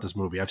thing about this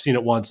movie. I've seen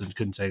it once and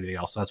couldn't say anything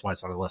else. So that's why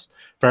it's on the list.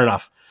 Fair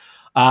enough.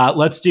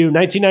 Let's do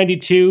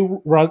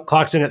 1992.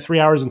 Clocks in at 3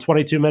 hours and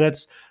 22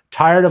 minutes.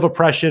 Tired of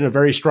oppression, a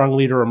very strong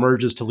leader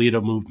emerges to lead a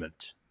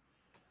movement.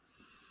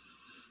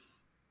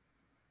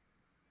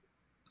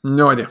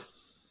 No idea.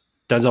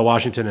 Denzel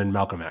Washington and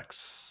Malcolm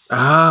X.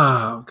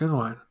 Ah, good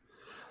one.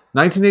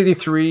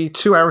 1983,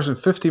 2 hours and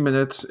 50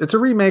 minutes. It's a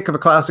remake of a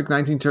classic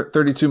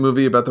 1932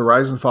 movie about the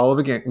rise and fall of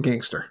a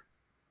gangster.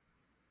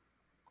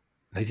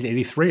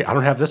 1983. I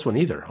don't have this one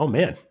either. Oh,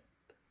 man.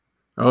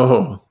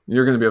 Oh,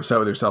 you're going to be upset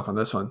with yourself on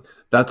this one.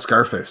 That's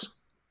Scarface.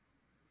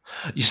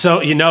 So,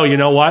 you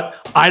know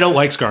what? I don't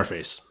like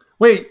Scarface.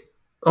 Wait,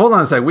 hold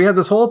on a sec. We had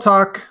this whole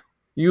talk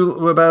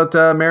about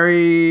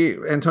Mary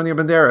Antonia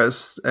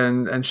Banderas,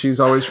 and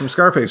she's always from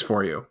Scarface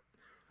for you.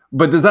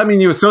 But does that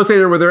mean you associate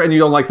her with her and you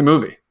don't like the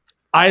movie?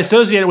 I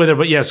associate it with her,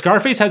 but yeah,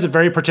 Scarface has a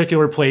very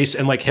particular place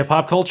in like hip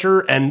hop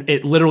culture, and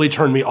it literally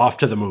turned me off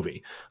to the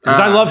movie because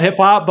I love hip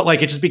hop, but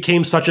like it just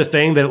became such a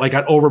thing that it like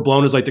got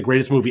overblown as like the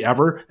greatest movie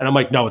ever, and I'm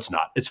like, no, it's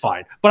not. It's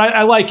fine, but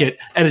I like it,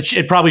 and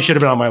it probably should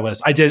have been on my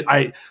list. I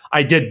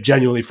did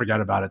genuinely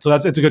forget about it, so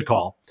it's a good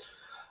call.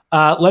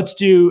 Let's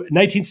do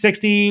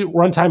 1960,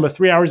 runtime of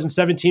 3 hours and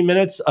 17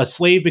 minutes. A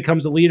slave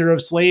becomes a leader of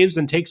slaves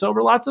and takes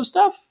over lots of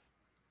stuff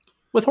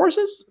with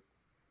horses.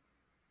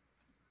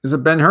 Is it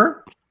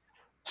Ben-Hur?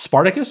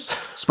 Spartacus?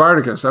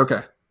 Spartacus,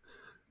 okay.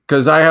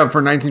 Because I have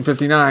for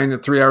 1959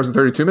 at 3 hours and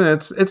 32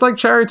 minutes, it's like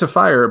Chariots of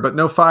Fire, but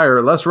no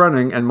fire, less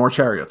running, and more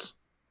chariots.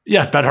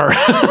 Yeah, Ben-Hur.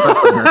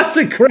 That's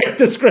a great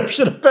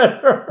description of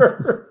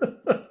Ben-Hur.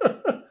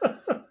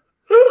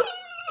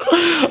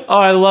 Oh,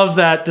 I love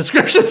that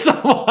description so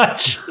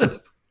much.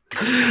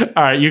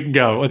 All right, you can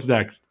go. What's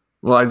next?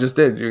 Well, I just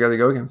did. You got to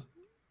go again.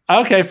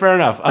 Okay, fair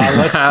enough.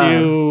 Let's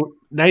do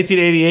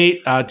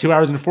 1988, 2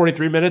 hours and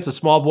 43 minutes. A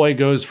small boy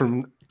goes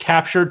from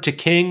captured to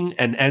king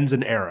and ends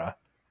an era.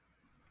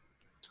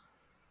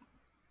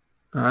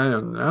 I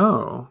don't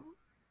know.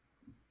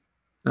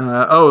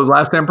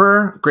 Last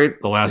Emperor?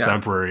 Great. The Last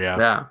Emperor,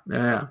 yeah.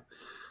 Yeah.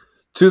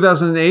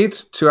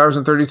 2008, 2 hours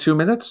and 32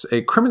 minutes.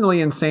 A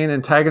criminally insane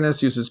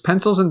antagonist uses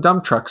pencils and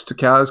dump trucks to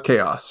cause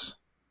chaos.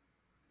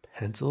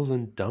 Pencils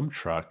and dump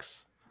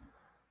trucks.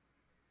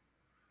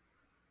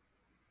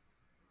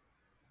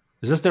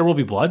 Is this There Will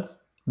Be Blood?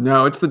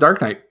 No, it's The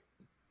Dark Knight.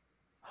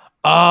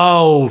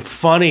 Oh,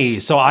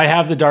 funny. So I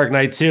have The Dark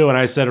Knight too, and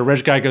I said a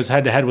rich guy goes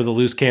head to head with a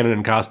loose cannon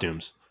in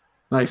costumes.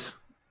 Nice.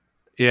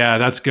 Yeah,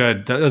 that's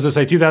good. As I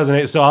say,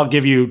 2008. So I'll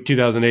give you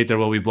 2008, There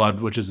Will Be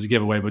Blood, which is a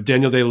giveaway. But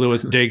Daniel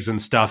Day-Lewis digs and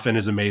stuff and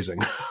is amazing.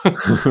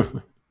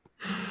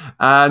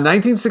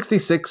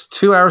 1966,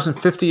 2 hours and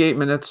 58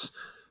 minutes.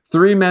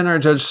 3 men are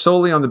judged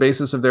solely on the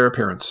basis of their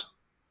appearance.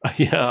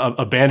 Yeah,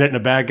 a bandit and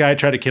a bad guy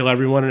try to kill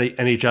everyone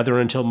and each other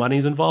until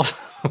money's involved.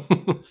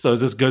 So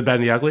is this Good, Bad,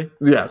 and the Ugly?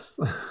 Yes.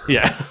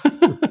 Yeah.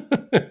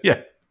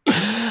 Yeah.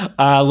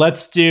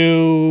 Let's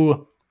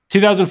do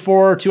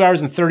 2004, 2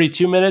 hours and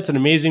 32 minutes. An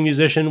amazing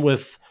musician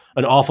with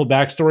an awful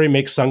backstory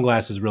makes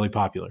sunglasses really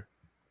popular.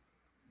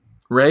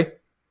 Ray?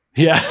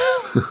 Yeah.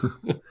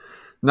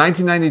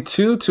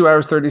 1992, 2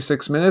 hours,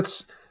 36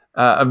 minutes.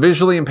 A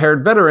visually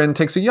impaired veteran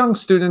takes a young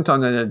student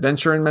on an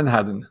adventure in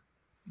Manhattan.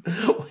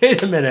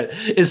 Wait a minute.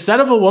 Is Son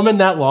of a Woman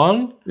that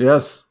long?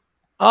 Yes.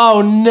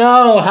 Oh,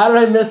 no. How did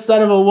I miss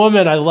Son of a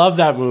Woman? I love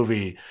that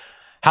movie.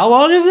 How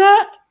long is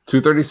that?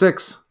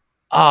 236.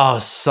 Oh,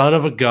 son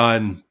of a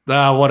gun.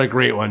 Oh, what a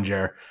great one,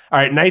 Jer. All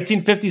right,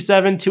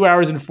 1957, 2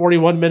 hours and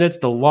 41 minutes,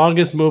 the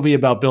longest movie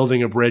about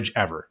building a bridge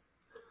ever.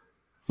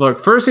 Look,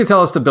 first you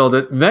tell us to build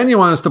it, then you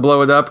want us to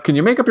blow it up. Can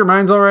you make up your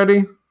minds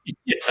already?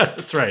 Yeah,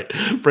 that's right.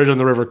 Bridge on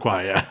the River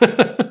Kwai, yeah.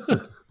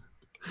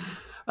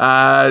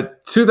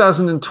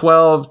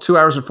 2012, 2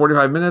 hours and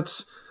 45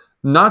 minutes.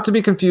 Not to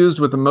be confused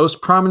with the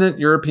most prominent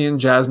European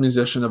jazz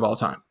musician of all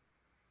time.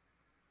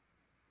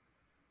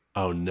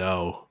 Oh,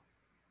 no.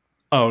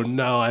 Oh,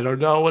 no. I don't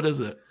know. What is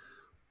it?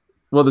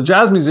 Well, the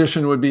jazz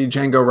musician would be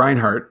Django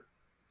Reinhardt.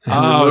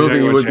 And the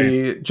movie would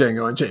be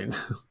Django Unchained.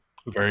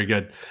 Very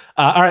good.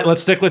 All right,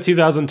 let's stick with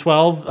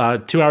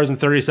 2012. 2 hours and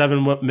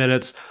 37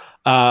 minutes.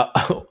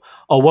 A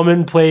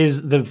woman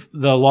plays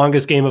the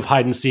longest game of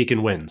hide and seek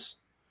and wins.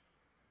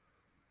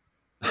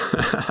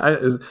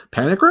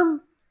 Panic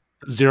Room?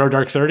 Zero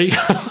Dark 30?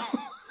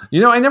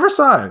 I never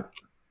saw it.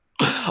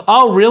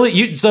 Oh,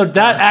 really? So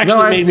that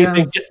actually made me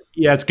think.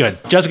 Yeah, it's good.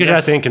 Jessica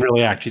Chastain can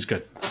really act. She's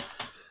good.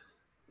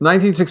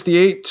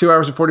 1968, 2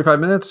 hours and 45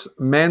 minutes.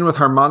 Man with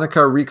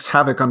harmonica wreaks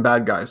havoc on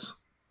bad guys.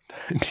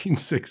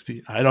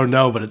 1960. I don't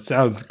know, but it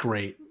sounds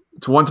great.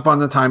 It's Once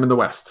Upon a Time in the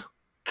West.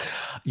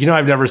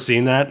 I've never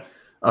seen that.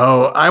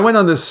 Oh, I went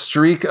on this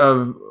streak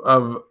of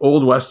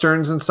old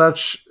westerns and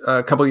such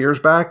a couple years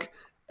back,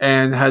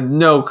 and had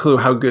no clue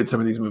how good some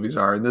of these movies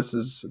are. And this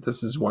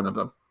is one of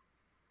them.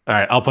 All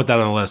right, I'll put that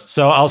on the list.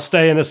 So I'll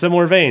stay in a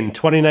similar vein.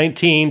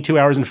 2019, 2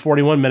 hours and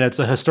 41 minutes.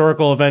 A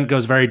historical event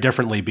goes very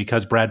differently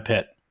because Brad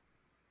Pitt.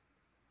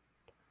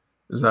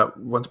 Is that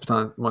Once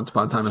Upon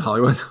a Time in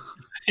Hollywood?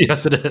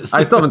 Yes, it is.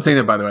 I still haven't seen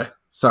it, by the way.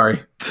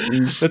 Sorry.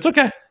 It's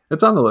okay.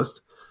 It's on the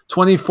list.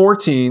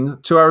 2014,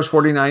 2 hours,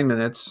 49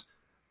 minutes.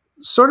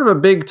 Sort of a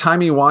big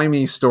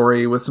timey-wimey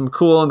story with some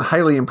cool and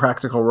highly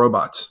impractical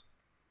robots.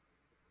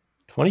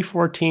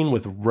 2014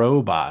 with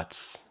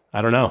robots.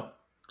 I don't know.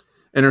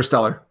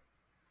 Interstellar.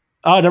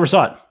 Oh, I never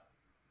saw it.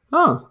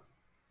 Oh,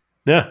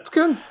 Yeah. it's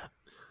good.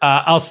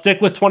 I'll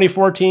stick with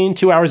 2014,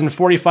 2 hours and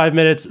 45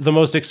 minutes, the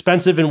most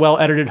expensive and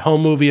well-edited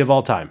home movie of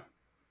all time.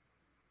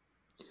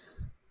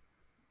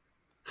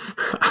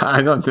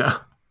 I don't know.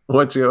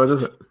 What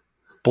is it?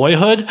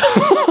 Boyhood?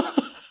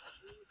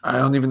 I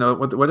don't even know.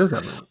 What is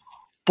that movie?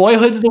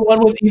 Boyhood's the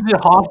one with Ethan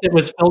Hawke that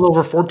was filmed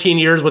over 14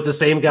 years with the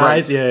same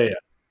guys? Right.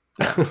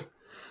 Yeah.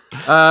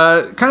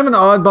 Kind of an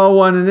oddball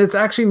one, and it's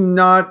actually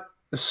not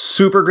a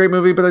super great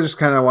movie, but I just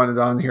kind of wanted it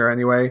on here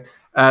anyway.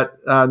 At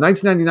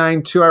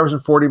 1999, 2 hours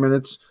and 40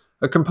 minutes,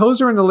 a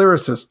composer and a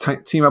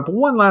lyricist team up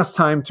one last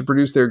time to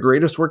produce their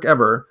greatest work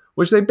ever,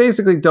 which they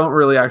basically don't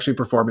really actually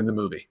perform in the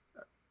movie.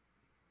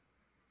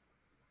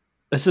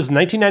 This is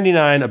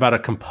 1999 about a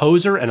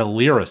composer and a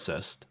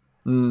lyricist.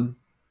 Mm.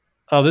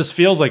 Oh, this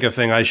feels like a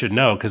thing I should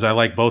know because I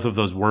like both of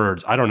those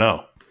words. I don't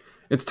know.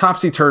 It's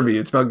Topsy Turvy.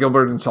 It's about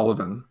Gilbert and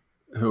Sullivan,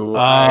 who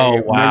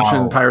I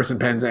mentioned Pirates and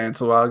Penzance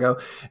a while ago.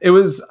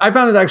 I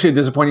found it actually a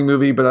disappointing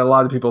movie, but a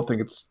lot of people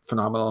think it's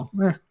phenomenal.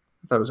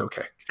 That was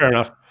okay. Fair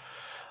enough.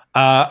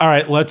 All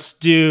right, let's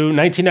do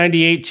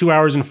 1998, 2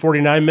 hours and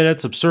 49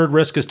 minutes. Absurd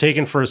risk is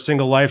taken for a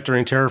single life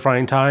during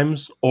terrifying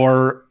times.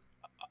 Or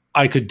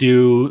I could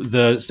do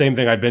the same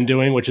thing I've been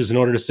doing, which is in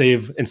order to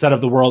save, instead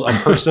of the world, a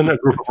person, a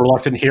group of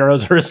reluctant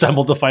heroes are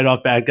assembled to fight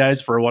off bad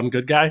guys for one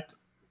good guy.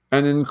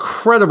 An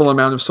incredible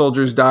amount of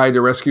soldiers die to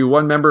rescue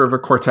one member of a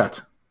quartet.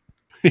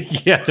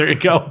 Yeah, there you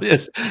go.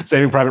 Yes.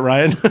 Saving Private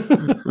Ryan.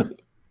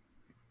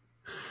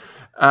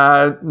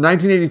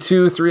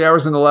 1982, 3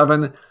 hours and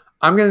 11.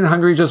 I'm getting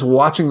hungry just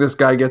watching this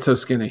guy get so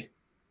skinny.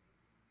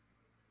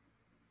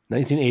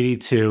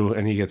 1982,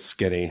 and he gets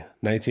skinny.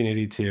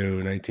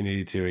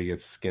 1982, he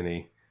gets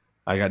skinny.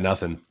 I got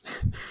nothing.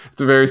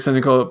 It's a very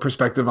cynical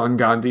perspective on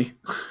Gandhi.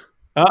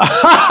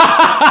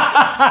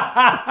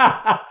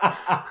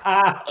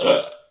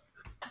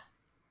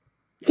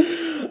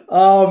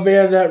 Oh,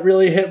 man, that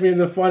really hit me in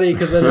the funny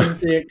because I didn't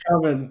see it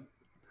coming.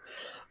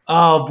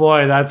 Oh,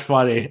 boy, that's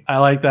funny. I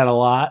like that a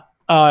lot.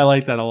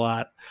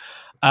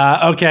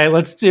 Okay,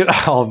 let's do...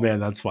 Oh, man,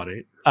 that's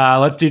funny.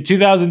 Let's do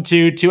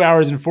 2002, 2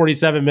 hours and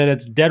 47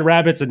 minutes. Dead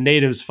rabbits and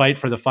natives fight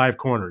for the five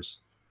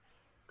corners.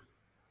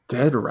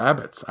 Dead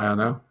rabbits? I don't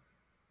know.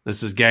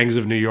 This is Gangs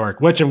of New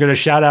York, which I'm going to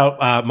shout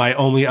out my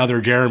only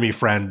other Jeremy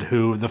friend,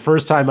 who the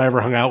first time I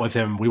ever hung out with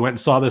him, we went and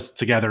saw this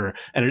together,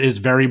 and it is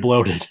very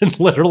bloated. And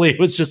literally, it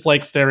was just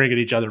like staring at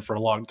each other for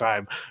a long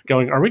time,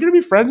 going, are we going to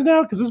be friends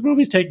now? Because this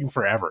movie's taking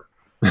forever.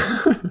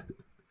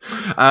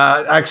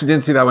 I actually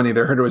didn't see that one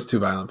either. Heard it was too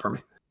violent for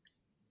me.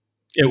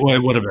 It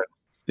would have been.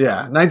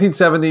 Yeah.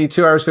 1970,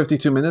 2 hours,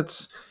 52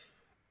 minutes.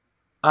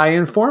 I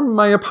inform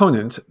my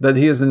opponent that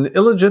he is an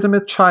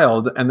illegitimate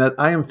child and that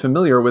I am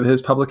familiar with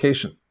his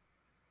publication.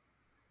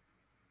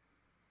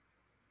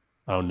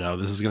 Oh, no.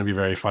 This is going to be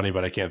very funny,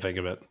 but I can't think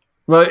of it.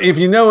 Well, if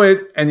you know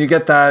it and you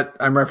get that,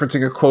 I'm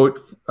referencing a quote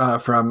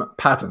from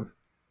Patton.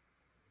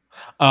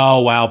 Oh,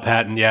 wow,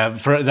 Patton. Yeah,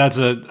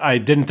 I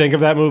didn't think of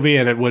that movie,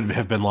 and it would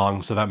have been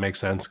long, so that makes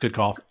sense. Good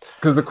call.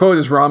 Because the quote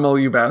is, Rommel,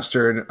 you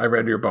bastard, I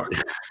read your book.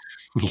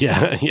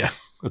 Yeah,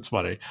 that's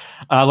funny.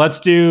 Let's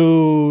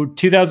do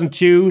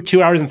 2002,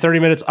 2 hours and 30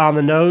 minutes on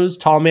the nose.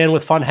 Tall man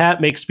with fun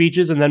hat makes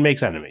speeches and then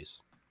makes enemies.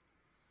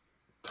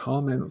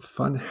 Tall man with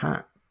fun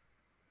hat.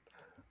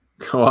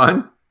 Go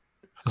on.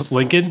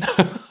 Lincoln.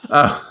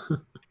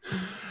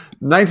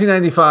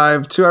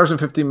 1995, 2 hours and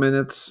 50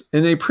 minutes.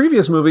 In a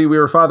previous movie, we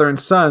were father and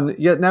son,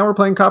 yet now we're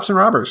playing cops and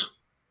robbers.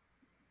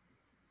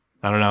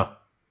 I don't know.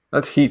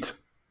 That's Heat.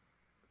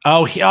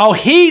 Oh,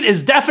 Heat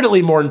is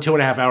definitely more than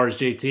 2.5 hours,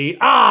 JT.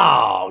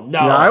 Oh, no.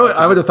 Yeah,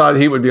 I would have thought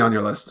Heat would be on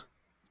your list.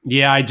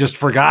 Yeah, I just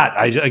forgot.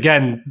 I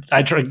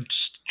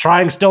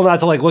trying still not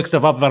to like look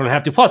stuff up if I don't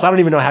have to. Plus, I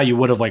don't even know how you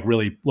would have like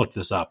really looked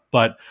this up.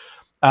 But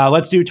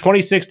let's do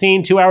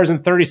 2016, 2 hours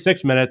and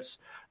 36 minutes.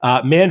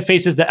 Man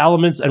faces the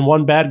elements and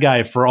one bad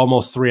guy for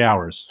almost 3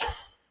 hours.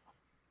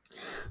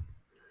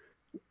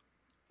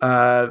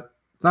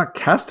 Not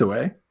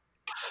Castaway.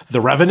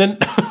 The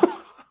Revenant.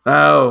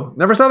 Oh,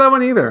 never saw that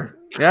one either.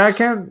 Yeah, I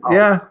can't. Oh.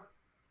 Yeah.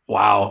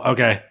 Wow.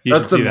 Okay.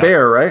 That's the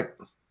bear, right?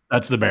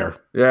 That's the bear.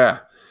 Yeah.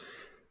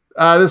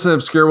 This is an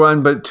obscure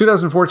one, but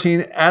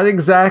 2014, at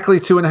exactly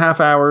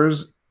 2.5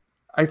 hours,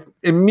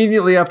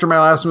 immediately after my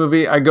last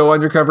movie, I go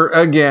undercover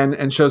again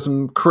and show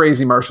some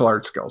crazy martial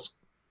arts skills.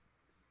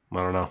 I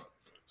don't know.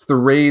 It's The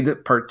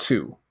Raid Part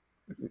 2.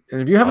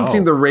 And if you haven't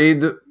seen The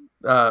Raid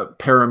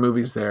pair of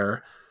movies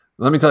there.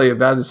 Let me tell you,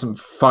 that is some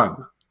fun.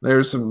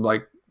 There's some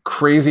like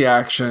crazy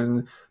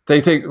action.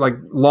 They take like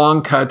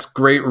long cuts,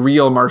 great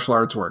real martial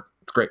arts work.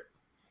 It's great.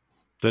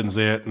 Didn't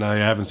see it. No, I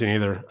haven't seen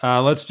either.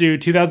 Let's do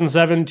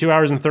 2007, 2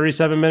 hours and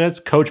 37 minutes.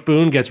 Coach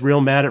Boone gets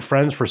real mad at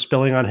friends for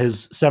spilling on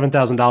his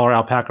 $7,000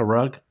 alpaca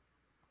rug.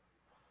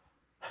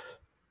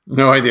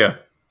 No idea.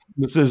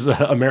 This is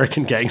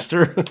American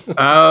Gangster.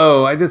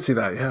 Oh, I did see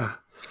that. Yeah.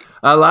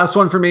 Last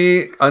one for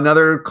me,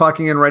 another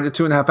clocking in right at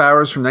 2.5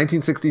 hours from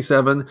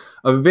 1967.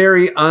 A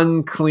very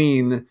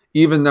unclean,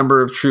 even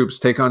number of troops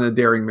take on a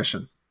daring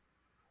mission.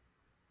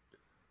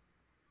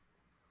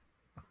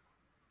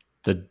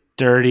 The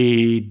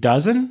Dirty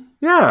Dozen?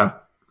 Yeah.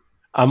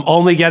 I'm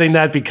only getting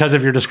that because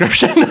of your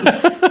description.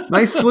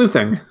 Nice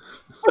sleuthing.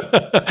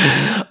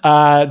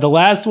 The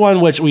last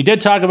one, which we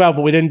did talk about,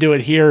 but we didn't do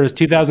it here, is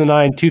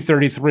 2009,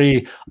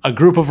 233. A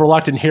group of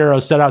reluctant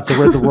heroes set out to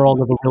rid the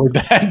world of a really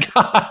bad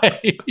guy.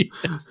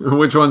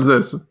 Which one's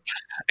this?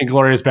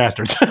 Inglourious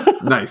Bastards.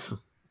 Nice.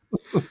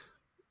 Do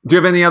you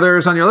have any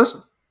others on your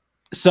list?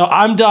 So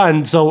I'm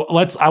done. So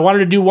I wanted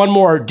to do one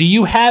more. Do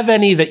you have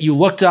any that you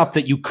looked up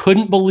that you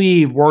couldn't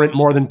believe weren't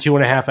more than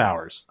 2.5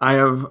 hours? I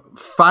have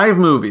 5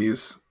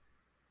 movies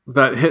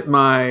that hit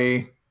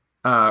my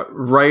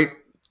right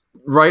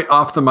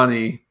off the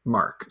money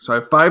mark. So I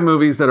have 5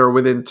 movies that are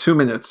within 2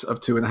 minutes of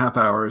 2.5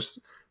 hours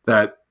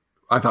that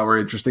I thought were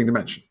interesting to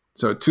mention.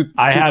 So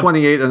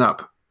 228 and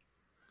up.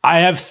 I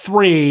have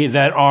 3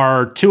 that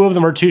are, 2 of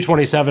them are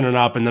 227 and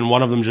up, and then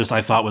one of them just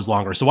I thought was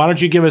longer. So why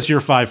don't you give us your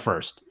 5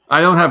 first? I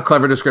don't have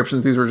clever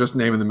descriptions. These were just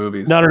naming the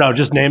movies. No.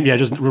 Just name. Yeah,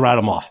 just write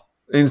them off.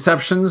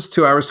 Inception's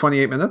 2 hours,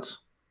 28 minutes.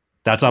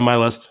 That's on my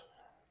list.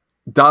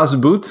 Das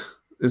Boot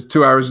is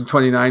 2 hours and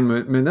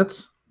 29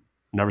 minutes.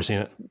 Never seen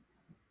it.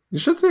 You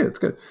should see it. It's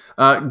good.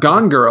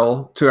 Gone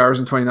Girl, 2 hours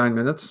and 29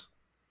 minutes.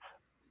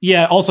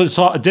 Yeah,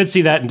 also did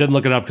see that and didn't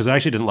look it up because I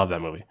actually didn't love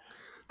that movie.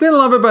 Didn't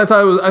love it, but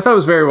I thought it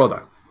was very well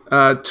done.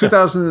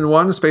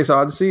 2001, Space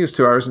Odyssey is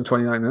 2 hours and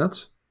 29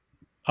 minutes.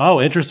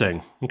 Oh,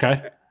 interesting.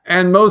 Okay.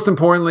 And most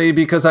importantly,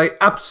 because I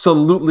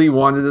absolutely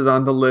wanted it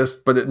on the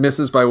list, but it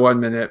misses by 1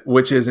 minute,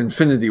 which is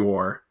Infinity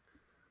War,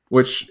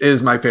 which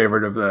is my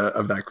favorite of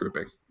that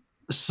grouping.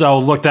 So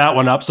look that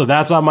one up. So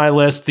that's on my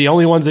list. The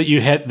only ones that you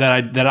hit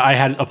that I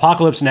had,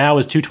 Apocalypse Now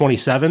is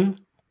 227,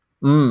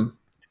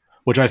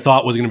 which I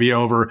thought was going to be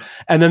over.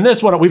 And then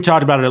this one, we've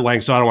talked about it at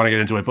length, so I don't want to get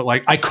into it. But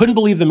like, I couldn't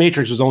believe The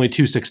Matrix was only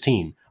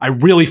 216. I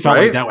really felt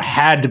like that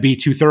had to be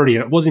 230,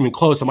 and it wasn't even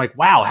close. I'm like,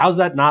 wow, how's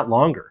that not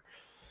longer?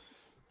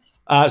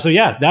 So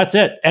yeah, that's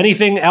it.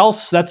 Anything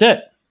else? That's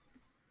it.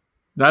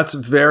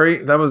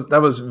 That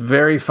was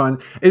very fun.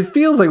 It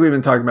feels like we've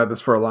been talking about this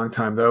for a long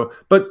time, though.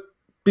 But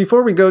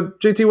before we go,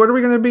 JT, what are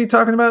we going to be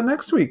talking about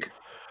next week?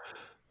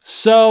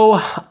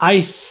 So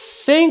I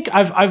think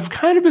I've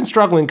kind of been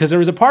struggling because there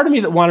was a part of me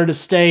that wanted to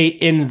stay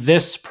in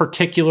this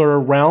particular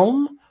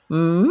realm,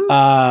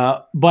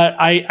 but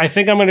I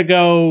think I'm going to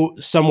go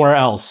somewhere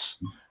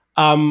else.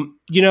 One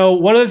of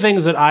the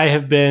things that I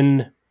have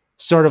been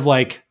sort of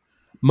like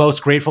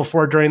most grateful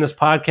for during this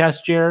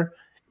podcast, Jer,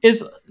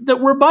 is that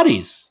we're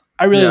buddies.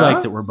 I really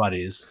like that we're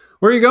buddies.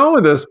 Where are you going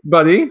with this,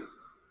 buddy?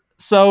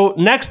 So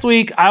next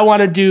week, I want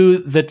to do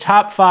the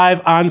top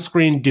 5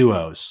 on-screen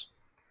duos.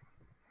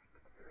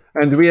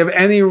 And do we have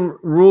any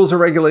rules or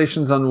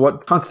regulations on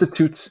what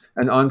constitutes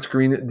an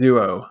on-screen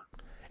duo?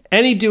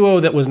 Any duo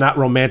that was not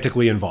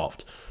romantically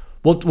involved.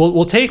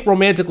 We'll take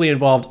romantically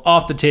involved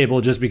off the table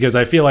just because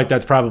I feel like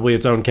that's probably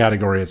its own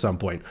category at some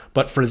point.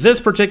 But for this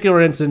particular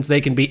instance,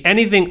 they can be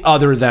anything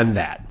other than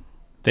that.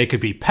 They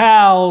could be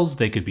pals.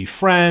 They could be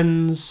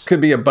friends.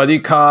 Could be a buddy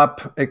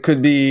cop. It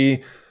could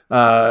be,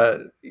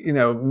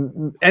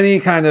 any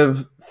kind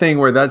of thing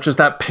where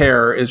that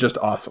pair is just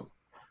awesome.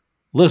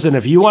 Listen,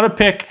 if you want to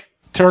pick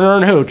Turner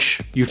and Hooch,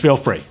 you feel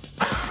free.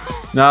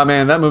 Nah,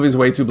 man, that movie's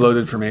way too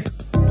bloated for me.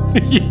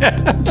 Yeah.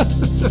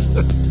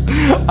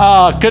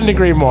 Couldn't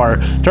agree more.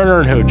 Turner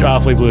and Hooch,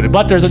 awfully bloated.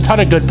 But there's a ton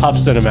of good pup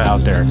cinema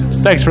out there.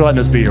 Thanks for letting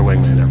us be your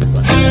wingman, everybody.